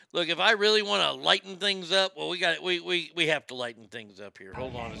 look, if I really want to lighten things up, well, we have to lighten things up here.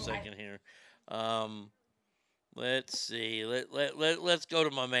 Hold on a second here. Let's see. Let's go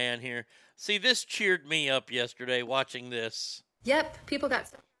to my man here. See, this cheered me up yesterday watching this. Yep, people got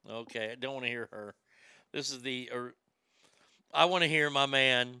stuff. Okay, I don't want to hear her. This is I want to hear my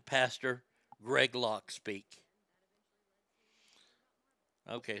man, Pastor Greg Locke, speak.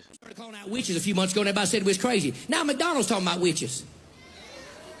 Okay. Started calling out witches a few months ago, and everybody said we was crazy. Now McDonald's talking about witches.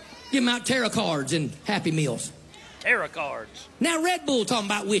 Give them out tarot cards and Happy Meals. Tarot cards. Now Red Bull talking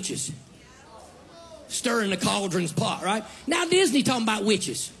about witches. Stirring the cauldron's pot, right? Now Disney talking about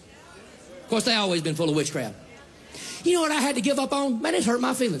witches. Of course, they always been full of witchcraft. You know what I had to give up on? Man, it hurt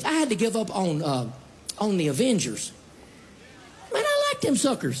my feelings. I had to give up on the Avengers. Man, I like them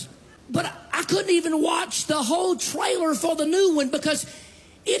suckers. But I couldn't even watch the whole trailer for the new one because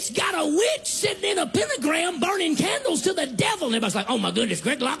it's got a witch sitting in a pentagram burning candles to the devil. And everybody's like, oh my goodness,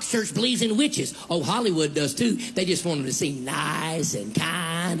 Greg Locke's church believes in witches. Oh, Hollywood does too. They just want them to seem nice and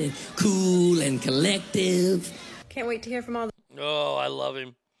kind and cool and collective. Can't wait to hear from all the... Oh, I love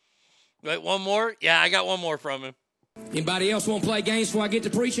him. Wait, one more? Yeah, I got one more from him. Anybody else want to play games before I get to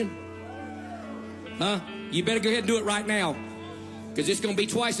preaching? Huh? You better go ahead and do it right now. Because it's going to be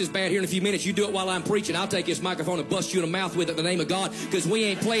twice as bad here in a few minutes. You do it while I'm preaching. I'll take this microphone and bust you in the mouth with it in the name of God. Because we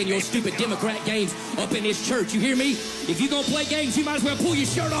ain't playing your stupid Democrat games up in this church. You hear me? If you're going to play games, you might as well pull your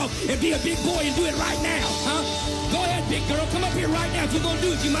shirt off and be a big boy and do it right now. Huh? Go ahead, big girl. Come up here right now. If you're going to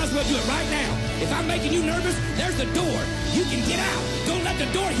do it, you might as well do it right now. If I'm making you nervous, there's the door. You can get out. Don't let the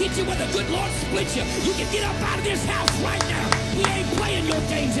door hit you when the good Lord splits you. You can get up out of this house right now. We ain't playing your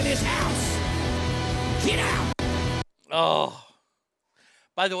games in this house. Get out. Oh.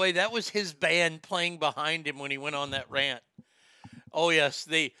 By the way, that was his band playing behind him when he went on that rant. Oh, yes.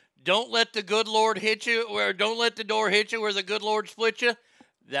 The don't let the good Lord hit you, or don't let the door hit you where the good Lord split you.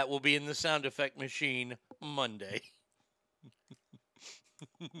 That will be in the sound effect machine Monday.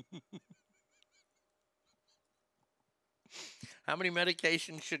 How many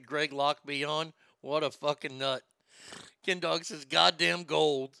medications should Greg Locke be on? What a fucking nut. Ken Dog says, goddamn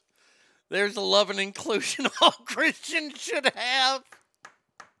gold. There's the love and inclusion all Christians should have.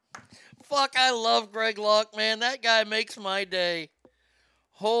 Fuck, I love Greg Locke, man. That guy makes my day.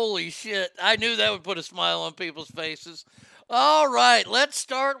 Holy shit. I knew that would put a smile on people's faces. All right, let's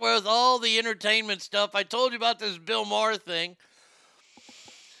start with all the entertainment stuff. I told you about this Bill Maher thing.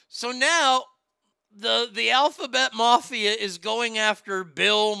 So now, the Alphabet Mafia is going after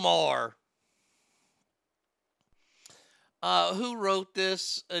Bill Maher. Who wrote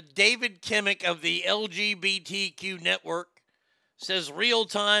this? David Kimmick of the LGBTQ Network says real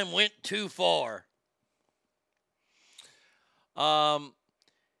time went too far.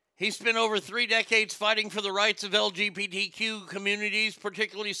 He spent over 3 decades fighting for the rights of LGBTQ communities,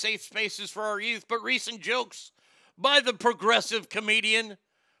 particularly safe spaces for our youth, but recent jokes by the progressive comedian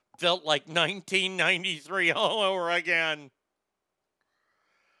felt like 1993 all over again.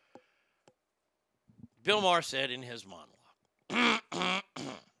 Bill Maher said in his monologue,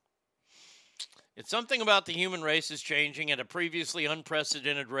 "It's something about the human race is changing at a previously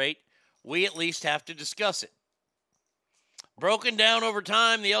unprecedented rate. We at least have to discuss it. Broken down over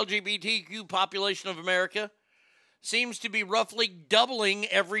time, the LGBTQ population of America seems to be roughly doubling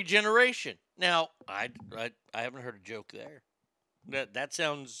every generation." Now, I haven't heard a joke there. That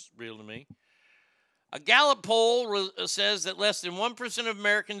sounds real to me. A Gallup poll says that less than 1% of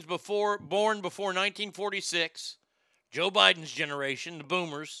Americans born before 1946, Joe Biden's generation, the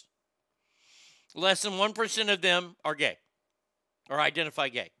boomers, less than 1% of them are gay or identify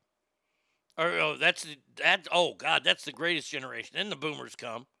gay. That's the greatest generation. Then the boomers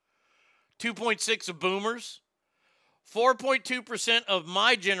come. 2.6 of boomers, 4.2% of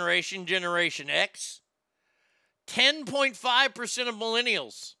my generation, Generation X, 10.5% of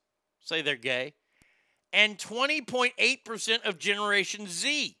millennials say they're gay, and 20.8% of Generation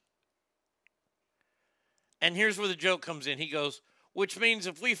Z. And here's where the joke comes in. He goes, which means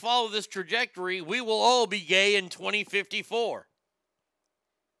if we follow this trajectory, we will all be gay in 2054.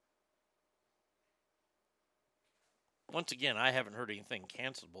 Once again, I haven't heard anything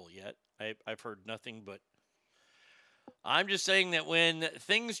cancelable yet. I've heard nothing but. I'm just saying that when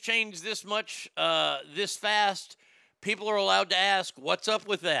things change this much, this fast, people are allowed to ask, what's up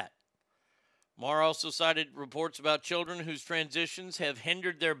with that? Maher also cited reports about children whose transitions have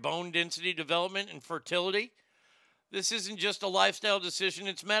hindered their bone density development and fertility. This isn't just a lifestyle decision,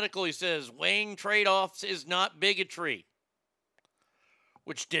 it's medical, he says. Weighing trade-offs is not bigotry,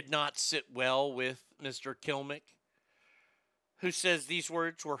 which did not sit well with Mr. Kilmick, who says these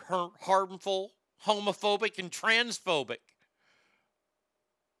words were harmful, homophobic, and transphobic.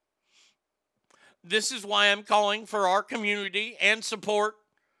 This is why I'm calling for our community and support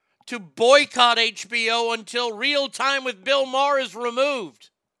to boycott HBO until Real Time with Bill Maher is removed.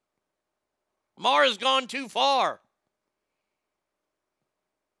 Maher has gone too far.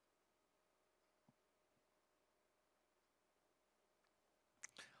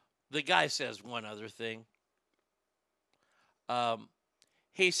 The guy says one other thing.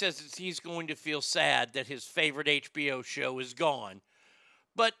 He says he's going to feel sad that his favorite HBO show is gone.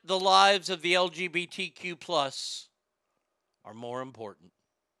 But the lives of the LGBTQ plus are more important.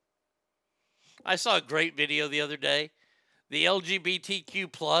 I saw a great video the other day. The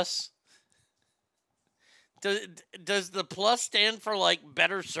LGBTQ plus. Does the plus stand for like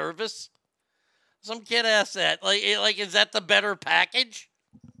better service? Some kid asked that. Like is that the better package?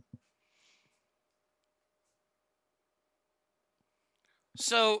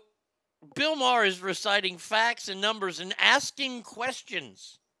 So, Bill Maher is reciting facts and numbers and asking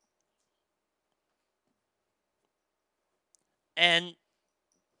questions. And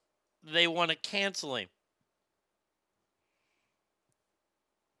they want to cancel him.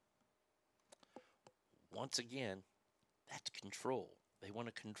 Once again, that's control. They want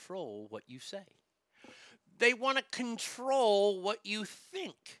to control what you say. They want to control what you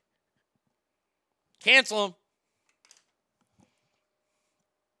think. Cancel him.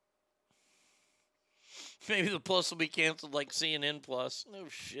 Maybe the plus will be canceled like CNN Plus. No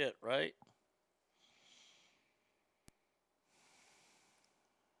shit, right?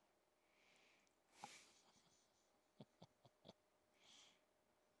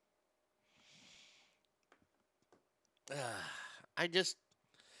 I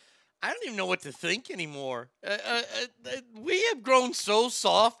don't even know what to think anymore. We have grown so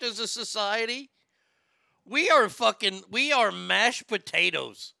soft as a society. We are mashed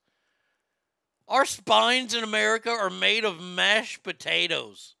potatoes. Our spines in America are made of mashed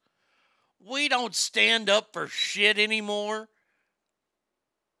potatoes. We don't stand up for shit anymore.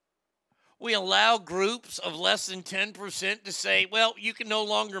 We allow groups of less than 10% to say, well, you can no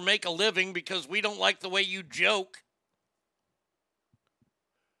longer make a living because we don't like the way you joke.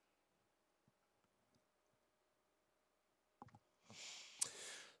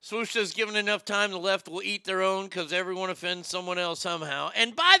 Swoosh says, given enough time, the left will eat their own because everyone offends someone else somehow.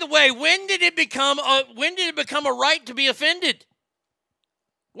 And by the way, when did it become a right to be offended?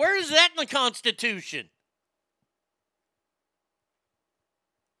 Where is that in the Constitution?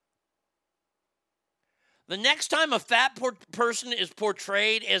 The next time a fat person is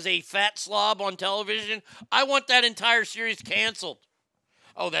portrayed as a fat slob on television, I want that entire series canceled.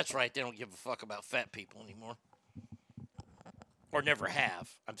 Oh, that's right. They don't give a fuck about fat people anymore. Or never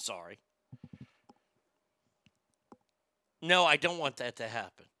have. I'm sorry. No, I don't want that to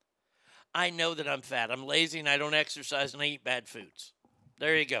happen. I know that I'm fat. I'm lazy and I don't exercise and I eat bad foods.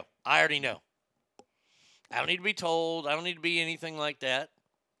 There you go. I already know. I don't need to be told. I don't need to be anything like that.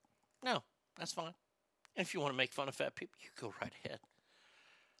 No, that's fine. And if you want to make fun of fat people, you go right ahead.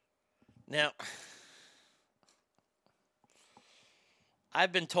 Now,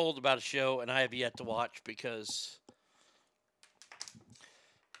 I've been told about a show and I have yet to watch because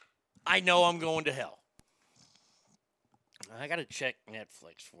I know I'm going to hell. I got to check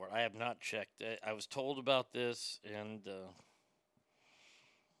Netflix for it. I have not checked it. I was told about this, and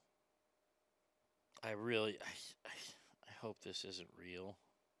I hope this isn't real.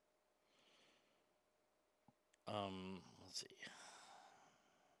 Let's see.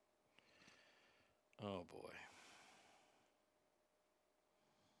 Oh, boy.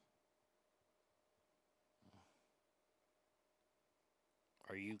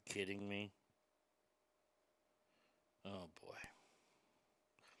 Are you kidding me? Oh, boy.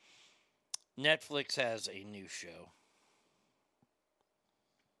 Netflix has a new show.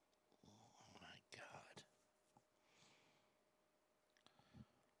 Oh, my God.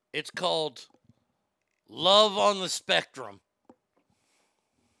 It's called Love on the Spectrum.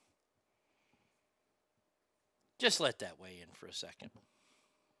 Just let that weigh in for a second.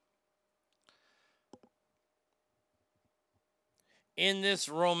 In this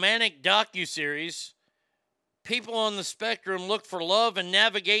romantic docuseries, people on the spectrum look for love and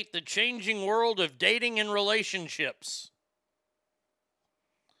navigate the changing world of dating and relationships.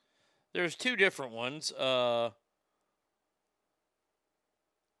 There's two different ones.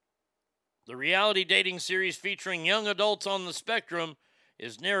 The reality dating series featuring young adults on the spectrum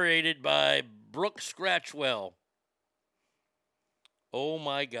is narrated by Brooke Scratchwell. Oh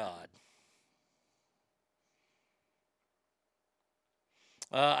my God.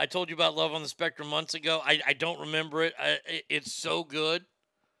 I told you about Love on the Spectrum months ago. I don't remember it. It's so good.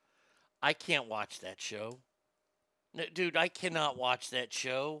 I can't watch that show. No, dude, I cannot watch that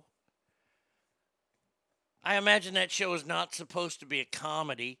show. I imagine that show is not supposed to be a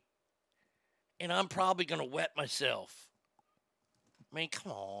comedy. And I'm probably going to wet myself. I mean,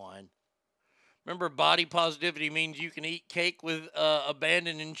 come on. Remember, body positivity means you can eat cake with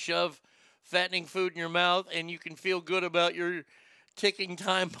abandon and shove fattening food in your mouth, and you can feel good about your ticking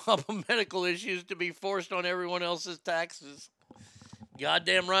time bomb of medical issues to be forced on everyone else's taxes.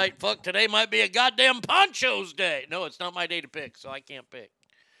 Goddamn right. Fuck, today might be a goddamn ponchos day. No, it's not my day to pick, so I can't pick.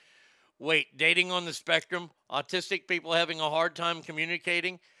 Wait, dating on the spectrum? Autistic people having a hard time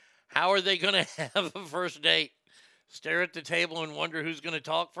communicating? How are they going to have a first date? Stare at the table and wonder who's going to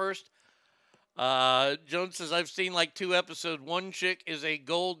talk first? Jones says, I've seen like 2 episodes. One chick is a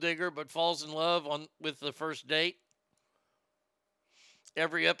gold digger but falls in love with the first date.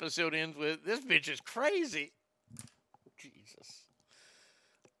 Every episode ends with, this bitch is crazy. Jesus.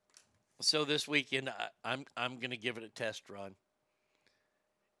 So this weekend, I'm going to give it a test run.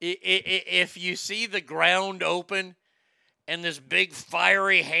 If you see the ground open and this big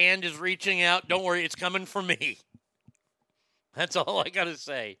fiery hand is reaching out, don't worry, it's coming for me. That's all I got to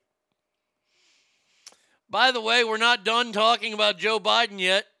say. By the way, we're not done talking about Joe Biden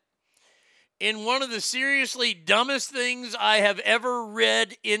yet. In one of the seriously dumbest things I have ever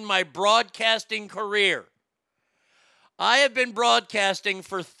read in my broadcasting career, I have been broadcasting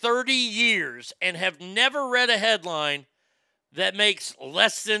for 30 years and have never read a headline that makes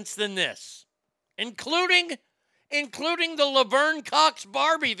less sense than this, including the Laverne Cox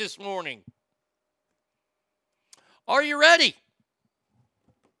Barbie this morning. Are you ready?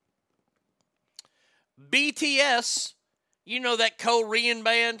 BTS, you know that Korean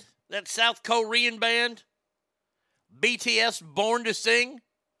band, that South Korean band, BTS Born to Sing,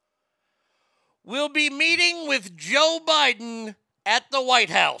 will be meeting with Joe Biden at the White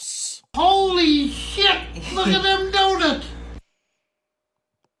House. Holy shit! Look at them donuts!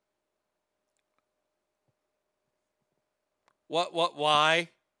 Why?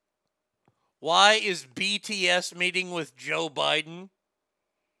 Why is BTS meeting with Joe Biden?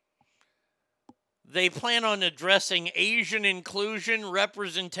 They plan on addressing Asian inclusion,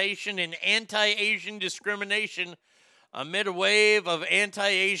 representation, and anti-Asian discrimination amid a wave of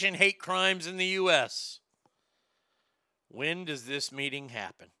anti-Asian hate crimes in the U.S. When does this meeting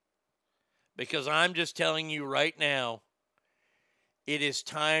happen? Because I'm just telling you right now, it is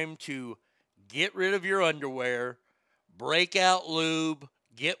time to get rid of your underwear, break out lube,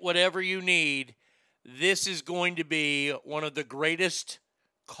 get whatever you need, This is going to be one of the greatest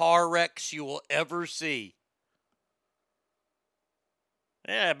car wrecks you will ever see.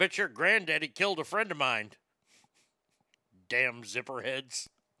 Yeah, I bet your granddaddy killed a friend of mine. Damn zipperheads.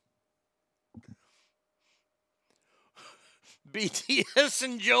 BTS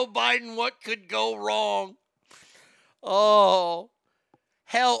and Joe Biden, what could go wrong? Oh,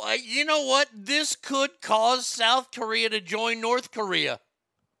 hell, you know what? This could cause South Korea to join North Korea.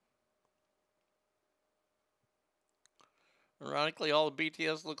 Ironically, all the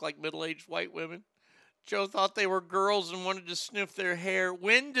BTS look like middle-aged white women. Joe thought they were girls and wanted to sniff their hair.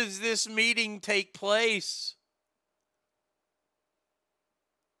 When does this meeting take place?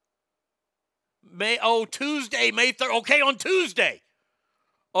 Tuesday, May 3rd. Okay, on Tuesday.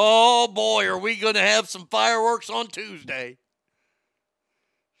 Oh, boy, are we going to have some fireworks on Tuesday.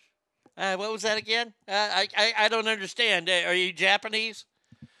 What was that again? I don't understand. Are you Japanese?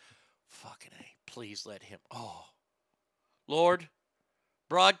 Fucking A. Please let him. Oh. Lord,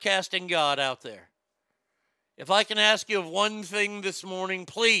 broadcasting God out there. If I can ask you of one thing this morning,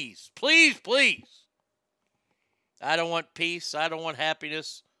 please, please, please. I don't want peace. I don't want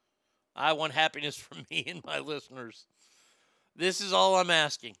happiness. I want happiness for me and my listeners. This is all I'm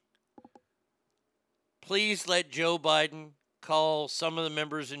asking. Please let Joe Biden call some of the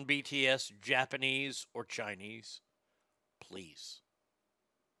members in BTS Japanese or Chinese. Please.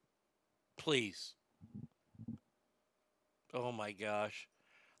 Please. Oh my gosh.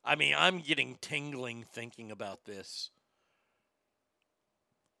 I mean, I'm getting tingling thinking about this.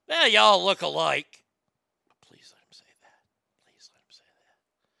 Yeah, y'all look alike. Please let him say that. Please let him say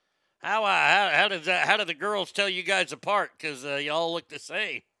that. How do the girls tell you guys apart? Because y'all look the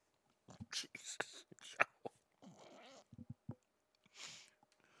same. Jesus.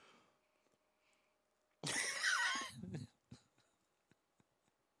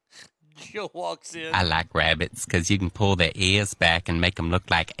 Joe walks in. I like rabbits because you can pull their ears back and make them look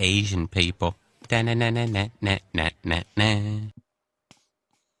like Asian people. Da-na-na-na-na-na-na-na.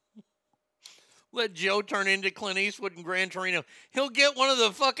 Let Joe turn into Clint Eastwood in Gran Torino. He'll get one of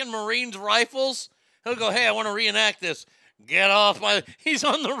the fucking Marines' rifles. He'll go, hey, I want to reenact this. Get off my... He's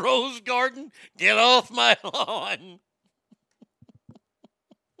on the Rose Garden. Get off my lawn.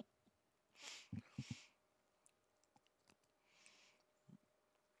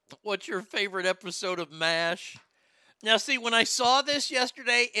 What's your favorite episode of MASH? Now, see, when I saw this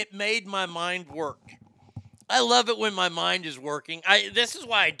yesterday, it made my mind work. I love it when my mind is working. This is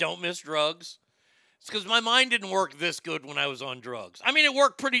why I don't miss drugs. It's because my mind didn't work this good when I was on drugs. I mean, it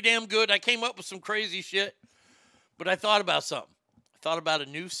worked pretty damn good. I came up with some crazy shit. But I thought about something. I thought about a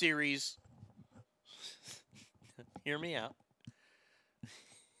new series. Hear me out.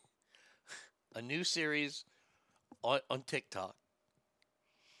 A new series on TikTok.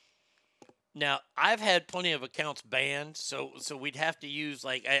 Now, I've had plenty of accounts banned, so we'd have to use,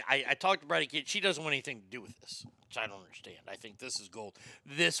 like, I talked to Brady Kid. She doesn't want anything to do with this, which I don't understand. I think this is gold.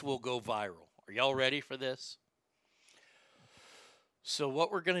 This will go viral. Are y'all ready for this? So what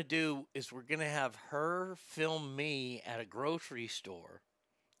we're going to do is we're going to have her film me at a grocery store,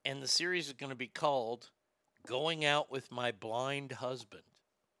 and the series is going to be called Going Out with My Blind Husband.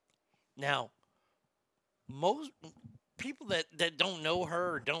 Now, most... people that don't know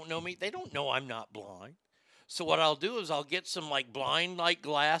her or don't know me, they don't know I'm not blind. So what I'll do is I'll get some like blind like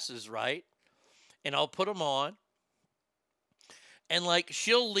glasses, right? And I'll put them on. And like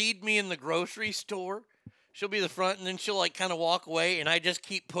she'll lead me in the grocery store. She'll be the front and then she'll like kind of walk away and I just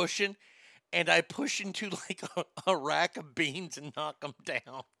keep pushing. And I push into like a rack of beans and knock them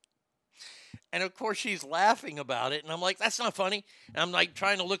down. And of course she's laughing about it. And I'm like, that's not funny. And I'm like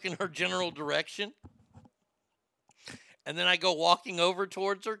trying to look in her general direction. And then I go walking over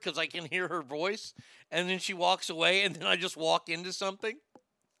towards her because I can hear her voice. And then she walks away, and then I just walk into something.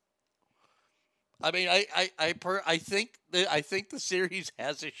 I mean, I think the series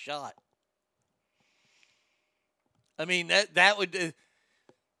has a shot. I mean that would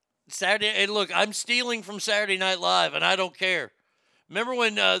Saturday. And look, I'm stealing from Saturday Night Live, and I don't care. Remember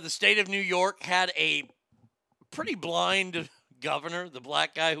when the state of New York had a pretty blind governor, the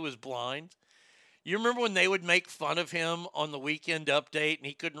black guy who was blind? You remember when they would make fun of him on the Weekend Update and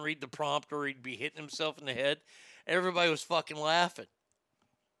he couldn't read the prompt or he'd be hitting himself in the head? Everybody was fucking laughing.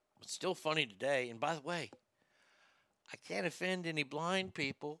 It's still funny today. And by the way, I can't offend any blind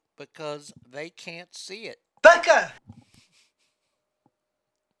people because they can't see it. Becca!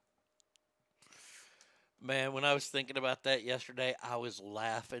 Man, when I was thinking about that yesterday, I was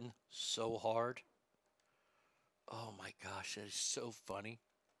laughing so hard. Oh my gosh, that is so funny.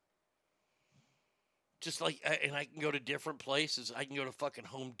 Just like, and I can go to different places. I can go to fucking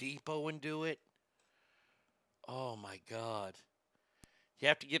Home Depot and do it. Oh my God. You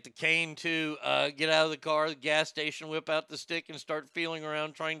have to get the cane to get out of the car, the gas station, whip out the stick, and start feeling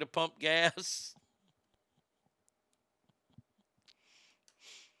around trying to pump gas.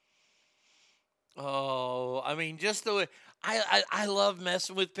 Oh, I mean, just the way I love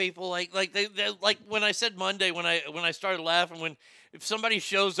messing with people like they like when I said Monday when I started laughing when if somebody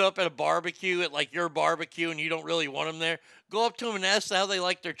shows up at a barbecue at like your barbecue and you don't really want them there, go up to them and ask how they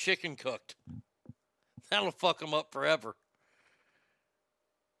like their chicken cooked. That'll fuck them up forever.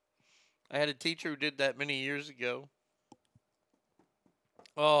 I had a teacher who did that many years ago.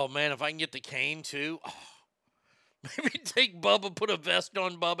 Oh man, if I can get the cane too. Oh, maybe take Bubba, put a vest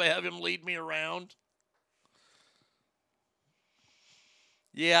on Bubba, have him lead me around.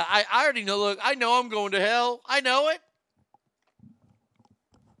 Yeah, I already know. Look, I know I'm going to hell. I know it.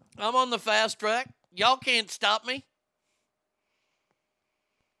 I'm on the fast track. Y'all can't stop me.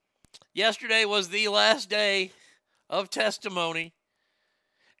 Yesterday was the last day of testimony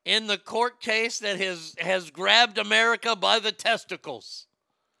in the court case that has grabbed America by the testicles.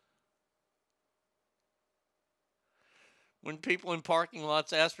 When people in parking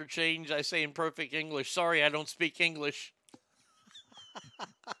lots ask for change, I say in perfect English, sorry, I don't speak English.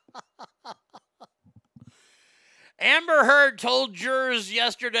 Amber Heard told jurors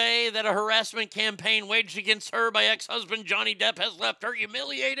yesterday that a harassment campaign waged against her by ex-husband Johnny Depp has left her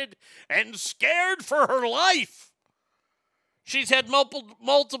humiliated and scared for her life. She's had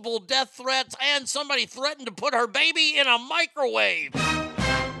multiple death threats, and somebody threatened to put her baby in a microwave.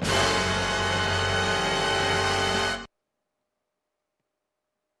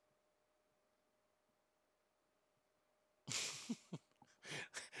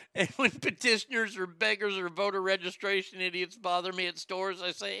 And when petitioners or beggars or voter registration idiots bother me at stores,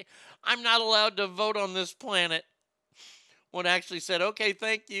 I say, I'm not allowed to vote on this planet. One actually said, okay,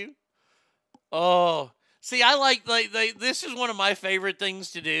 thank you. Oh, see, I like this is one of my favorite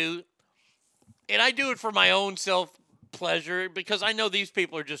things to do. And I do it for my own self-pleasure because I know these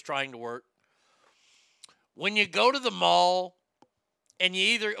people are just trying to work. When you go to the mall and you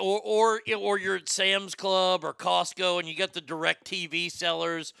either, or you're at Sam's Club or Costco and you got the direct TV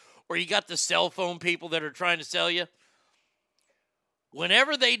sellers or you got the cell phone people that are trying to sell you.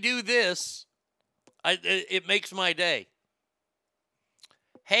 Whenever they do this, it makes my day.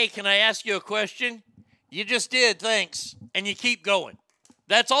 Hey, can I ask you a question? You just did, thanks. And you keep going.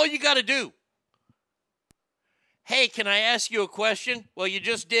 That's all you got to do. Hey, can I ask you a question? Well, you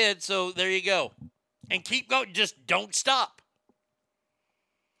just did, so there you go. And keep going. Just don't stop.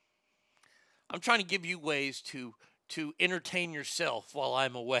 I'm trying to give you ways to entertain yourself while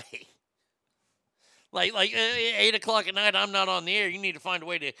I'm away. Like 8 o'clock at night, I'm not on the air. You need to find a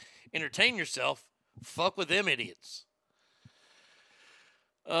way to entertain yourself. Fuck with them idiots.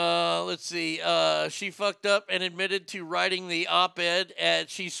 Let's see. She fucked up and admitted to writing the op-ed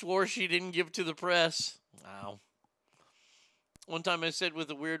she swore she didn't give to the press. Wow. One time I said with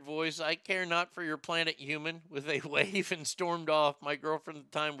a weird voice, I care not for your planet, human, with a wave, and stormed off. My girlfriend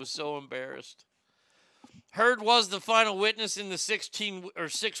at the time was so embarrassed. Heard was the final witness in the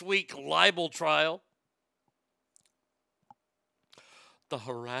 6-week libel trial. The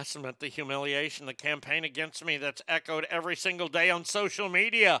harassment, the humiliation, the campaign against me that's echoed every single day on social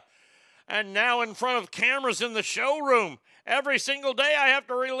media. And now in front of cameras in the showroom. Every single day I have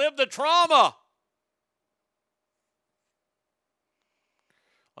to relive the trauma.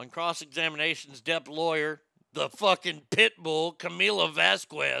 On cross-examinations, Depp lawyer, the fucking pit bull, Camila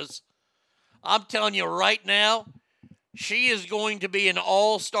Vasquez. I'm telling you right now, she is going to be an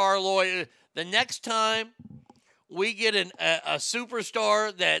all-star lawyer. The next time we get a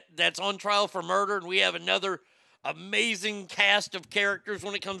superstar that's on trial for murder and we have another amazing cast of characters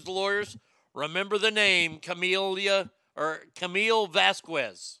when it comes to lawyers, remember the name Camille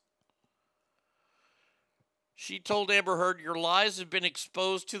Vasquez. She told Amber Heard, your lies have been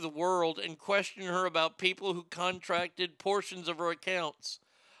exposed to the world, and questioned her about people who contracted portions of her accounts.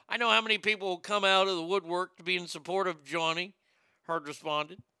 I know how many people will come out of the woodwork to be in support of Johnny, Heard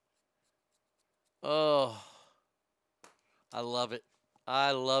responded. Oh, I love it. I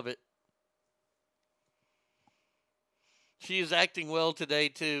love it. She is acting well today,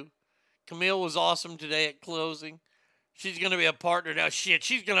 too. Camille was awesome today at closing. She's going to be a partner now. Shit,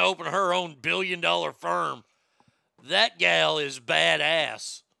 she's going to open her own billion-dollar firm. That gal is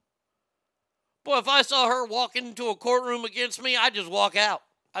badass. Boy, if I saw her walk into a courtroom against me, I'd just walk out.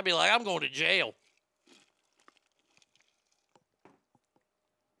 I'd be like, I'm going to jail.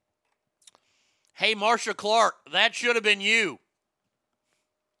 Hey, Marcia Clark, that should have been you.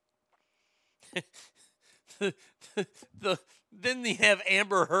 Then they have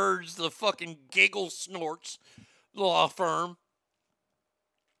Amber Heard's, the fucking giggle snorts law firm.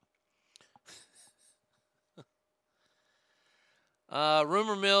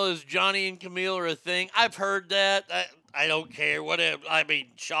 Rumor mill is Johnny and Camille are a thing. I've heard that. I don't care. Whatever. I mean,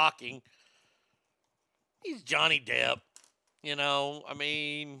 shocking. He's Johnny Depp. You know, I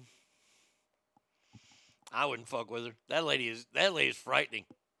mean, I wouldn't fuck with her. That lady is frightening.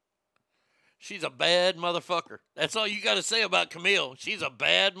 She's a bad motherfucker. That's all you got to say about Camille. She's a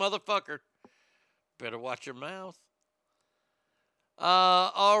bad motherfucker. Better watch your mouth.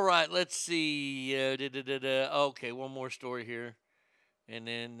 All right, let's see. Okay, one more story here. And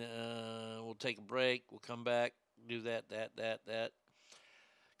then we'll take a break. We'll come back, do that.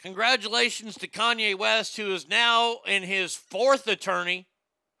 Congratulations to Kanye West, who is now in his fourth attorney,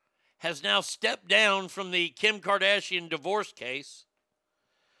 has now stepped down from the Kim Kardashian divorce case.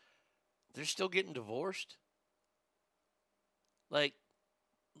 They're still getting divorced? Like,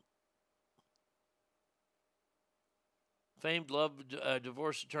 famed love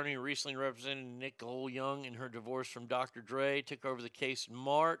divorce attorney who recently represented Nicole Young in her divorce from Dr. Dre took over the case in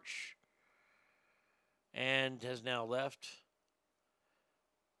March and has now left.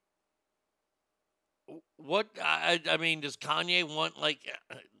 What, I mean, does Kanye want, like,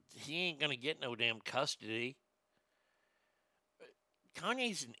 he ain't going to get no damn custody.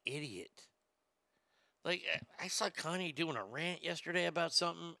 Kanye's an idiot. Like, I saw Kanye doing a rant yesterday about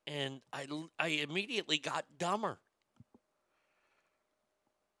something, and I immediately got dumber.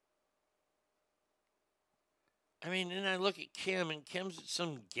 I mean, and I look at Kim, and Kim's at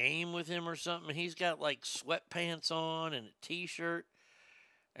some game with him or something, and he's got, like, sweatpants on and a T-shirt,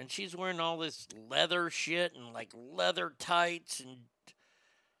 and she's wearing all this leather shit and, like, leather tights, and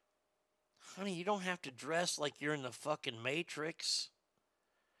honey, you don't have to dress like you're in the fucking Matrix.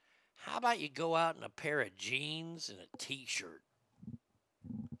 How about you go out in a pair of jeans and a T-shirt?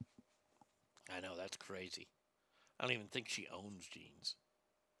 I know, that's crazy. I don't even think she owns jeans.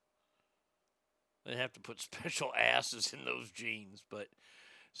 They have to put special asses in those jeans. But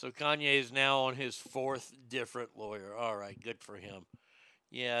so Kanye is now on his fourth different lawyer. All right, good for him.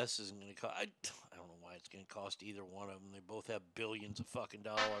 Yeah, this isn't going to cost. I don't know why it's going to cost either one of them. They both have billions of fucking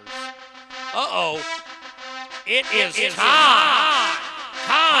dollars. Uh-oh. It is time.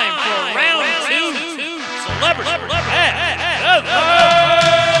 Time for round two. Celebrity.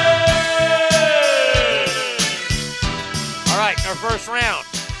 All right, our first round.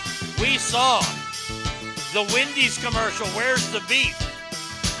 We saw the Wendy's commercial, Where's the Beef?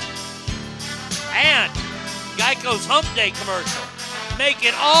 And Geico's Hump Day commercial. Make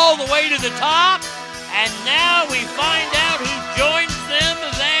it all the way to the top, and now we find out who joins them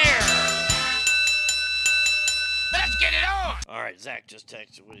there. Let's get it on. All right, Zach just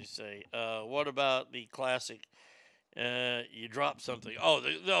texted. What did he say? What about the classic? You drop something.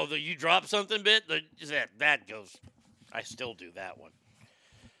 The you drop something bit. That goes. I still do that one.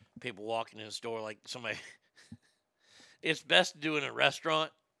 People walking in the store like somebody. It's best to do in a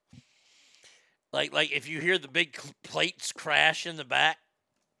restaurant. Like if you hear the big plates crash in the back.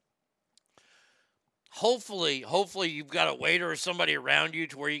 Hopefully you've got a waiter or somebody around you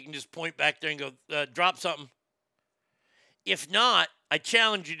to where you can just point back there and go, drop something. If not, I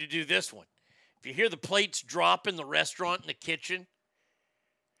challenge you to do this one. If you hear the plates drop in the restaurant in the kitchen,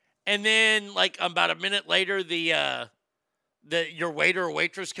 and then like about a minute later, your waiter or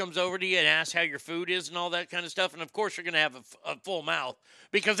waitress comes over to you and asks how your food is and all that kind of stuff. And, of course, you're going to have a full mouth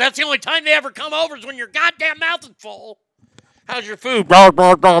because that's the only time they ever come over is when your goddamn mouth is full. How's your food?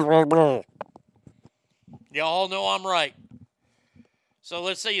 You all know I'm right. So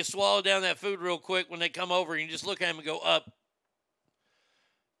let's say you swallow down that food real quick. When they come over, you just look at them and go, up.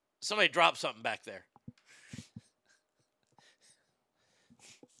 Somebody dropped something back there.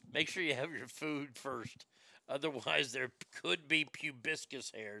 Make sure you have your food first. Otherwise, there could be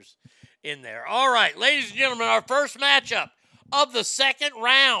pubiscus hairs in there. All right, ladies and gentlemen, our first matchup of the second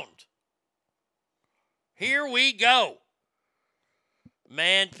round. Here we go.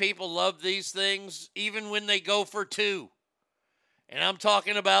 Man, people love these things even when they go for two. And I'm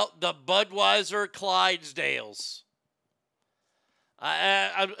talking about the Budweiser Clydesdales.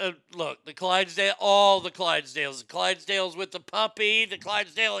 Look, the Clydesdale, all the Clydesdales. The Clydesdales with the puppy, the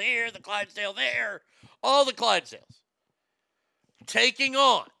Clydesdale here, the Clydesdale there. All the Clydesdales. Taking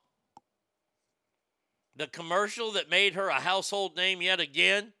on the commercial that made her a household name yet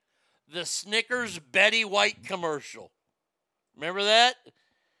again, the Snickers Betty White commercial. Remember that?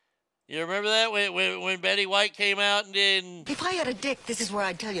 You remember that when Betty White came out and did? If I had a dick, this is where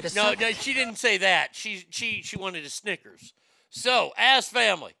I'd tell you to No, suck. no, she didn't say that. She wanted a Snickers. So, Ass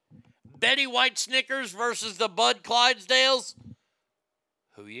Family, Betty White Snickers versus the Bud Clydesdales.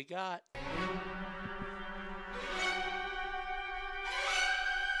 Who you got?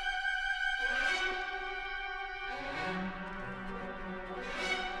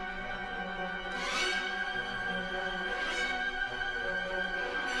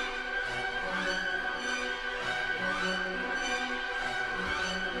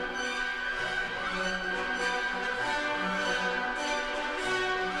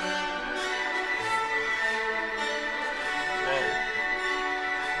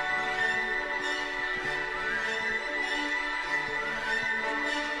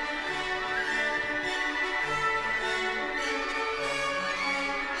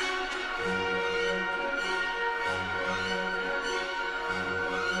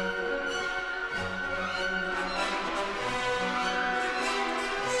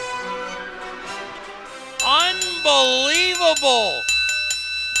 Unbelievable.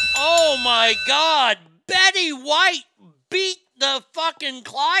 Oh my God. Betty White beat the fucking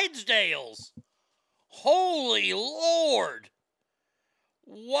Clydesdales. Holy Lord.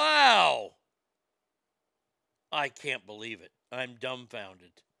 Wow. I can't believe it. I'm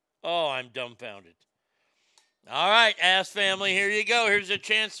dumbfounded. Oh, I'm dumbfounded. All right, Ass Family, here you go. Here's a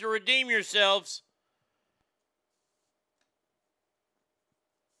chance to redeem yourselves.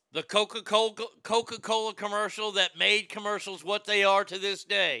 The Coca-Cola commercial that made commercials what they are to this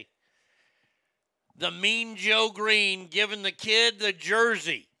day. The Mean Joe Green giving the kid the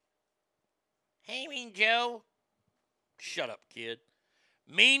jersey. Hey, Mean Joe. Shut up, kid.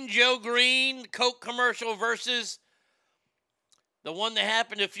 Mean Joe Green Coke commercial versus the one that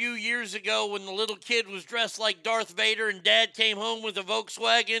happened a few years ago when the little kid was dressed like Darth Vader and Dad came home with a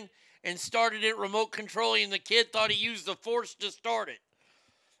Volkswagen and started it remote controlling and the kid thought he used the Force to start it.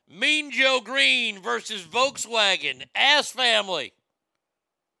 Mean Joe Green versus Volkswagen. Ass Family.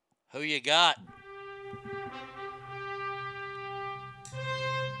 Who you got?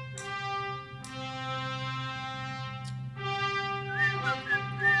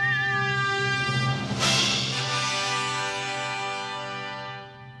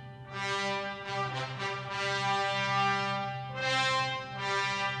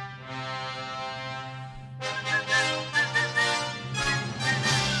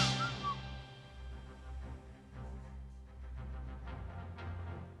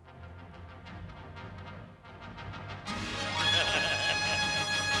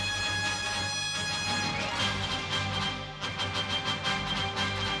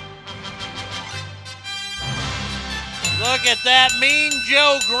 Look at that. Mean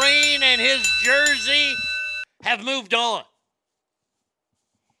Joe Green and his jersey have moved on.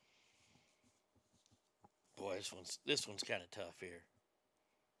 Boy, this one's kind of tough here.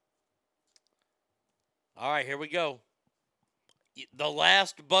 All right, here we go. The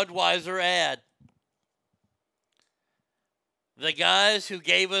last Budweiser ad. The guys who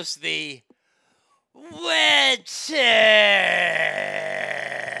gave us the What's up?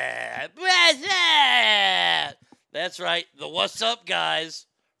 That's right, the What's Up guys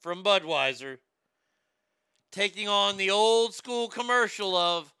from Budweiser taking on the old school commercial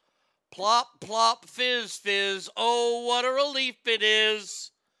of Plop, Plop, Fizz, Fizz, oh, what a relief it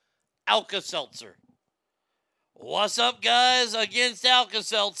is, Alka-Seltzer. What's Up guys against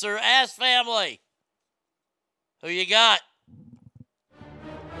Alka-Seltzer? Ass Family. Who you got?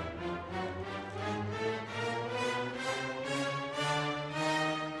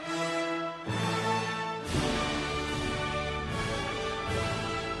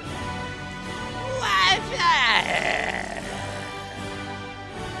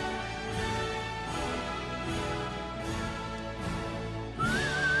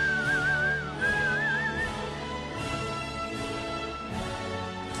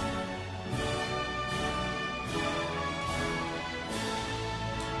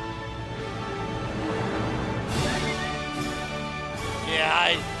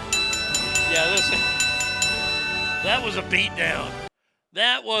 That was a beatdown.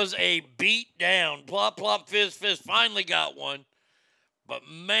 That was a beatdown. Plop, Plop, Fizz, Fizz finally got one. But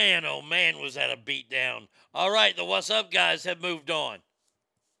man, oh man, was that a beatdown. All right, the What's Up guys have moved on.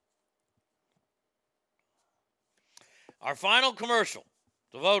 Our final commercial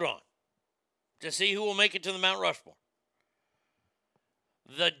to vote on to see who will make it to the Mount Rushmore.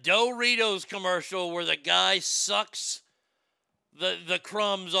 The Doritos commercial where the guy sucks the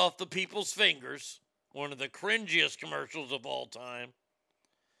crumbs off the people's fingers. One of the cringiest commercials of all time.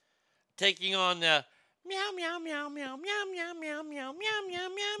 Taking on the meow, meow, meow, meow, meow, meow, meow, meow, meow, meow, meow,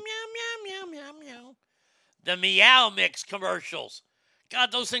 meow, meow, meow, meow. The Meow Mix commercials.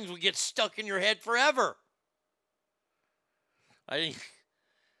 God, those things would get stuck in your head forever.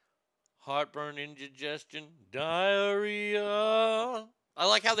 Heartburn, indigestion, diarrhea. I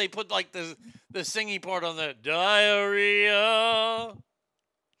like how they put like the singing part on the diarrhea.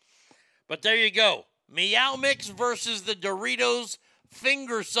 But there you go. Meow Mix versus the Doritos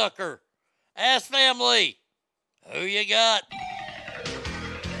Finger Sucker. Ass Family, who you got?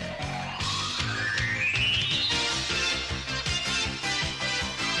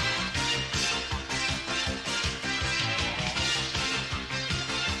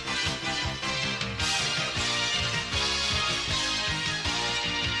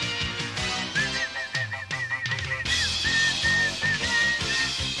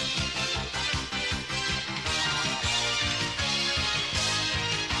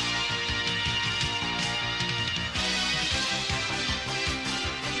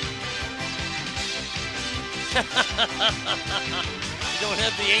 Don't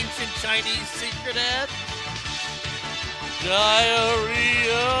have the ancient Chinese secret ad?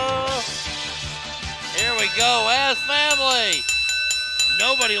 Diarrhea. Here we go, Ass Family.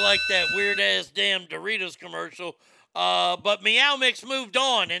 Nobody liked that weird-ass damn Doritos commercial. But Meow Mix moved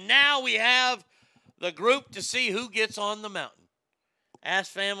on, and now we have the group to see who gets on the mountain. Ass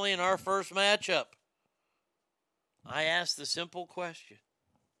Family in our first matchup. I asked the simple question.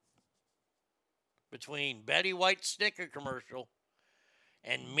 Between Betty White's sticker commercial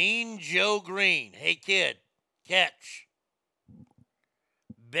and Mean Joe Green. Hey, kid, catch.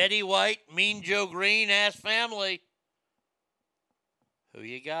 Betty White, Mean Joe Green, Ass Family. Who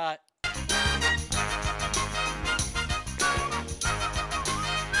you got?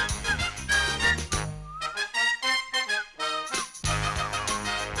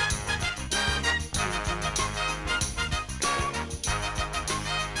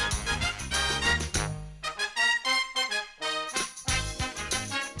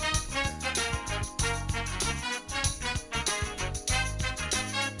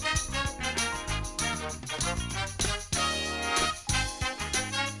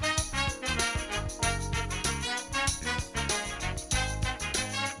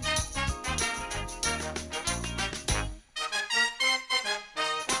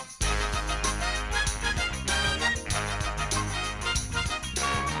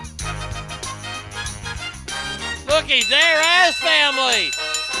 Looky there, Ass Family.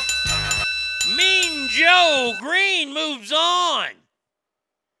 Mean Joe Green moves on.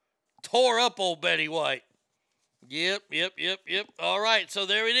 Tore up old Betty White. Yep. All right, so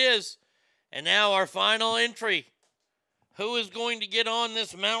there it is. And now our final entry. Who is going to get on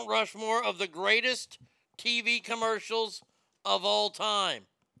this Mount Rushmore of the greatest TV commercials of all time?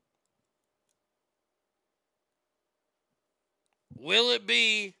 Will it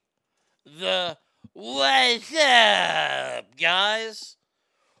be the "What's up, guys"?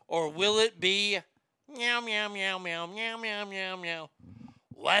 Or will it be meow, meow, meow, meow, meow, meow, meow, meow?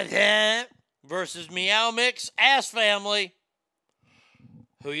 What's up versus Meow Mix Ass Family?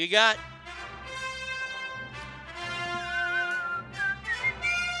 Who you got?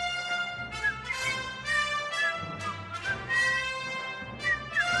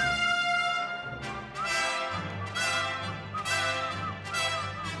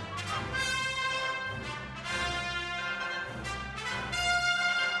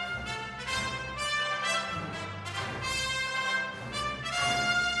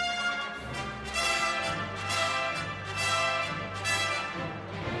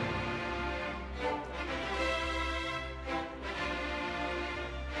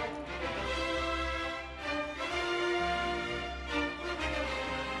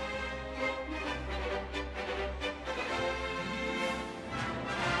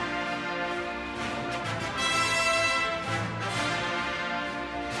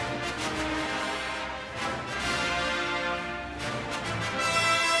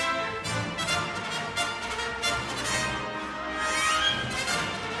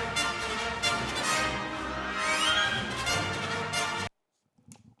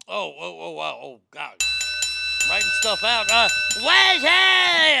 Oh, wow. Oh, God. Writing stuff out. What's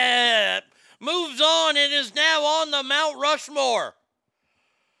up? Moves on and is now on the Mount Rushmore.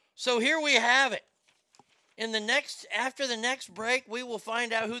 So here we have it. After the next break, we will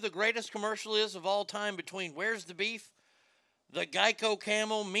find out who the greatest commercial is of all time between Where's the Beef, the Geico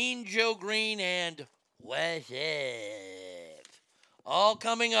Camel, Mean Joe Green, and What's Up? All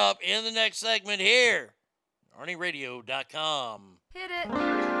coming up in the next segment here. ArnieRadio.com. Hit it.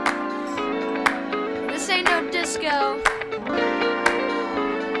 This ain't no disco.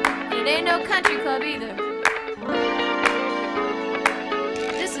 And it ain't no country club either.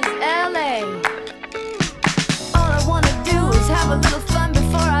 This is LA. All I wanna do is have a little fun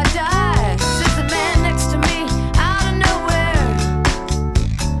before I die. Sits a man next to me out of nowhere.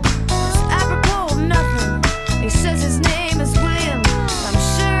 It's apropos of nothing. He says his name is William. I'm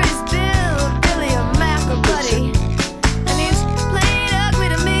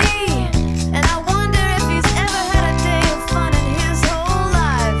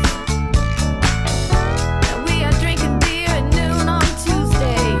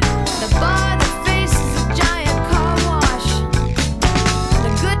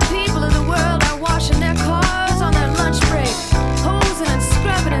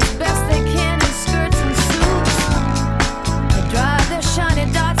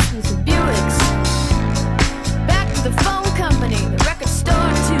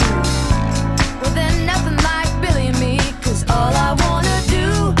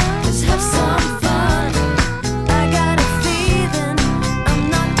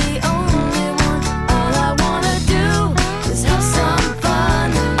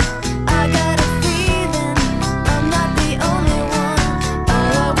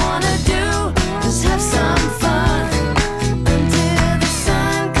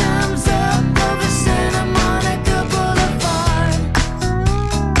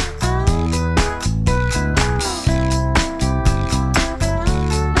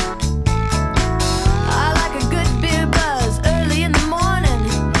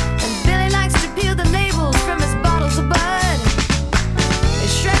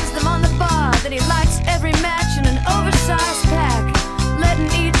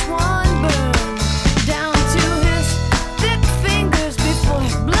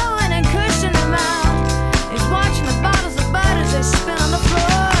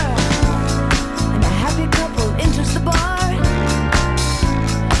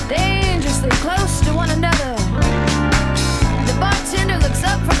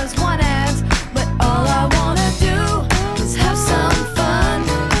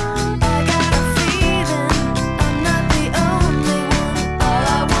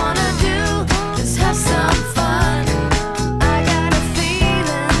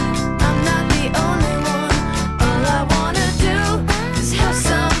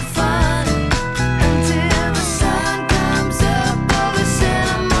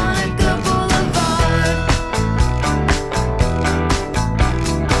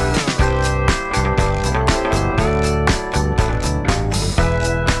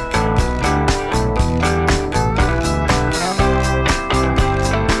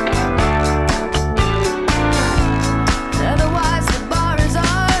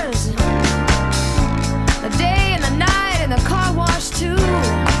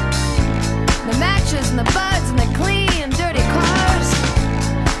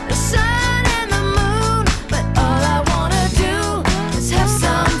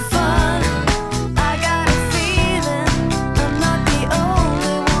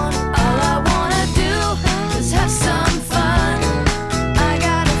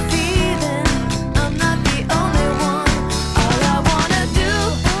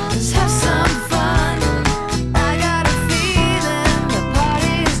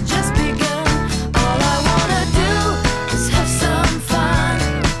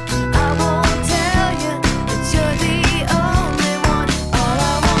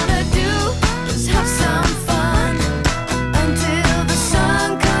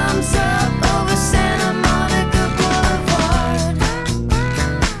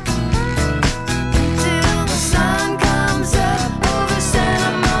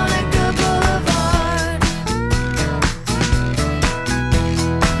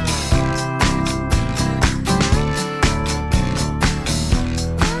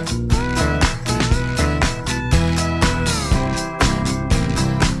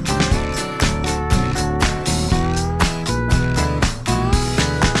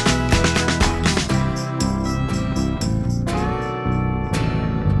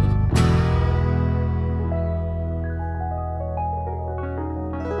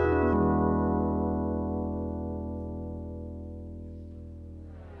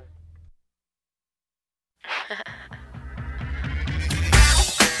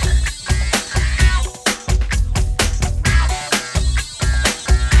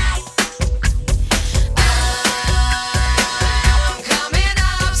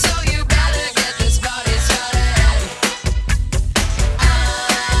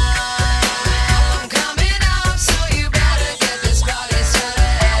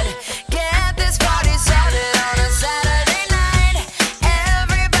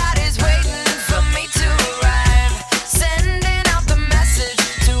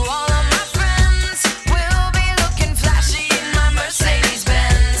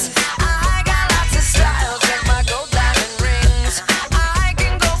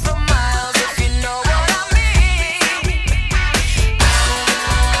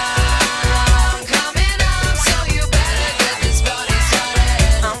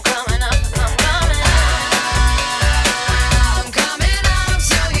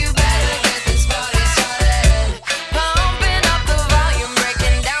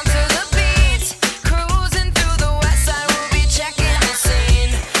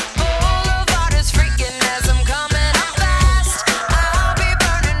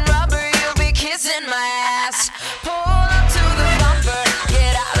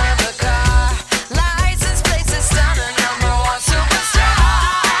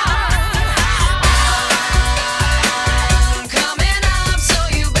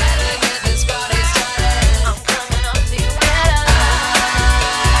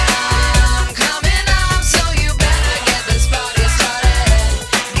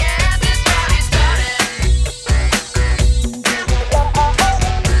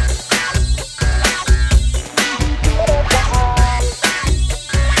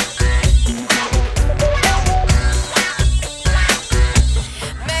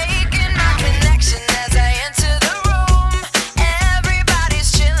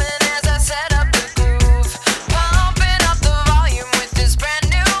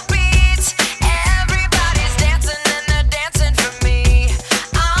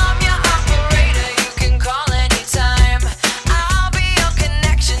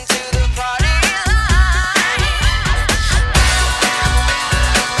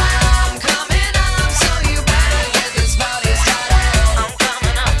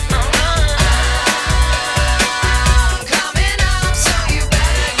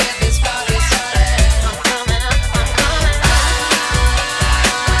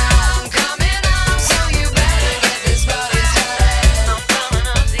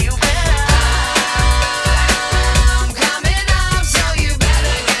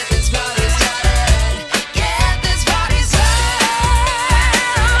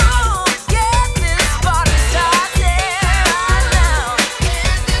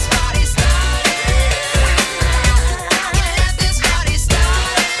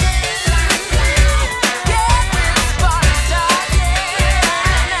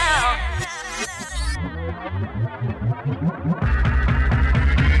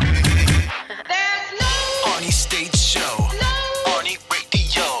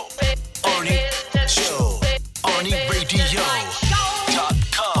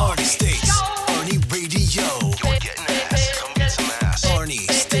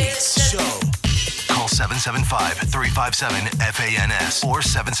 775-357-FANS or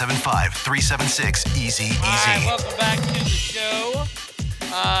 775-376-EASY-EASY. All right, welcome back to the show.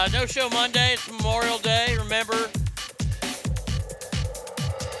 No show Monday. It's Memorial Day. Remember,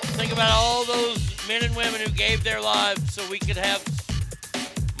 think about all those men and women who gave their lives so we could have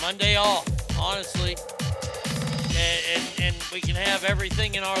Monday off, honestly. And we can have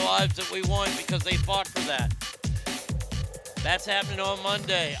everything in our lives that we want because they fought for that. That's happening on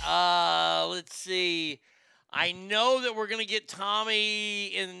Monday. Let's see. I know that we're going to get Tommy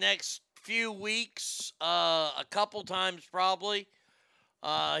in the next few weeks, a couple times probably.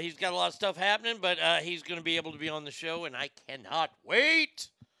 He's got a lot of stuff happening, but he's going to be able to be on the show, and I cannot wait.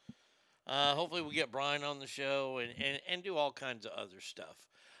 Hopefully we'll get Brian on the show and do all kinds of other stuff.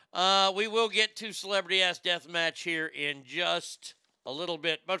 We will get to Celebrity Ass Deathmatch here in just a little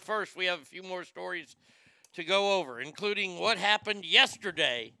bit. But first, we have a few more stories to go over, including what happened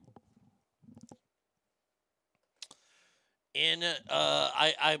yesterday in,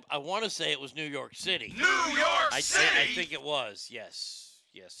 I want to say it was New York City. New York City! I think it was, yes.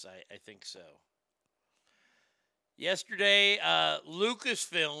 Yes, I think so. Yesterday,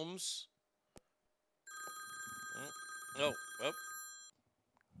 Lucasfilms. Oh.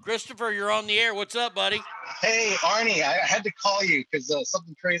 Christopher, you're on the air. What's up, buddy? Hey, Arnie, I had to call you because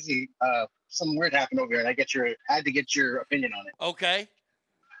something crazy, something weird happened over here, and I had to get your opinion on it. Okay.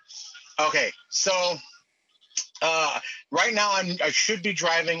 Okay, so right now I should be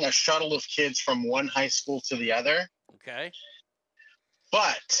driving a shuttle of kids from one high school to the other. Okay.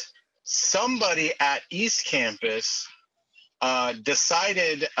 But somebody at East Campus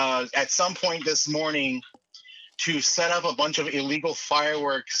decided at some point this morning to set up a bunch of illegal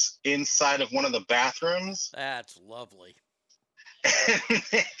fireworks inside of one of the bathrooms. That's lovely.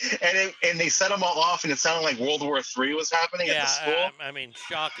 and they set them all off, and it sounded like World War III was happening at the school. I mean,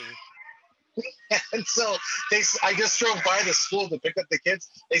 shocking. And so I just drove by the school to pick up the kids.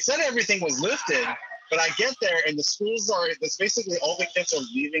 They said everything was lifted, but I get there, and that's basically all the kids are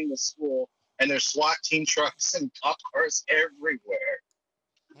leaving the school, and there's SWAT team trucks and cop cars everywhere.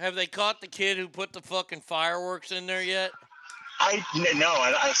 Have they caught the kid who put the fucking fireworks in there yet? No,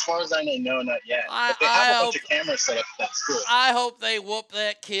 as far as I know, no, not yet. But they have a bunch of cameras set up at that school. I hope they whoop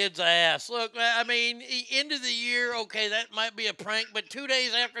that kid's ass. Look, I mean, end of the year, okay, that might be a prank, but 2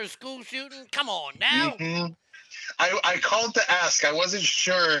 days after a school shooting, come on now. Mm-hmm. I called to ask. I wasn't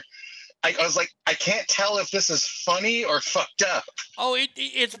sure. I was like, I can't tell if this is funny or fucked up. Oh,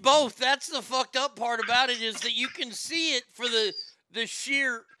 it's both. That's the fucked up part about it, is that you can see it for the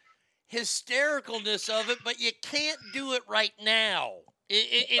sheer hystericalness of it, but you can't do it right now.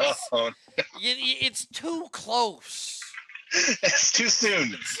 It's too close. It's too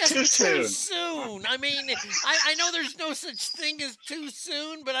soon. Too soon. I mean, I know there's no such thing as too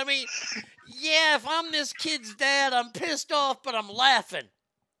soon, but I mean, yeah, if I'm this kid's dad, I'm pissed off, but I'm laughing.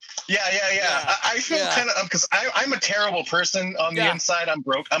 Yeah. I feel kind of, because I'm a terrible person on the inside. I'm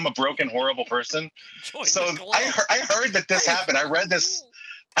a broken, horrible person. So I heard that this happened. I read this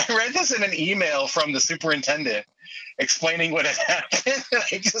in an email from the superintendent explaining what had happened. And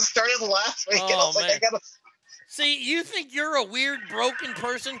I just started laughing. And I was like, I gotta. See, you think you're a weird, broken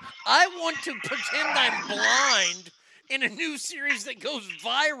person? I want to pretend I'm blind in a new series that goes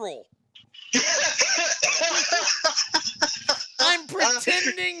viral. I'm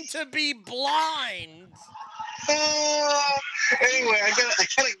pretending to be blind. Anyway, I gotta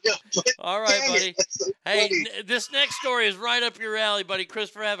go. All right, buddy. Hey, this next story is right up your alley, buddy.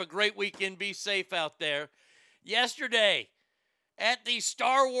 Christopher, have a great weekend. Be safe out there. Yesterday, at the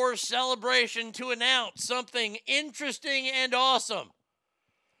Star Wars celebration to announce something interesting and awesome.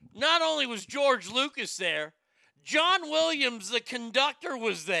 Not only was George Lucas there, John Williams, the conductor,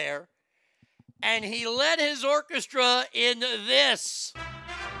 was there, and he led his orchestra in this.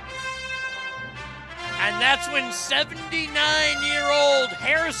 And that's when 79-year-old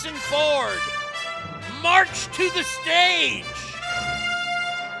Harrison Ford marched to the stage.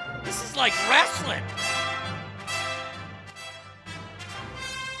 This is like wrestling.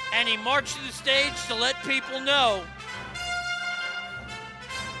 And he marched to the stage to let people know.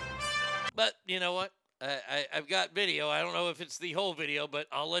 But you know what? I've got video. I don't know if it's the whole video, but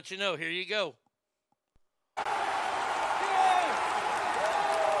I'll let you know. Here you go.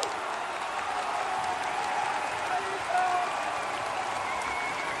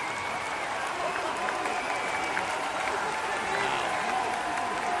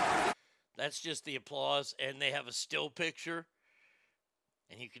 That's just the applause, and they have a still picture,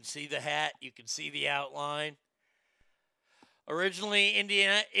 and you can see the hat, you can see the outline. Originally,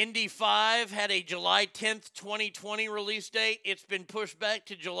 Indy 5 had a July 10th, 2020 release date. It's been pushed back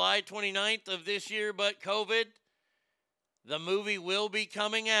to July 29th of this year, but COVID, the movie will be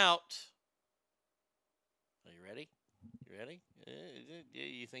coming out. Are you ready? You ready?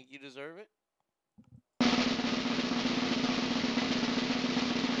 You think you deserve it?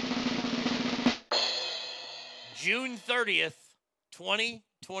 June 30th,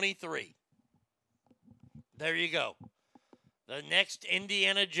 2023. There you go. The next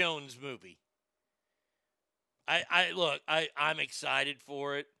Indiana Jones movie. I'm excited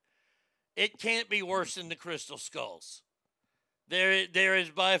for it. It can't be worse than the Crystal Skulls. There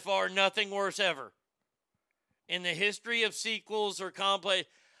is by far nothing worse ever in the history of sequels or complex.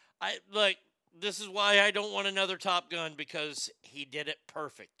 This is why I don't want another Top Gun, because he did it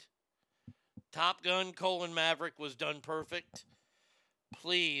perfect. Top Gun: Maverick was done perfect.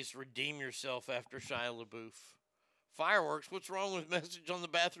 Please redeem yourself after Shia LaBeouf. Fireworks, what's wrong with message on the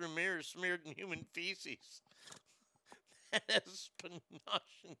bathroom mirror smeared in human feces? That has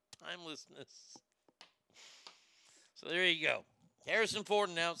panache and timelessness. So there you go. Harrison Ford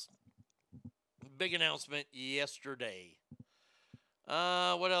announced big announcement yesterday.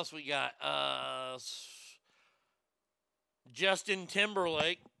 What else we got? Justin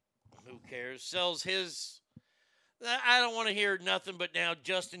Timberlake, who cares, sells his... I don't want to hear nothing but now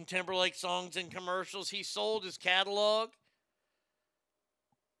Justin Timberlake songs and commercials. He sold his catalog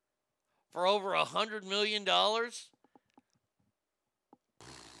for over $100 million.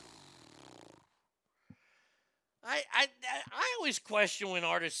 I always question when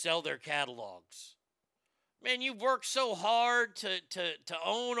artists sell their catalogs. Man, you've worked so hard to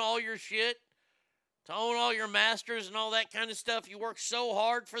own all your shit, to own all your masters and all that kind of stuff. You work so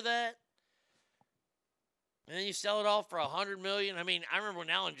hard for that. And then you sell it off for $100 million. I mean, I remember when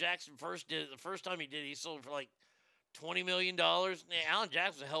Alan Jackson first did it. The first time he did it, he sold it for like $20 million. Alan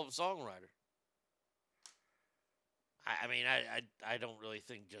Jackson's a hell of a songwriter. I don't really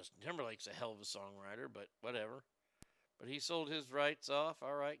think Justin Timberlake's a hell of a songwriter, but whatever. But he sold his rights off.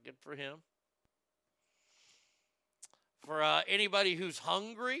 All right, good for him. For anybody who's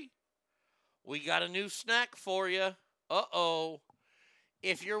hungry, we got a new snack for you. Uh-oh.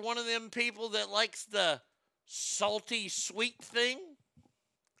 If you're one of them people that likes the salty sweet thing,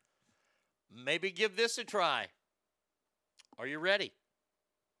 maybe give this a try. Are you ready?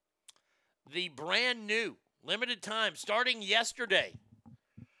 The brand new, limited time, starting yesterday,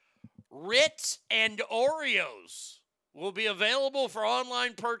 Ritz and Oreos will be available for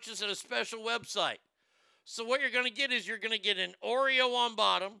online purchase at a special website. So what you're going to get is you're going to get an Oreo on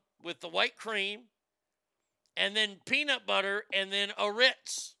bottom with the white cream, and then peanut butter, and then a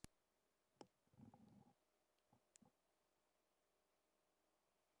Ritz.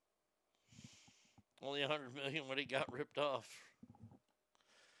 Only $100 million when he got ripped off.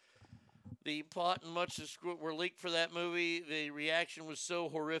 The plot and much of the script were leaked for that movie. The reaction was so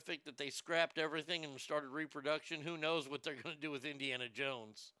horrific that they scrapped everything and started reproduction. Who knows what they're going to do with Indiana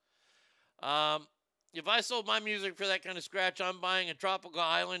Jones. If I sold my music for that kind of scratch, I'm buying a tropical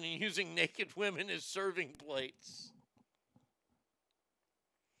island and using naked women as serving plates.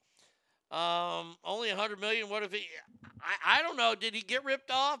 Only $100 million. What if he... I don't know. Did he get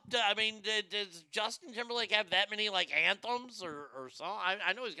ripped off? I mean, does Justin Timberlake have that many, like, anthems or songs?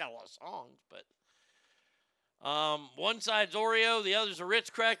 I know he's got a lot of songs, but... one side's Oreo, the other's a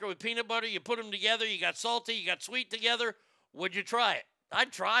Ritz cracker with peanut butter. You put them together, you got salty, you got sweet together. Would you try it?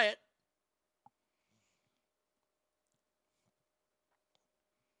 I'd try it.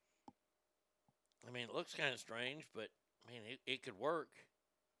 I mean, it looks kind of strange, but, I mean, it could work.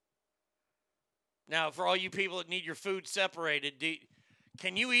 Now, for all you people that need your food separated,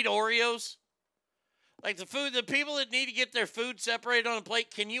 can you eat Oreos? Like the people that need to get their food separated on a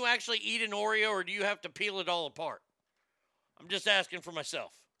plate, can you actually eat an Oreo, or do you have to peel it all apart? I'm just asking for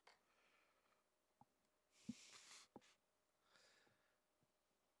myself.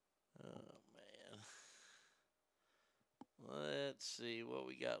 Oh, man. Let's see what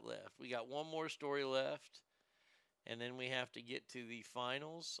we got left. We got one more story left. And then we have to get to the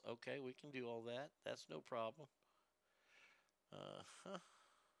finals. Okay, we can do all that. That's no problem. All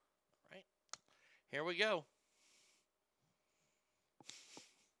right. Here we go.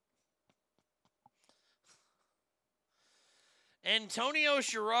 Antonio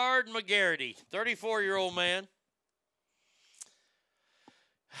Sherrard McGarity, 34-year-old man,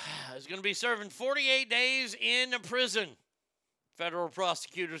 is going to be serving 48 days in prison. Federal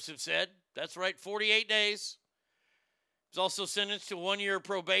prosecutors have said. That's right, 48 days. He was also sentenced to 1 year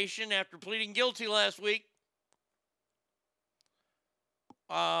probation after pleading guilty last week.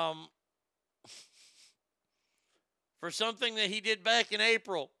 for something that he did back in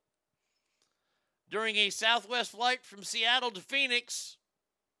April. During a Southwest flight from Seattle to Phoenix,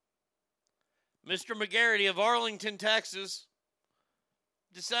 Mr. McGarity of Arlington, Texas,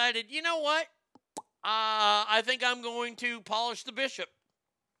 decided, you know what? I think I'm going to polish the bishop,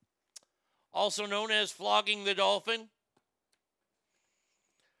 also known as flogging the dolphin,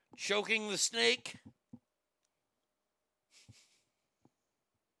 choking the snake,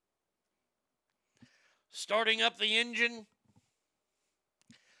 starting up the engine.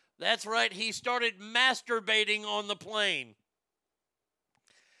 That's right, he started masturbating on the plane.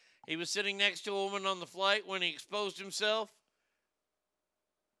 He was sitting next to a woman on the flight when he exposed himself.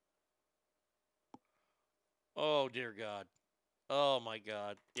 Oh, dear God. Oh, my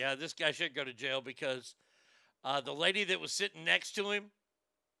God. Yeah, this guy should go to jail because the lady that was sitting next to him,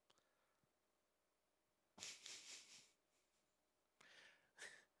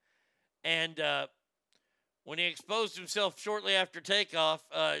 and when he exposed himself shortly after takeoff,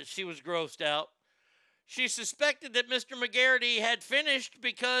 she was grossed out. She suspected that Mr. McGarity had finished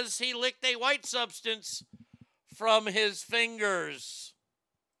because he licked a white substance from his fingers.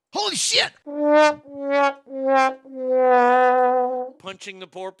 Holy shit! Punching the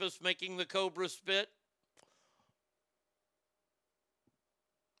porpoise, making the cobra spit.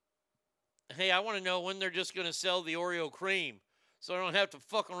 Hey, I want to know when they're just going to sell the Oreo cream so I don't have to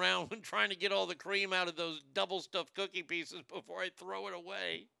fuck around when trying to get all the cream out of those double stuffed cookie pieces before I throw it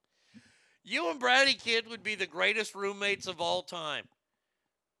away. You and Brady Kid would be the greatest roommates of all time.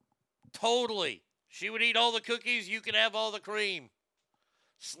 Totally. She would eat all the cookies, you could have all the cream.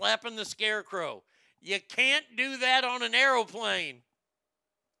 Slapping the scarecrow. You can't do that on an aeroplane.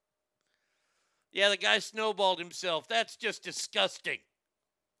 Yeah, the guy snowballed himself. That's just disgusting.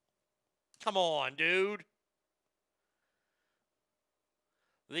 Come on, dude.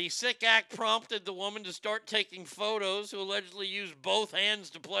 The sick act prompted the woman to start taking photos, who allegedly used both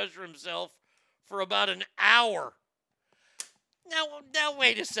hands to pleasure himself for about an hour. Now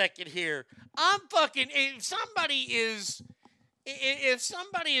wait a second here. If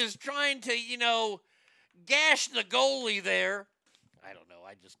somebody is trying to, gash the goalie there, I don't know,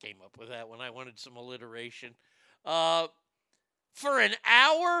 I just came up with that when I wanted some alliteration. For an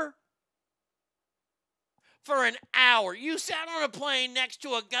hour? For an hour. You sat on a plane next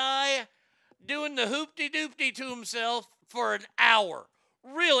to a guy doing the hoopty-doopty to himself for an hour.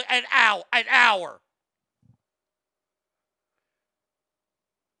 Really, an hour.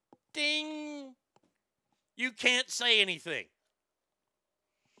 Ding. You can't say anything.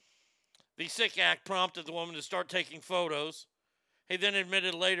 The sick act prompted the woman to start taking photos. He then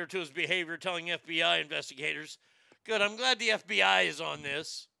admitted later to his behavior, telling FBI investigators, good, I'm glad the FBI is on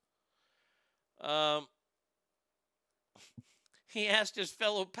this. He asked his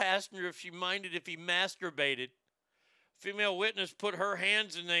fellow passenger if she minded if he masturbated. Female witness put her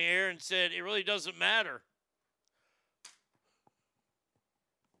hands in the air and said, it really doesn't matter.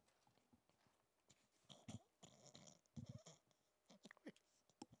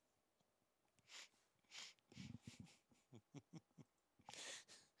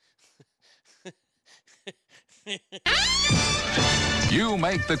 You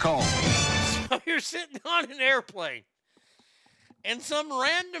make the call. So you're sitting on an airplane, and some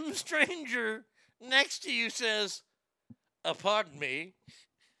random stranger next to you says, pardon me,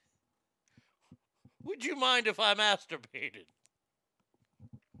 would you mind if I masturbated?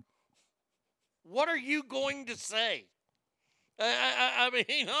 What are you going to say? I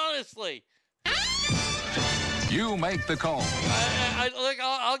mean, honestly. You make the call. Look,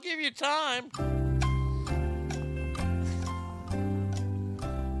 I'll give you time.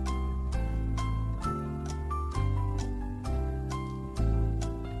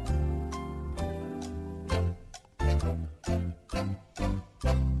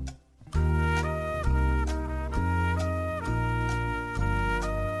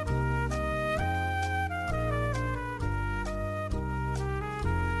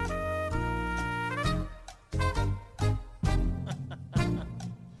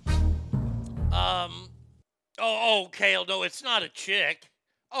 Oh, Kale, no, it's not a chick.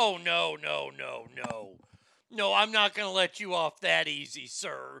 Oh, no. No, I'm not going to let you off that easy,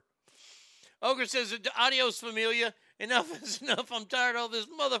 sir. Ogre says, adios, familia. Enough is enough. I'm tired of all this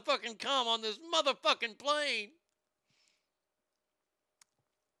motherfucking cum on this motherfucking plane.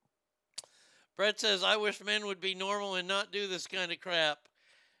 Brett says, I wish men would be normal and not do this kind of crap.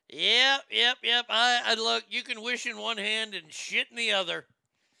 Yep. I look, you can wish in one hand and shit in the other.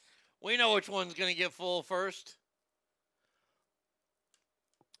 We know which one's going to get full first.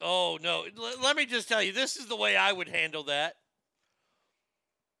 Oh, no. Let me just tell you, this is the way I would handle that.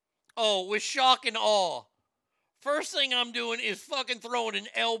 Oh, with shock and awe. First thing I'm doing is fucking throwing an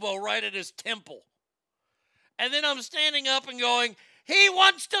elbow right at his temple. And then I'm standing up and going, he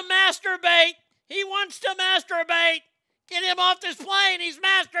wants to masturbate. He wants to masturbate. Get him off this plane. He's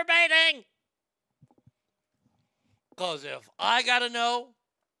masturbating. Because if I got to know,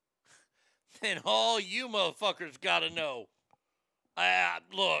 then all you motherfuckers got to know.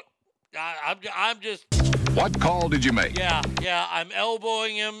 Look, I'm just... What call did you make? Yeah, I'm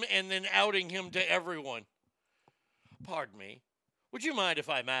elbowing him and then outing him to everyone. Pardon me. Would you mind if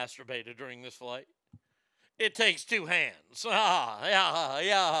I masturbated during this flight? It takes two hands.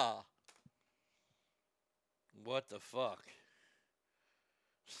 Yeah. What the fuck?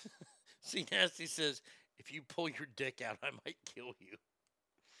 See, Nasty says, if you pull your dick out, I might kill you.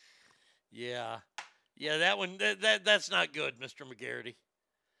 Yeah, that one, that's not good, Mr. McGarity.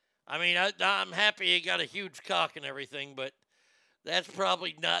 I mean, I'm happy you got a huge cock and everything, but that's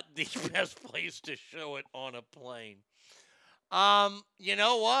probably not the best place to show it on a plane. You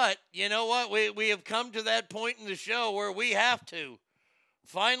know what? We have come to that point in the show where we have to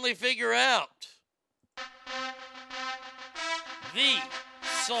finally figure out the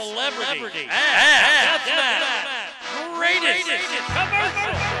celebrity greatest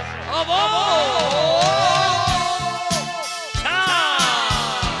commercial of all time.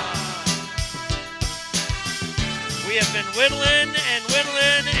 We have been whittling and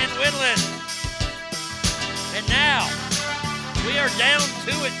whittling and whittling. And now, we are down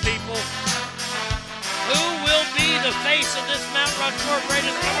to it, people. Who will be the face of this Mount Rushmore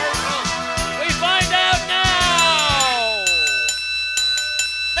greatest commercial? We find out now!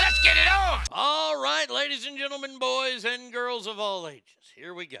 Let's get it on! All right, ladies and gentlemen, boys and girls of all ages,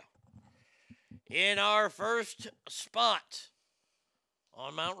 here we go. In our first spot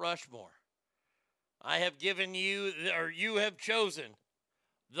on Mount Rushmore, I have given you, or you have chosen,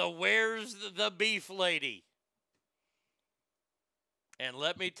 the Where's the Beef Lady. And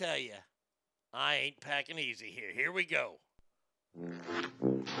let me tell you, I ain't packing easy here. Here we go.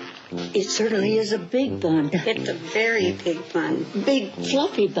 It certainly is a big bun. It's a very big bun. Big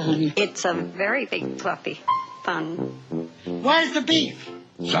fluffy bun. It's a very big fluffy bun. Where's the beef?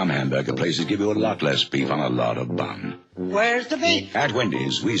 Some hamburger places give you a lot less beef on a lot of bun. Where's the beef? At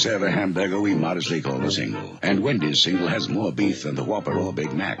Wendy's, we serve a hamburger we modestly call a single. And Wendy's single has more beef than the Whopper or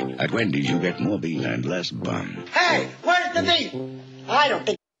Big Mac. At Wendy's, you get more beef and less bun. Hey, where's the beef? I don't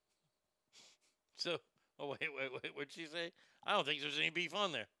think... So, wait, what'd she say? I don't think there's any beef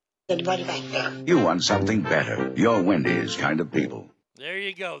on there. Anybody back there? You want something better. You're Wendy's kind of people. There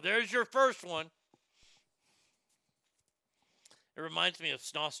you go. There's your first one. It reminds me of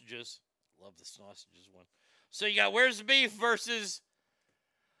sausages. Love the sausages one. So you got Where's the Beef versus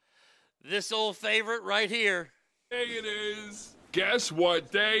this old favorite right here. Day it is. Guess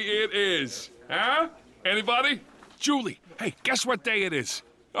what day it is? Huh? Anybody? Julie, hey, guess what day it is?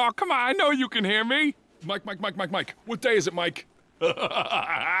 Oh, come on, I know you can hear me. Mike. What day is it, Mike?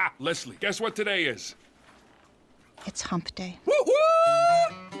 Leslie, guess what today is? It's hump day.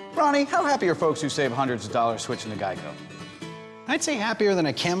 Woo-woo! Ronnie, how happy are folks who save hundreds of dollars switching to Geico? I'd say happier than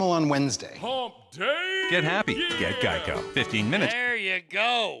a camel on Wednesday. Hump day! Get happy. Get Geico. 15 minutes. There you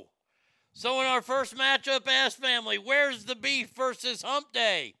go. So in our first matchup, Ass Family, Where's the Beef versus Hump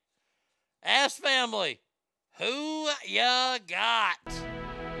Day? Ass Family, who ya got?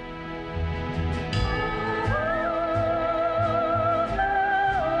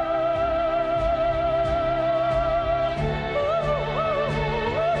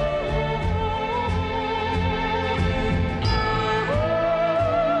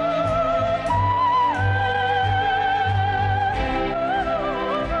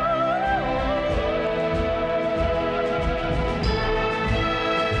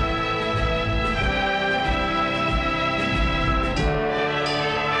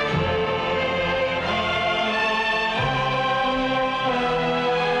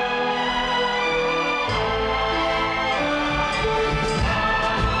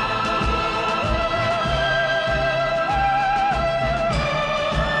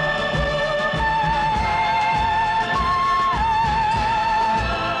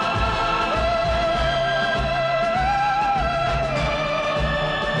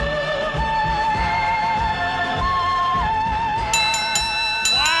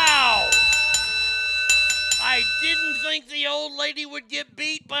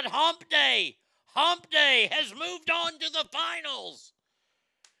 Hump Day has moved on to the finals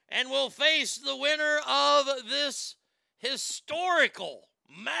and will face the winner of this historical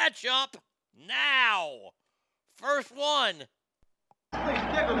matchup now. First one.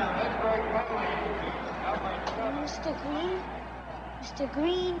 Mr. Green? Mr.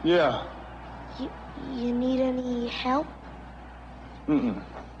 Green? Yeah. You need any help? Mm-mm.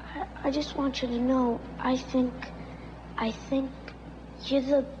 I just want you to know, I think you're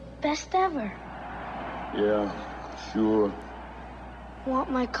the best ever. Yeah, sure. Want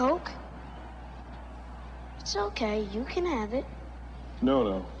my Coke? It's okay, you can have it.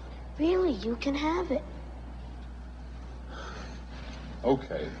 No. Really, you can have it.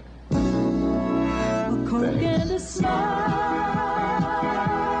 Okay. A Coke and a smile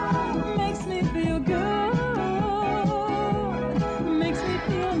makes me feel good. Makes me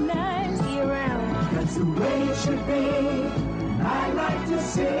feel nice. Be around. That's the way it should be. I like to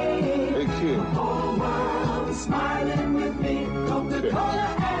see Hey, kid. the whole world smiling with me.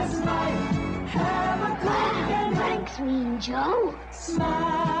 Coca-Cola as life. Have a Coke and Thanks, Mean Joe.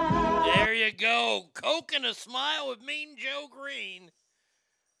 smile. There you go. Coke and a smile with Mean Joe Green.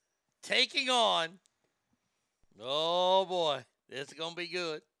 Taking on. Oh boy, this is gonna be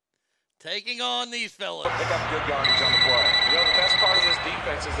good. Taking on these fellas. Pick up good yardage on the play. You know, the best part of this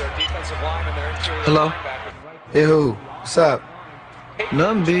defense is their defensive line and their interior Hello? linebackers. Hey, who? What's up?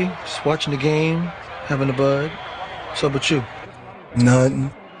 Nothing, B. Just watching the game, having a bud. What's up with you?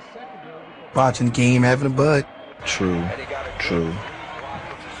 Nothing. Watching the game, having a bud. True.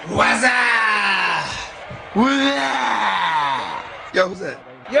 What's up? Yo, who's that?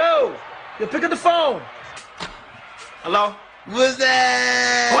 Yo, pick up the phone. Hello? What's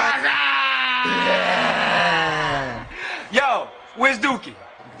that? Yo, where's Dookie?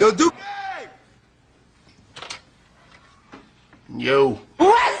 Yo, Duke. Yo.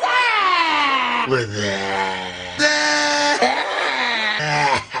 What's that? What's that?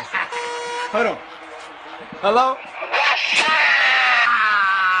 Hold on. Hello?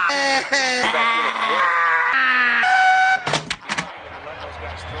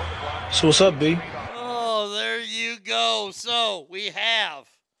 So what's up, B? Oh, there you go. So we have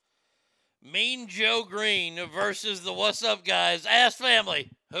Mean Joe Green versus the What's Up guys. Ass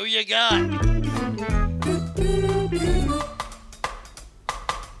Family, who you got?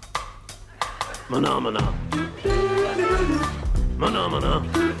 Phenomena. Phenomena.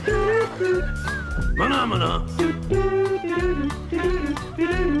 Phenomena.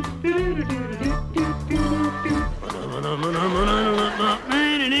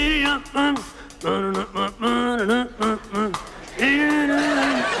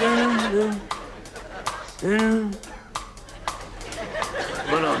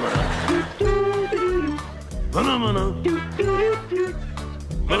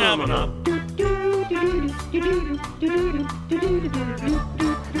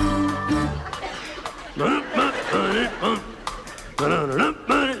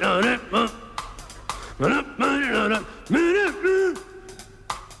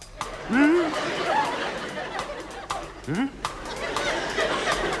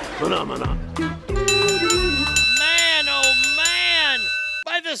 Phenomena. Man, oh man!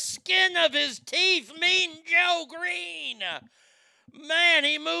 By the skin of his teeth, Mean Joe Green! Man,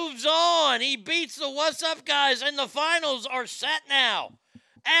 he moves on. He beats the What's Up guys, and the finals are set now.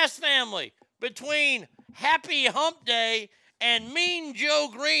 Ass Family, between Happy Hump Day and Mean Joe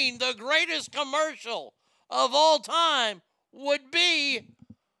Green, the greatest commercial of all time would be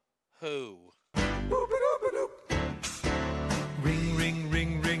who? Ring, ring,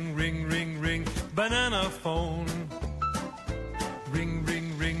 ring, ring, ring, ring, ring, banana phone. Ring,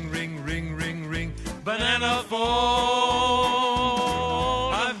 ring, ring, ring, ring, ring, ring, banana phone.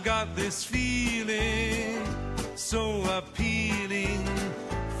 I've got this feeling so appealing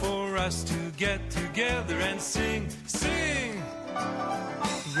for us to get together and sing, sing.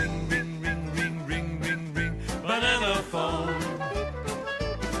 Ring, ring, ring, ring, ring, ring, ring, banana phone.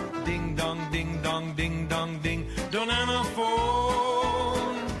 Ding dong, ding dong, ding dong, ding, banana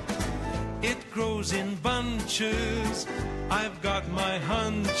phone. It grows in bunches. I've got my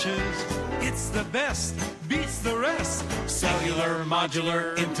hunches. It's the best, beats the rest. Cellular,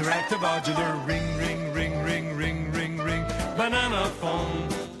 modular, interactive, modular. Ring, ring, ring, ring, ring, ring, ring, banana phone.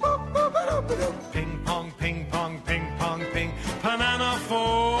 Ping pong, ping pong, ping pong, ping, banana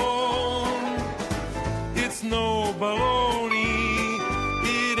phone. It's no baloney,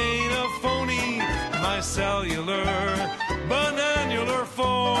 it ain't a phony. My cellular, bananular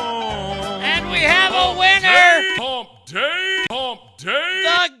phone. And we have a winner! Hump Day! Hump Day!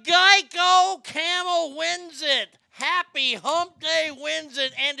 The Geico Camel wins it. Happy Hump Day wins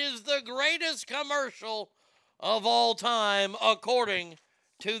it and is the greatest commercial of all time, according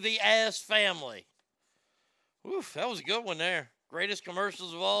to the Ass Family. Oof, that was a good one there. Greatest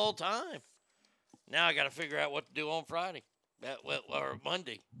commercials of all time. Now I got to figure out what to do on Friday. Or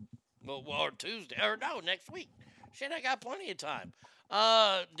Monday. Or Tuesday. Or no, next week. Shit, I got plenty of time.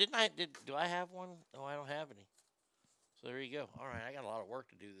 Do I have one? No, I don't have any. So there you go. All right, I got a lot of work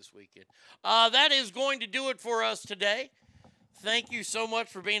to do this weekend. That is going to do it for us today. Thank you so much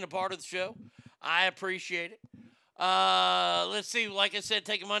for being a part of the show. I appreciate it. Let's see. Like I said,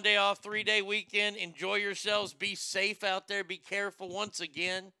 take a Monday off, 3-day weekend. Enjoy yourselves. Be safe out there. Be careful once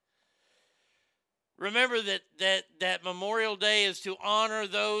again. Remember that Memorial Day is to honor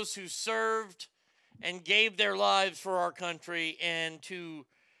those who served and gave their lives for our country, and to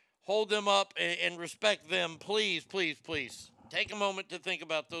hold them up and respect them. Please, please, please. Take a moment to think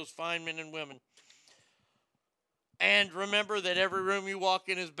about those fine men and women. And remember that every room you walk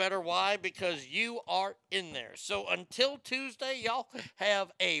in is better. Why? Because you are in there. So until Tuesday, y'all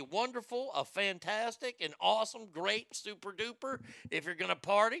have a wonderful, a fantastic, an awesome, great, super duper. If you're going to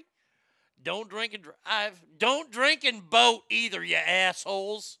party, don't drink and drive. Don't drink and boat either, you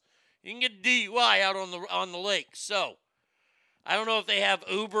assholes. You can get DUI out on the lake. So I don't know if they have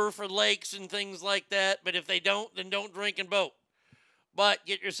Uber for lakes and things like that, but if they don't, then don't drink and boat. But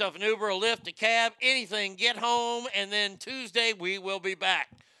get yourself an Uber, a Lyft, a cab, anything. Get home, and then Tuesday we will be back.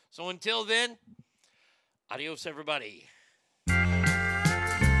 So until then, adios, everybody.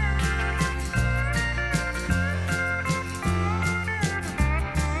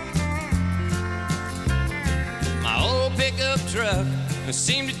 My old pickup truck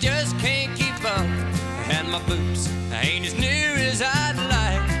seemed to just can't keep up. And my boots ain't as new as I'd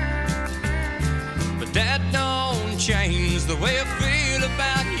like. But that don't change the way I feel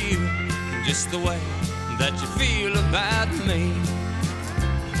about you, just the way that you feel about me.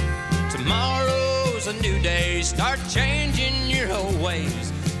 Tomorrow's a new day, start changing your whole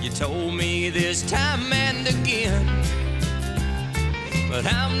ways. You told me this time and again, but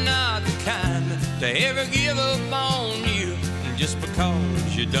I'm not the kind to ever give up on you just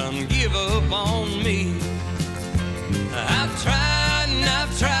because you done give up on me. I've tried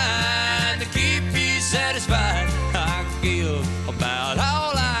to keep you satisfied. I give about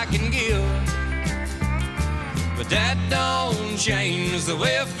all I can give, but that don't change the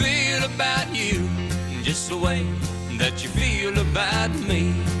way I feel about you, just the way that you feel about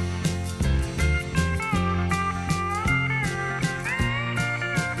me.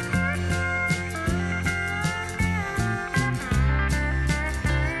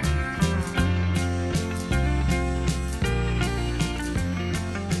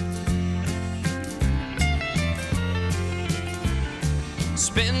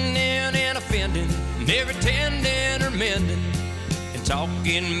 Spending and offending, never tending or mending, and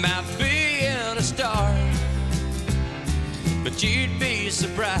talking about being a star. But you'd be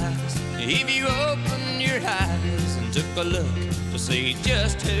surprised if you opened your eyes and took a look to see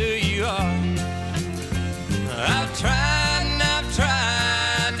just who you are. I've tried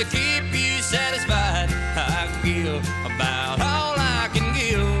to keep you satisfied. I give about all I can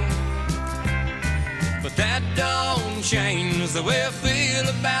give, but that don't change the way I feel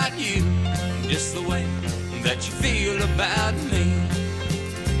about you, just the way that you feel about me.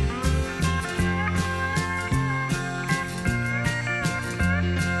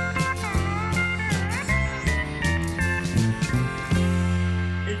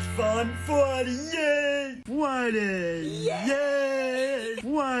 It's fun 48! 20! Yeah!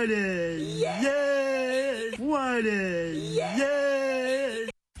 20! Yeah! 20! Yeah!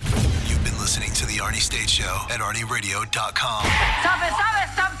 You've been listening to The Arnie State Show at ArnieRadio.com. Stop it, stop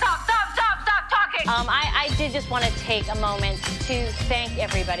talking. I did just want to take a moment to thank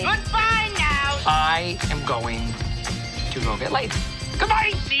everybody. Goodbye now. I am going to go get laid.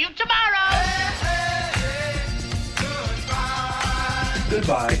 Goodbye. See you tomorrow.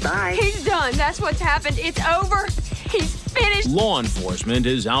 Goodbye. Bye. He's done. That's what's happened. It's over. He's finished. Law enforcement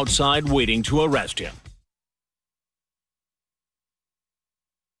is outside waiting to arrest him.